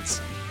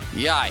grandkids.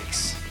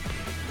 Yikes.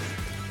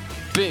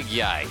 Big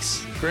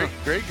yikes.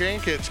 Great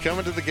grandkids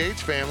coming to the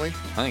Gates family.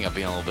 I think I'll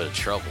be in a little bit of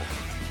trouble.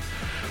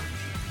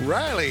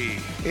 Riley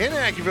in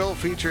Acuville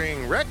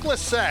featuring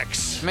Reckless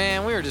Sex.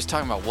 Man, we were just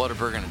talking about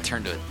Whataburger and it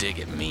turned to a dig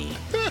at me.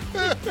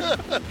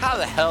 How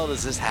the hell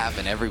does this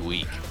happen every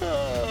week?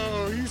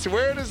 Oh, he's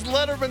wearing his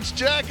Letterman's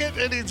jacket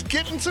and he's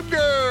getting some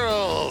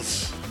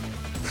girls.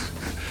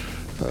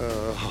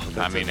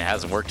 I mean, it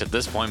hasn't worked at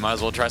this point. Might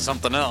as well try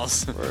something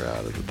else. We're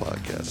out of the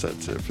podcast.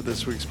 That's it for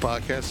this week's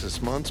podcast,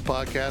 this month's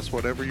podcast,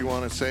 whatever you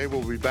want to say.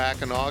 We'll be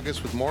back in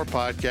August with more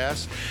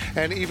podcasts,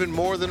 and even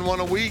more than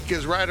one a week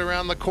is right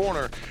around the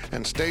corner.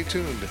 And stay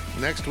tuned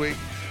next week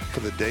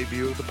for the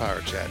debut of the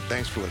Power Chat.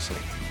 Thanks for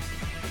listening.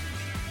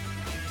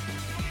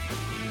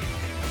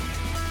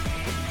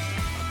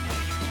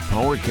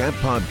 Power Cat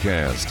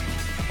Podcast.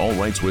 All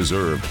rights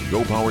reserved.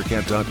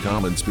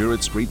 GoPowerCat.com and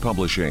Spirit Street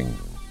Publishing.